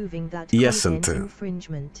job removing that content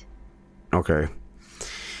infringement. Okay.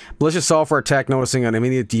 Malicious software attack noticing an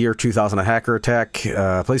immediate year 2000 hacker attack.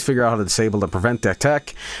 Please figure out how to disable and prevent the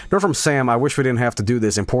attack. Note from Sam, I wish we didn't have to do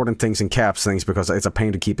this important things and caps things because it's a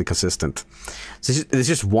pain to keep it consistent. It's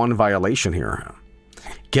just one violation here.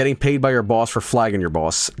 Getting paid by your boss for flagging your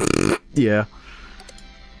boss. Yeah.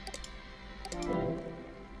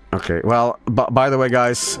 Okay, well, by the way,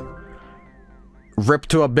 guys, rip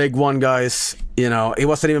to a big one, guys. You know, it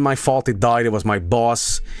wasn't even my fault he died, it was my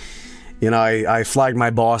boss. You know, I flagged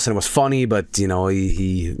my boss and it was funny, but, you know,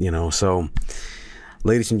 he you know, so...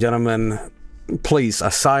 Ladies and gentlemen, please,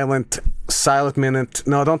 a silent minute.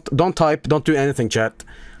 No, don't type, don't do anything, chat.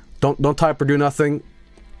 Don't type or do nothing.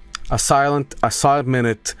 A silent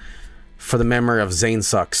minute for the memory of Zane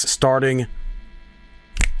Sucks. Starting...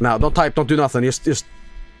 Now, don't type, don't do nothing, just...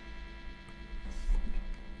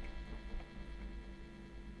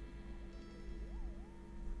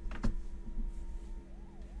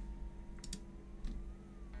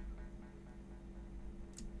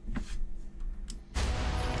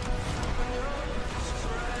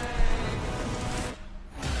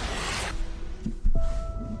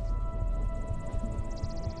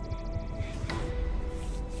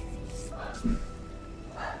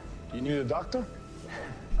 You need a doctor?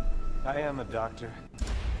 I am a doctor.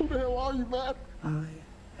 Who the hell are you, man?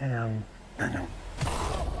 I am Venom.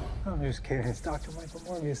 I'm just kidding. It's Dr. Michael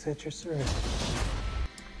Morbius at your service.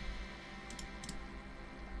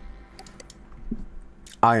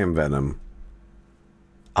 I am Venom.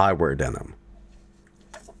 I wear denim.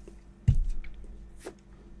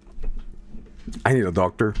 I need a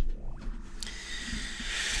doctor.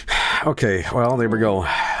 Okay, well, there we go.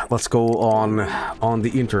 Let's go on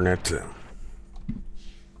the internet.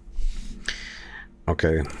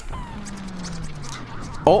 Okay.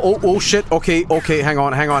 Oh, shit. Okay, hang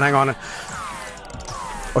on.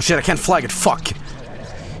 Oh, shit, I can't flag it. Fuck.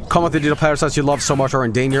 Come with the digital parasites you love so much are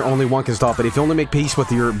in danger. Only one can stop it. If you only make peace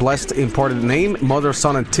with your blessed imparted name, Mother,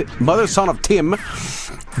 Son of Tim, the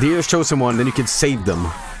year's chosen one, then you can save them.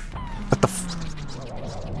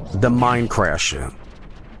 What the mind crash.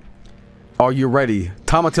 Are you ready?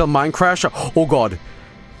 Time until mind crash? Oh, God.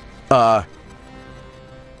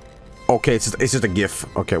 Okay, it's just a GIF.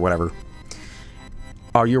 Okay, whatever.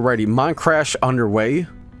 Are you ready? Mind crash underway.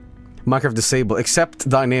 Minecraft disabled. Accept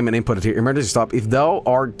thy name and input it here. Emergency stop. If thou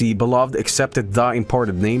art the beloved, accepted thy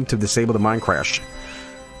imparted name to disable the mind crash.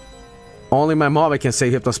 Only my mom can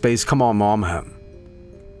say Hypnospace. Come on, mom.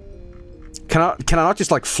 Can I not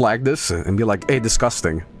just like flag this and be like, hey,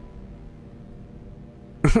 disgusting?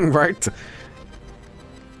 Right?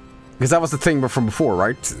 Because that was the thing from before,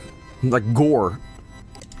 right? Like gore.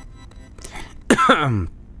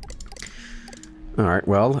 Alright,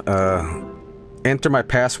 well, enter my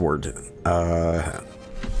password. Right.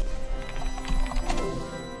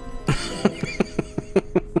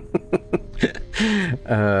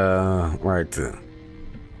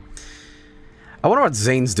 I wonder what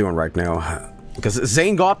Zane's doing right now. Because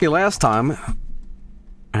Zane got me last time.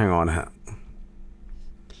 Hang on.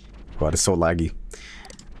 God, it's so laggy.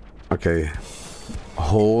 Okay.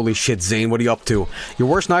 Holy shit, Zane, what are you up to? Your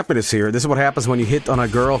worst nightmare is here. This is what happens when you hit on a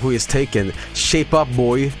girl who is taken. Shape up,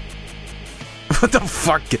 boy. What the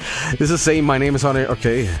fuck? This is saying my name is on it.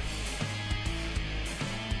 Okay.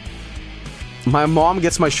 My mom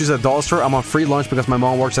gets my shoes at the dollar store. I'm on free lunch because my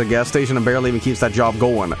mom works at a gas station and barely even keeps that job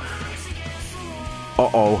going.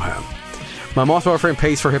 Uh-oh. My mom's boyfriend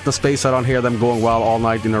pays for Hypnospace so I don't hear them going wild all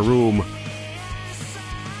night in a room.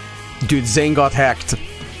 Dude, Zane got hacked.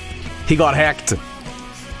 He got hacked.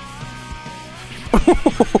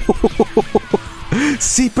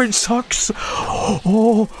 Seepage sucks.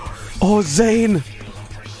 Oh, Zane.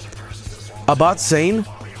 About Zane?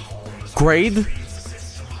 Grade?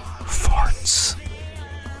 Farts.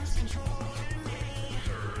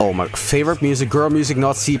 Oh, my favorite music, girl music,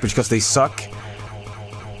 not Seepage, because they suck.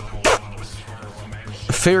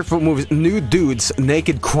 Favorite food movies, Nude Dudes,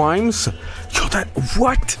 Naked Crimes. Yo,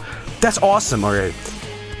 what? That's awesome. Alright.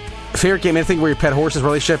 Favorite game, anything where you pet horses,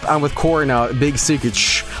 relationship. I'm with Corey now. Big secret.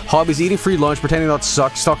 Shh. Hobbies, eating free lunch, pretending not to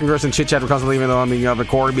suck, stalking girls and chit-chat constantly, even though I'm being other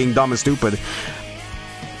Corey being dumb and stupid.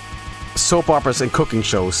 Soap operas and cooking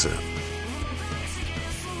shows.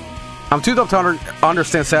 I'm too dumb to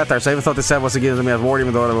understand satire, so I even thought this set was against me as word,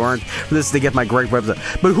 even though they weren't. For this, they get my great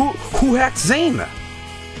website. But who hacked Zane?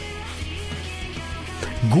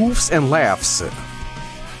 Goofs and laughs.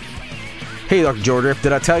 Hey, Dr. Jordriff,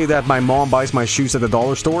 did I tell you that my mom buys my shoes at the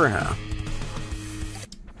dollar store?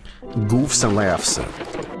 Goofs and laughs.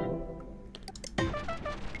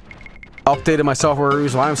 Updated my software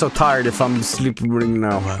reviews. Why I'm so tired if I'm sleeping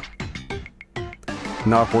now.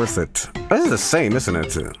 Not worth it. This is the same, isn't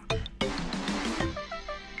it?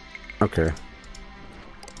 Okay.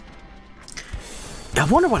 I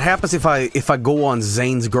wonder what happens if I go on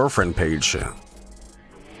Zane's girlfriend page.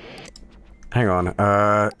 Hang on.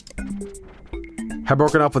 Have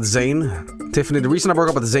broken up with Zane? Tiffany, the reason I broke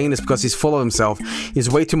up with Zane is because he's full of himself. He's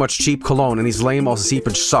way too much cheap cologne, and he's lame. Also,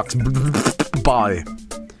 Seepage sucks. Bye.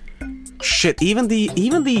 Shit. Even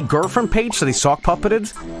the girlfriend page that he sock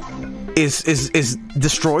puppeted is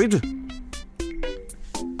destroyed.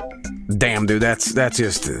 Damn, dude. That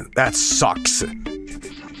sucks.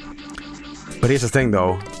 But here's the thing,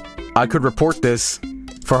 though. I could report this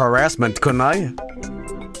for harassment, couldn't I?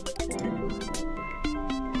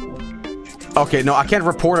 Okay, no, I can't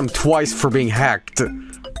report him twice for being hacked.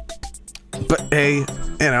 But, hey, you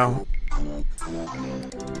know.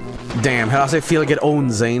 Damn, how does it feel to get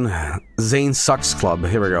owned, Zane? Zane Sucks Club.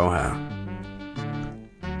 Here we go.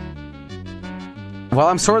 Well,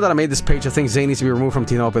 I'm sorry that I made this page. I think Zane needs to be removed from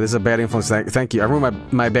Tino, but this is a bad influence. Thank you. I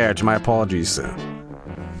ruined my badge. My apologies.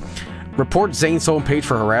 Report Zane's own page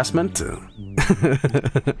for harassment.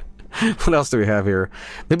 What else do we have here?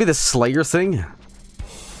 Maybe the Slayer thing?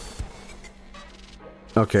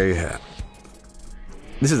 Okay.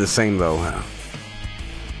 This is the same, though.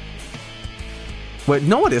 Wait,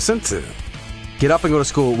 no it isn't. Get up and go to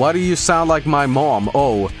school. Why do you sound like my mom?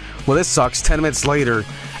 Oh, well this sucks. 10 minutes later.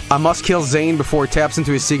 I must kill Zane before he taps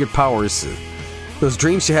into his secret powers. Those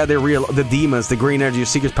dreams you had, they're real. The demons, the green energy, your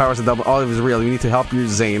secret powers, the double, all of it is real. You need to help your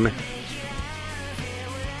Zane.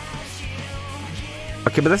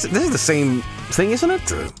 Okay, but this is the same thing, isn't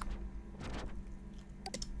it?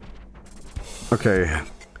 Okay.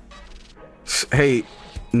 Hey,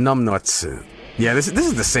 numbnuts. Yeah, this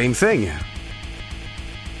is the same thing.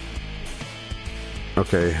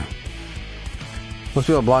 Okay. Most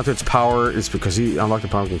people are blind to its power is because he unlocked the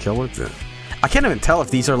power and can kill it. I can't even tell if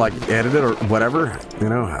these are like edited or whatever, you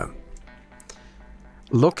know.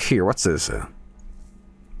 Look here, what's this?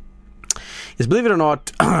 Yes, believe it or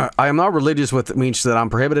not, I am not religious, which means that I'm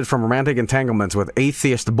prohibited from romantic entanglements with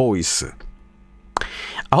atheist boys.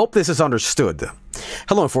 I hope this is understood.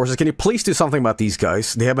 Hello, Enforcers, can you please do something about these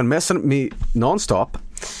guys? They have been messing me non-stop.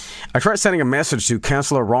 I tried sending a message to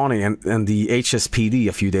Councillor Ronnie and the HSPD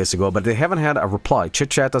a few days ago, but they haven't had a reply.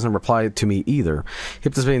 Chit-chat doesn't reply to me either.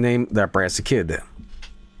 Hypnospace name that brat's a kid.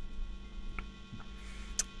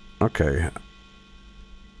 Okay.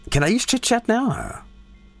 Can I use chit-chat now?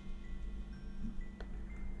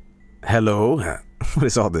 Hello? What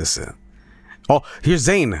is all this? Oh, here's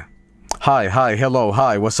Zane. Hi, hello,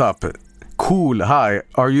 hi, what's up? Cool, hi,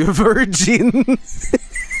 are you a virgin?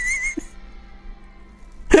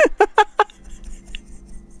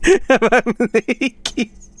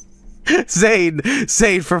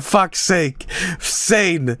 Zane, for fuck's sake.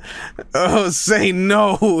 Zane. Oh, Zane,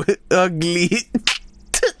 no. Ugly.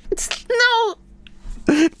 No.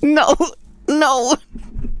 No. No.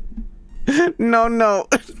 No, no.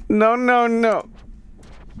 No, no, no.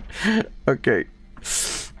 Okay.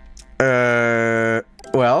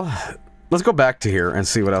 Well, let's go back to here and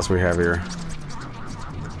see what else we have here.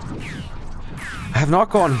 I have not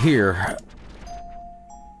gone here.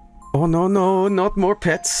 Oh, no, no, not more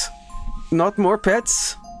pets. Not more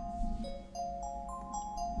pets.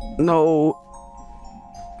 No.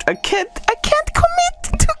 I can't commit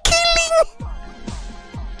to killing.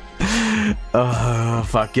 Oh,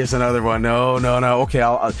 fuck, yes, another one. No, no, no, okay,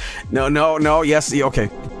 I'll no, yes, okay.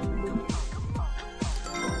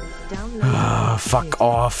 Fuck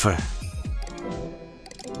off.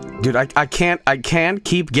 Dude, I can't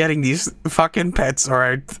keep getting these fucking pets,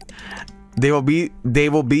 alright? They will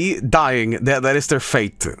be dying. That is their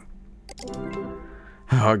fate.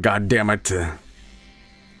 Oh, god damn it.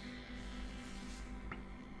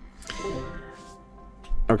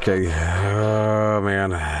 Okay. Oh,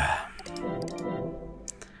 man.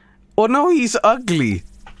 Oh no, he's ugly.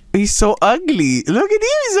 He's so ugly. Look at him,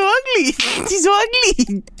 he's so ugly. He's so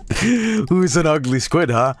ugly. Who's an ugly squid,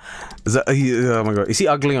 huh? Is that, oh my god. Is he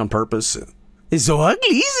ugly on purpose? He's so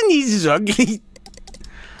ugly, isn't he? He's so ugly.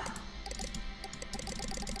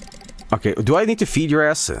 Okay, do I need to feed your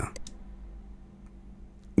ass?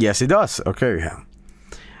 Yes, he does. Okay.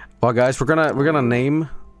 Well, guys, we're gonna name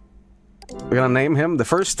him. The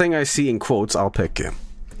first thing I see in quotes, I'll pick him.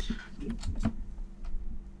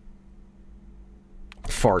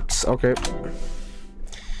 Farts. Okay.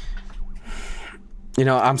 You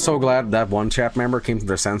know, I'm so glad that one chat member came to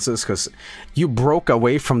their senses, because you broke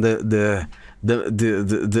away from the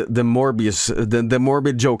Morbius, the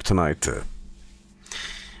morbid joke tonight.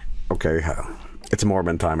 Okay, it's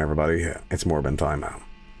Morbin time, everybody. It's Morbin time now.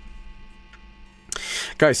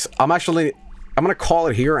 Guys, I'm gonna call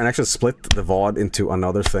it here and actually split the VOD into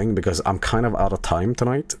another thing, because I'm kind of out of time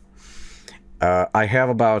tonight. I have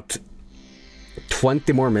about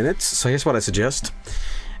 20 more minutes, so here's what I suggest.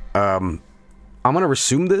 I'm gonna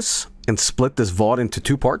resume this and split this VOD into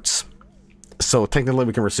 2 parts. So technically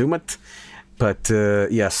we can resume it. But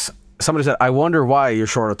yes, somebody said, I wonder why you're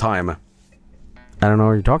short of time. I don't know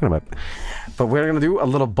what you're talking about. But we're gonna do a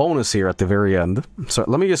little bonus here at the very end. So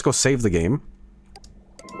let me just go save the game.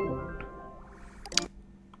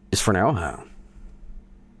 Just for now.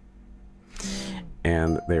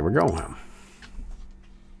 And there we go.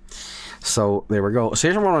 So there we go. So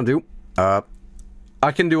here's what I'm gonna do.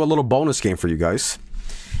 I can do a little bonus game for you guys,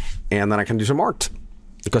 and then I can do some art,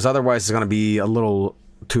 because otherwise it's gonna be a little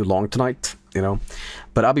too long tonight, you know.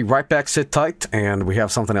 But I'll be right back. Sit tight, and we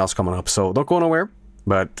have something else coming up. So don't go nowhere.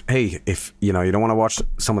 But hey, if you know you don't want to watch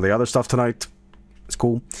some of the other stuff tonight, it's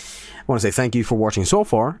cool. I want to say thank you for watching so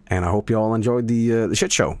far, and I hope you all enjoyed the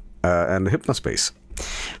shit show and the Hypnospace.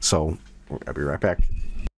 So I'll be right back.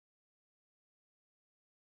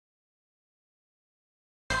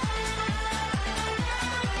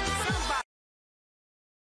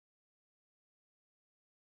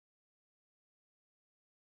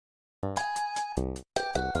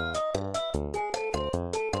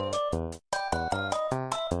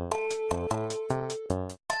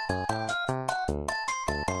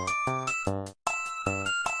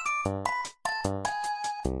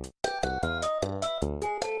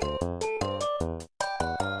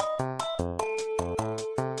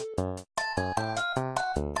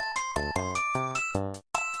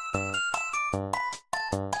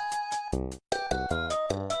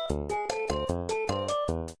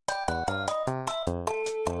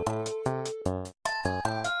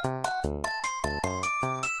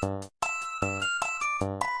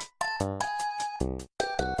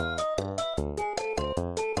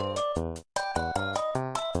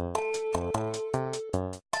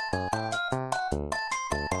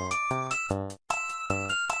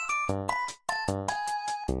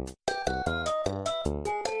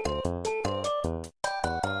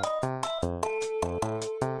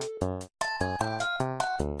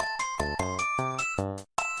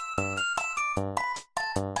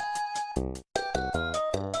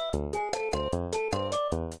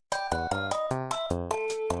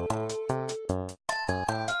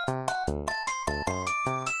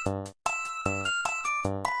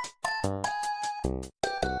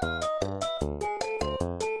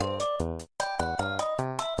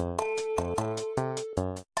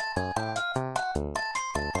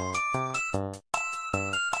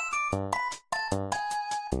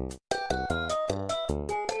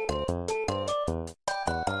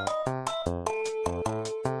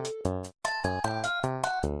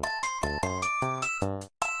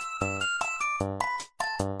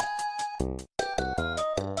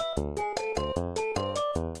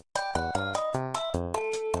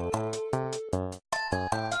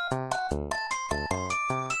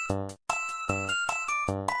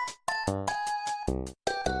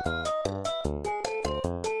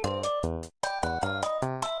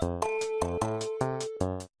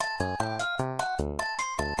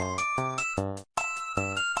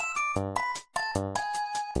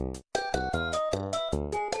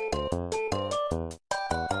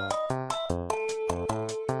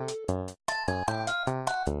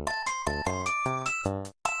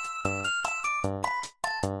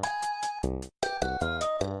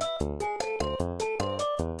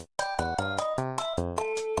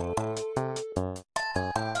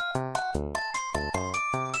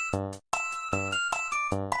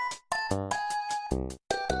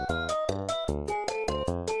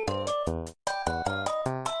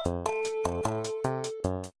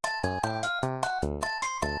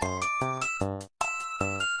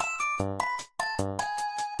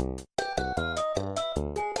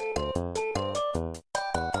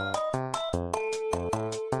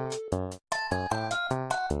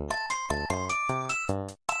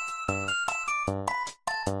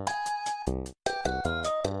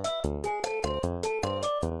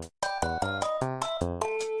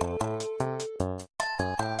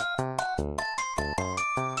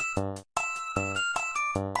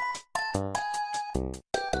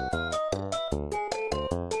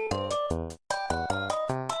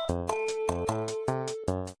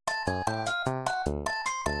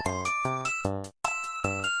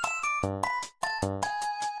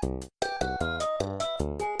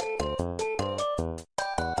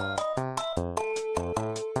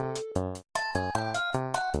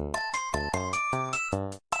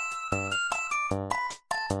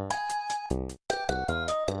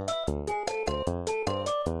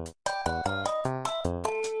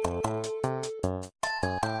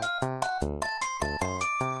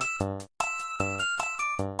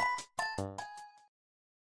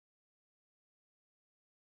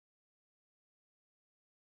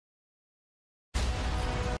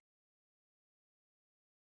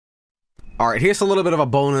 Alright, here's a little bit of a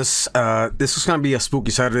bonus. This was gonna be a Spooky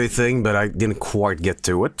Saturday thing, but I didn't quite get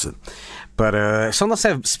to it. But sometimes I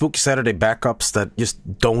have Spooky Saturday backups that just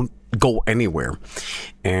don't go anywhere.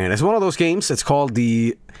 And it's one of those games. It's called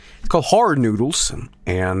Horror Noodles,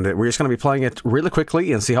 and we're just gonna be playing it really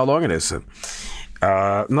quickly and see how long it is.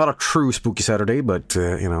 Not a true Spooky Saturday, but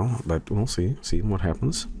you know, but we'll see what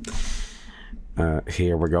happens.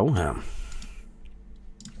 Here we go.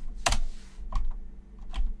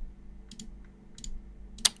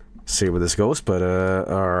 See where this goes, but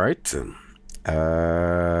alright.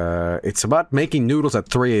 It's about making noodles at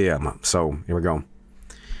 3 AM, so here we go.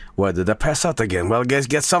 What, did I pass out again? Well, guess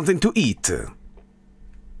get something to eat.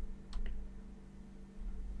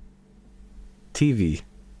 TV.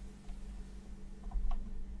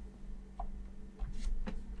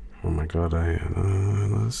 Oh my god,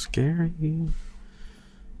 that's scary.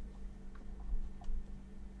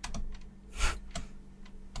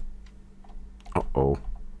 Uh-oh.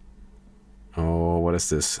 Oh, what is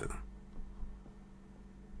this?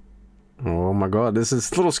 Oh my god, this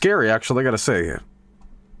is a little scary, actually, I gotta say.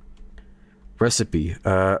 Recipe.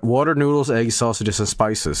 Water, noodles, eggs, sausages, and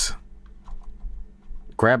spices.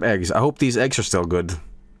 Grab eggs. I hope these eggs are still good.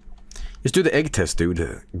 Just do the egg test,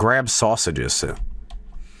 dude. Grab sausages.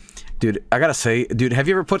 Dude, I gotta say, dude, have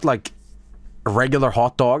you ever put, like, regular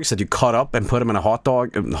hot dogs that you cut up and put them in a in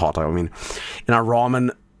a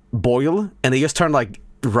ramen boil, and they just turn, like,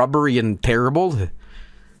 rubbery and terrible?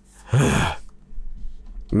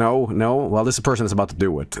 No? Well, this person is about to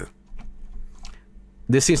do it.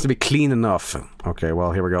 This seems to be clean enough. Okay,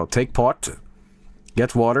 well, here we go. Take pot.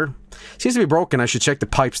 Get water. Seems to be broken. I should check the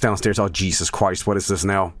pipes downstairs. Oh, Jesus Christ. What is this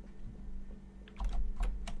now?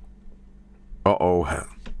 Uh-oh.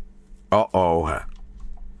 Uh-oh.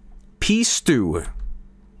 Pea stew.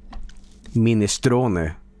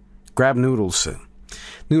 Minestrone. Grab noodles.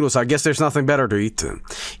 Noodles, I guess there's nothing better to eat.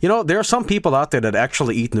 You know, there are some people out there that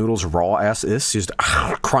actually eat noodles raw as is. Just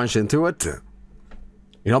crunch into it. You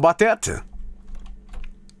know about that?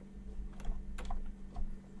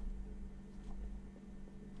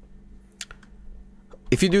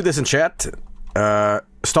 If you do this in chat,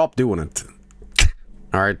 stop doing it.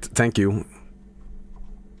 Alright, thank you.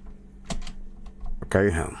 Okay,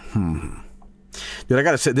 Dude, I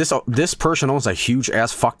gotta say, this person owns a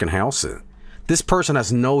huge-ass fucking house. This person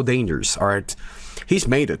has no dangers, alright? He's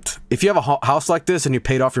made it. If you have a house like this and you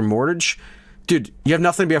paid off your mortgage, dude, you have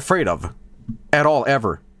nothing to be afraid of. At all,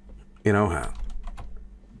 ever. You know?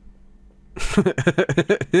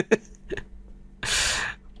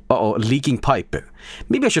 Uh-oh, leaking pipe.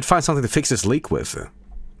 Maybe I should find something to fix this leak with.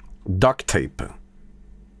 Duct tape.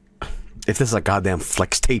 If this is a goddamn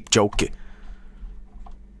flex tape joke.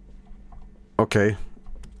 Okay.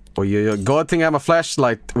 Oh, yeah, good thing I have a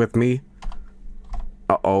flashlight with me.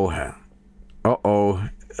 Uh-oh. Uh-oh.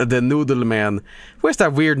 The noodle man. Where's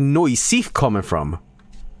that weird noise coming from?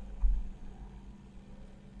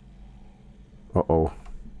 Uh-oh.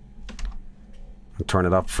 I'll turn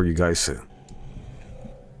it up for you guys.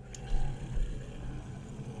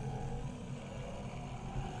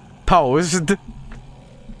 Paused.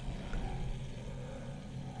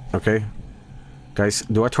 Okay. Guys,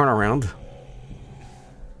 do I turn around?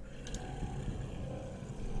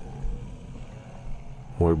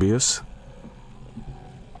 Morbius.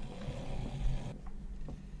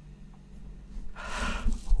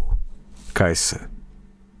 Guys.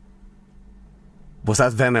 Was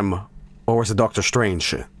that Venom? Or was it Doctor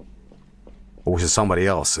Strange? Or was it somebody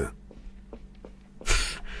else?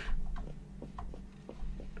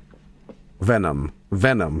 Venom.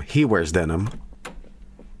 Venom. He wears denim.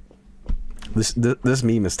 This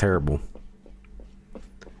meme is terrible.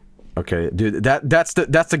 Okay, dude, that's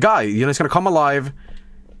the guy. You know, he's gonna come alive,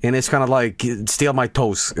 and it's gonna like steal my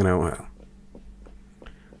toes. You know.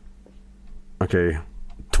 Okay,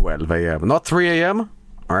 12 a.m. Not 3 a.m.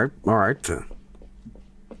 All right, all right.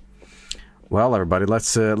 Well, everybody,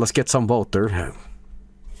 let's get some water.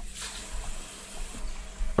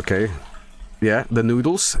 Okay, yeah, the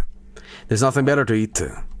noodles. There's nothing better to eat.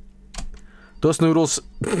 Those noodles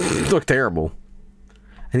look terrible.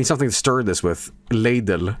 I need something to stir this with.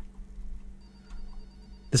 Ladle.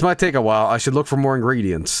 This might take a while. I should look for more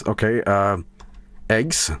ingredients. Okay,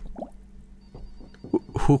 eggs.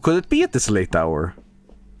 Who could it be at this late hour?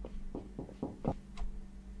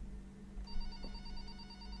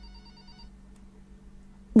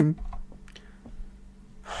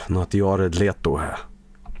 Not the Jared Leto här.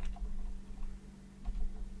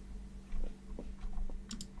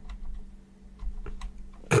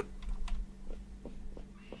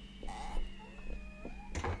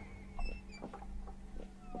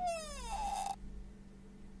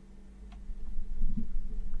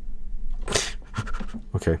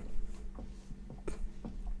 Okay.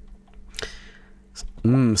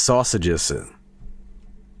 Sausages.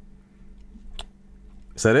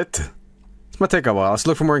 Is that it? This might take a while. Let's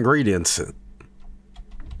look for more ingredients.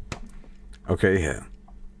 Okay.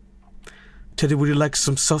 Teddy, would you like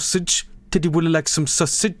some sausage? Teddy, would you like some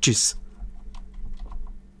sausages?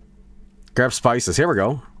 Grab spices. Here we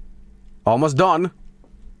go. Almost done.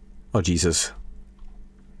 Oh, Jesus.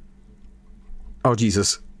 Oh,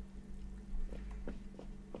 Jesus.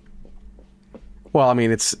 Well, I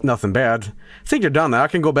mean, it's nothing bad. I think you're done now. I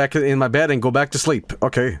can go back in my bed and go back to sleep.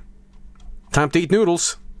 Okay. Time to eat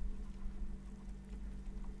noodles.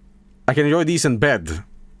 I can enjoy these in bed.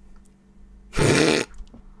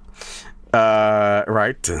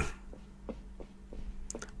 Right.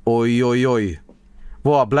 Oi, oi, oi.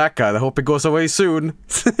 Whoa, black guy. I hope it goes away soon.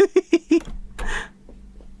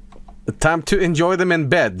 Time to enjoy them in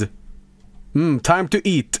bed. Time to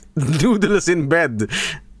eat. Noodles in bed.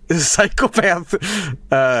 Psychopath.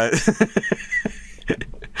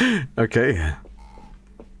 Okay.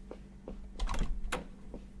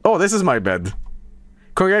 Oh, this is my bed.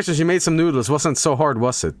 Congratulations, you made some noodles. Wasn't so hard,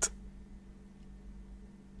 was it?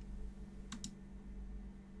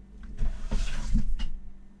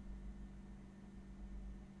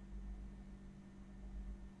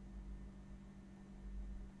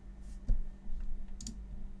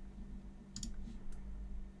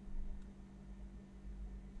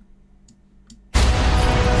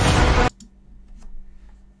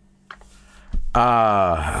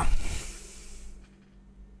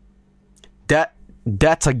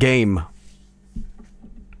 That's a game.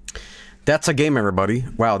 That's a game, everybody.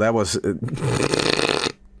 Wow, that was...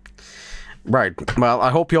 Right. Well, I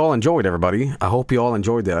hope you all enjoyed, everybody. I hope you all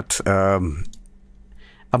enjoyed that.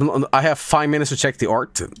 I have 5 minutes to check the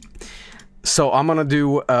art. So I'm gonna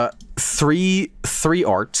do three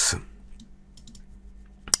arts.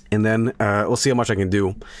 And then we'll see how much I can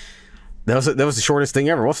do. That was the shortest thing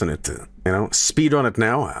ever, wasn't it? You know, speed run it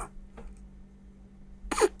now.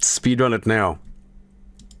 Speed run it now.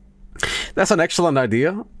 That's an excellent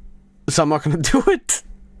idea. So I'm not gonna do it.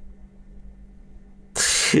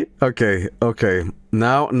 Okay.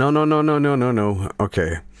 Now, no.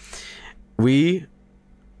 Okay. We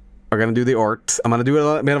are gonna do the art. I'm gonna do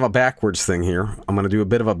a bit of a backwards thing here. I'm gonna do a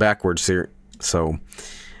bit of a backwards here. So,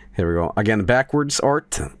 here we go. Again, backwards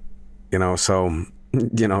art. You know, so,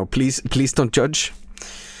 you know, please don't judge.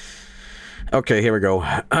 Okay, here we go.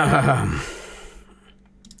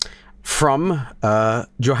 From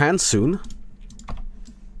Johansson.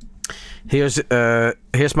 Here's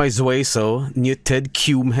my Zoeso, new Ted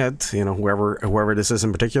Cume head, you know, whoever this is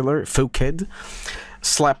in particular, folk head,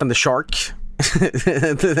 slapping the shark,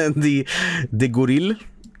 the gorilla,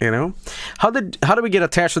 you know. How did we get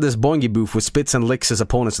attached to this boingy booth with spits and licks his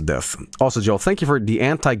opponents to death? Also, Joe, thank you for the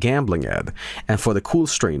anti-gambling ad and for the cool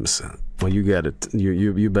streams. Well, you get it.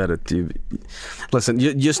 You bet it. Listen,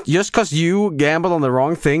 just because you gamble on the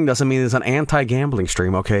wrong thing doesn't mean it's an anti-gambling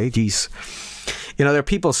stream, okay? Jeez. You know, there are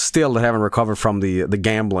people still that haven't recovered from the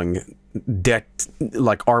gambling debt,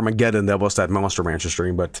 like Armageddon that was that Monster Rancher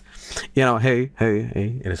stream. But, you know, hey,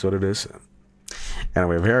 it is what it is.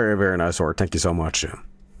 Anyway, very, very nice art. Thank you so much.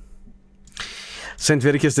 St.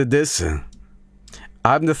 Viticus did this.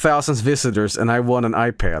 I'm the 1,000th visitors and I won an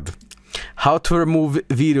iPad. How to remove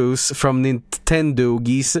virus from Nintendo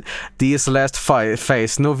geese. DS last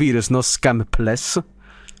phase. No virus, no scam plus.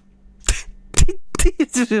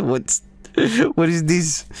 What is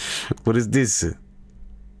this? What is this?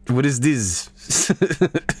 What is this?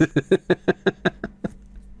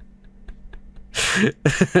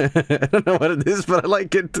 I don't know what it is, but I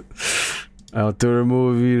like it. How to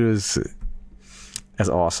remove virus. That's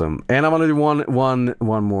awesome. And I'm gonna do one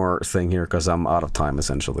more thing here because I'm out of time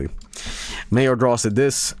essentially. Mayor Dross did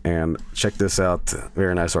this, and check this out.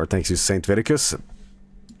 Very nice art. Thanks you, Saint Viticus.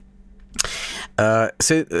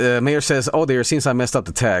 Mayor says, oh there, since I messed up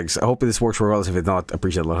the tags. I hope this works for us. If it not,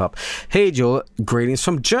 appreciate a little help. Hey Joel, greetings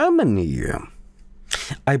from Germany.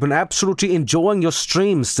 I've been absolutely enjoying your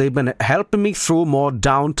streams. They've been helping me through more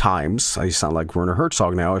down times. I sound like Werner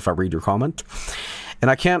Herzog now if I read your comment. And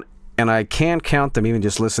I can't count them. Even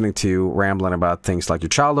just listening to you rambling about things like your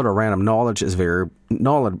childhood or random knowledge is very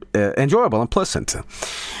enjoyable and pleasant.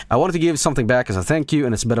 I wanted to give something back as a thank you,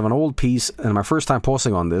 and it's a bit of an old piece and my first time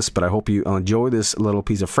posting on this, but I hope you enjoy this little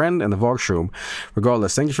piece of friend and the Vogsroom.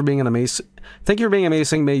 Regardless, thank you for being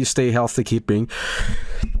amazing. May you stay healthy. Keep being.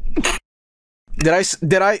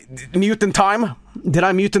 Did I mute in time? Did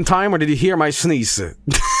I mute in time, or did you hear my sneeze?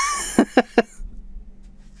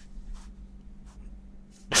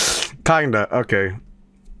 Kinda, okay.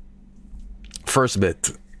 First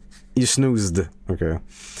bit. You snoozed. Okay.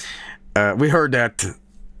 We heard that.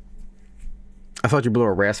 I thought you blew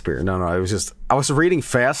a raspberry. No, I was reading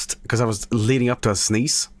fast because I was leading up to a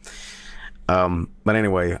sneeze. But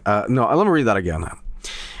anyway, no, let me read that again.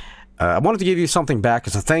 I wanted to give you something back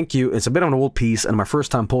as a thank you. It's a bit of an old piece and my first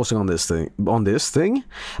time posting on this thing,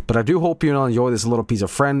 but I do hope you enjoy this little piece of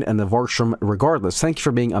friend and the Vorsum regardless. Thank you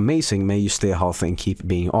for being amazing. May you stay healthy and keep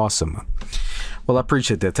being awesome. Well, I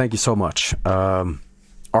appreciate that. Thank you so much.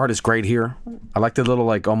 Art is great here. I like the little,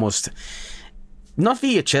 like, almost not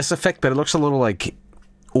VHS effect, but it looks a little like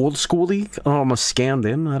old schooly, almost scanned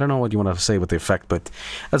in. I don't know what you want to say with the effect, but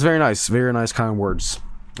that's very nice. Very nice kind words.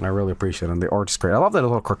 I really appreciate it, and the art's great. I love that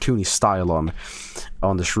little cartoony style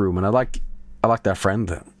on this room, and I like that friend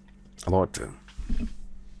a lot.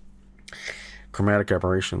 Chromatic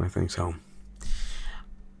aberration, I think so.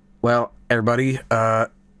 Well, everybody, I'm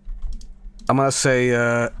gonna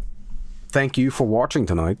say thank you for watching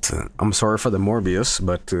tonight. I'm sorry for the Morbius,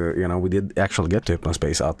 but you know, we did actually get to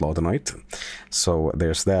Hypnospace Outlaw tonight, so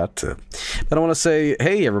there's that. But I want to say,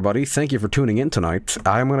 hey everybody, thank you for tuning in tonight.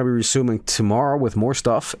 I'm going to be resuming tomorrow with more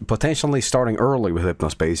stuff, potentially starting early with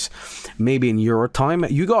Hypnospace, maybe in Euro time.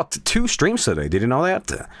 You got 2 streams today, did you know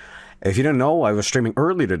that? If you didn't know, I was streaming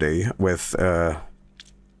early today with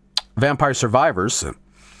Vampire Survivors.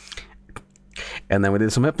 And then we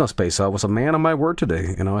did some Hypnospace, so I was a man of my word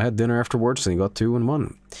today. You know, I had dinner afterwards, and you got 2 in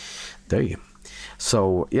 1. There you.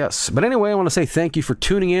 So, yes. But anyway, I want to say thank you for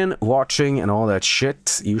tuning in, watching, and all that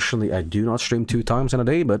shit. Usually I do not stream 2 times in a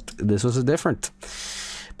day, but this was different.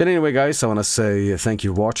 But anyway, guys, I want to say thank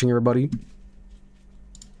you for watching, everybody.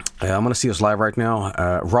 I'm going to see us live right now.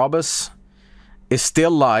 Robus is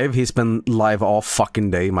still live. He's been live all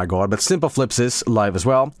fucking day, my god. But Simple Flips is live as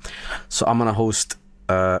well. So I'm going to host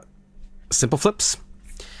Simple Flips.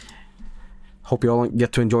 Hope you all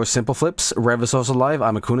get to enjoy Simple Flips. Rev is also live.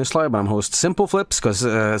 I'm Akunis live, but I'm host Simple Flips because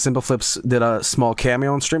Simple Flips did a small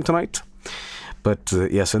cameo on stream tonight. But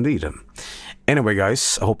yes, indeed. Anyway,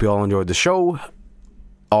 guys, I hope you all enjoyed the show.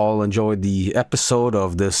 All enjoyed the episode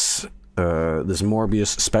of this this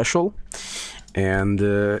Morbius special. And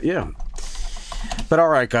yeah. But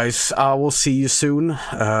alright, guys, I will see you soon.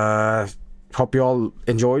 Hope you all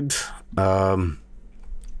enjoyed.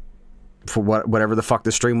 For whatever the fuck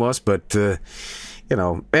the stream was, but you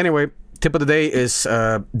know, anyway, tip of the day is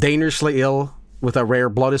dangerously ill with a rare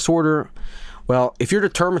blood disorder. Well, if you're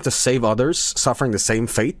determined to save others suffering the same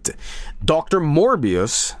fate, Dr.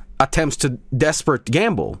 Morbius attempts to desperate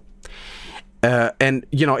gamble. And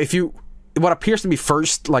you know, if you what appears to be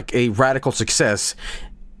first like a radical success,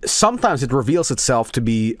 sometimes it reveals itself to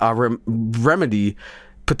be a remedy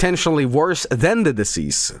potentially worse than the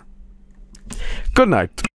disease. Good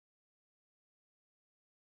night.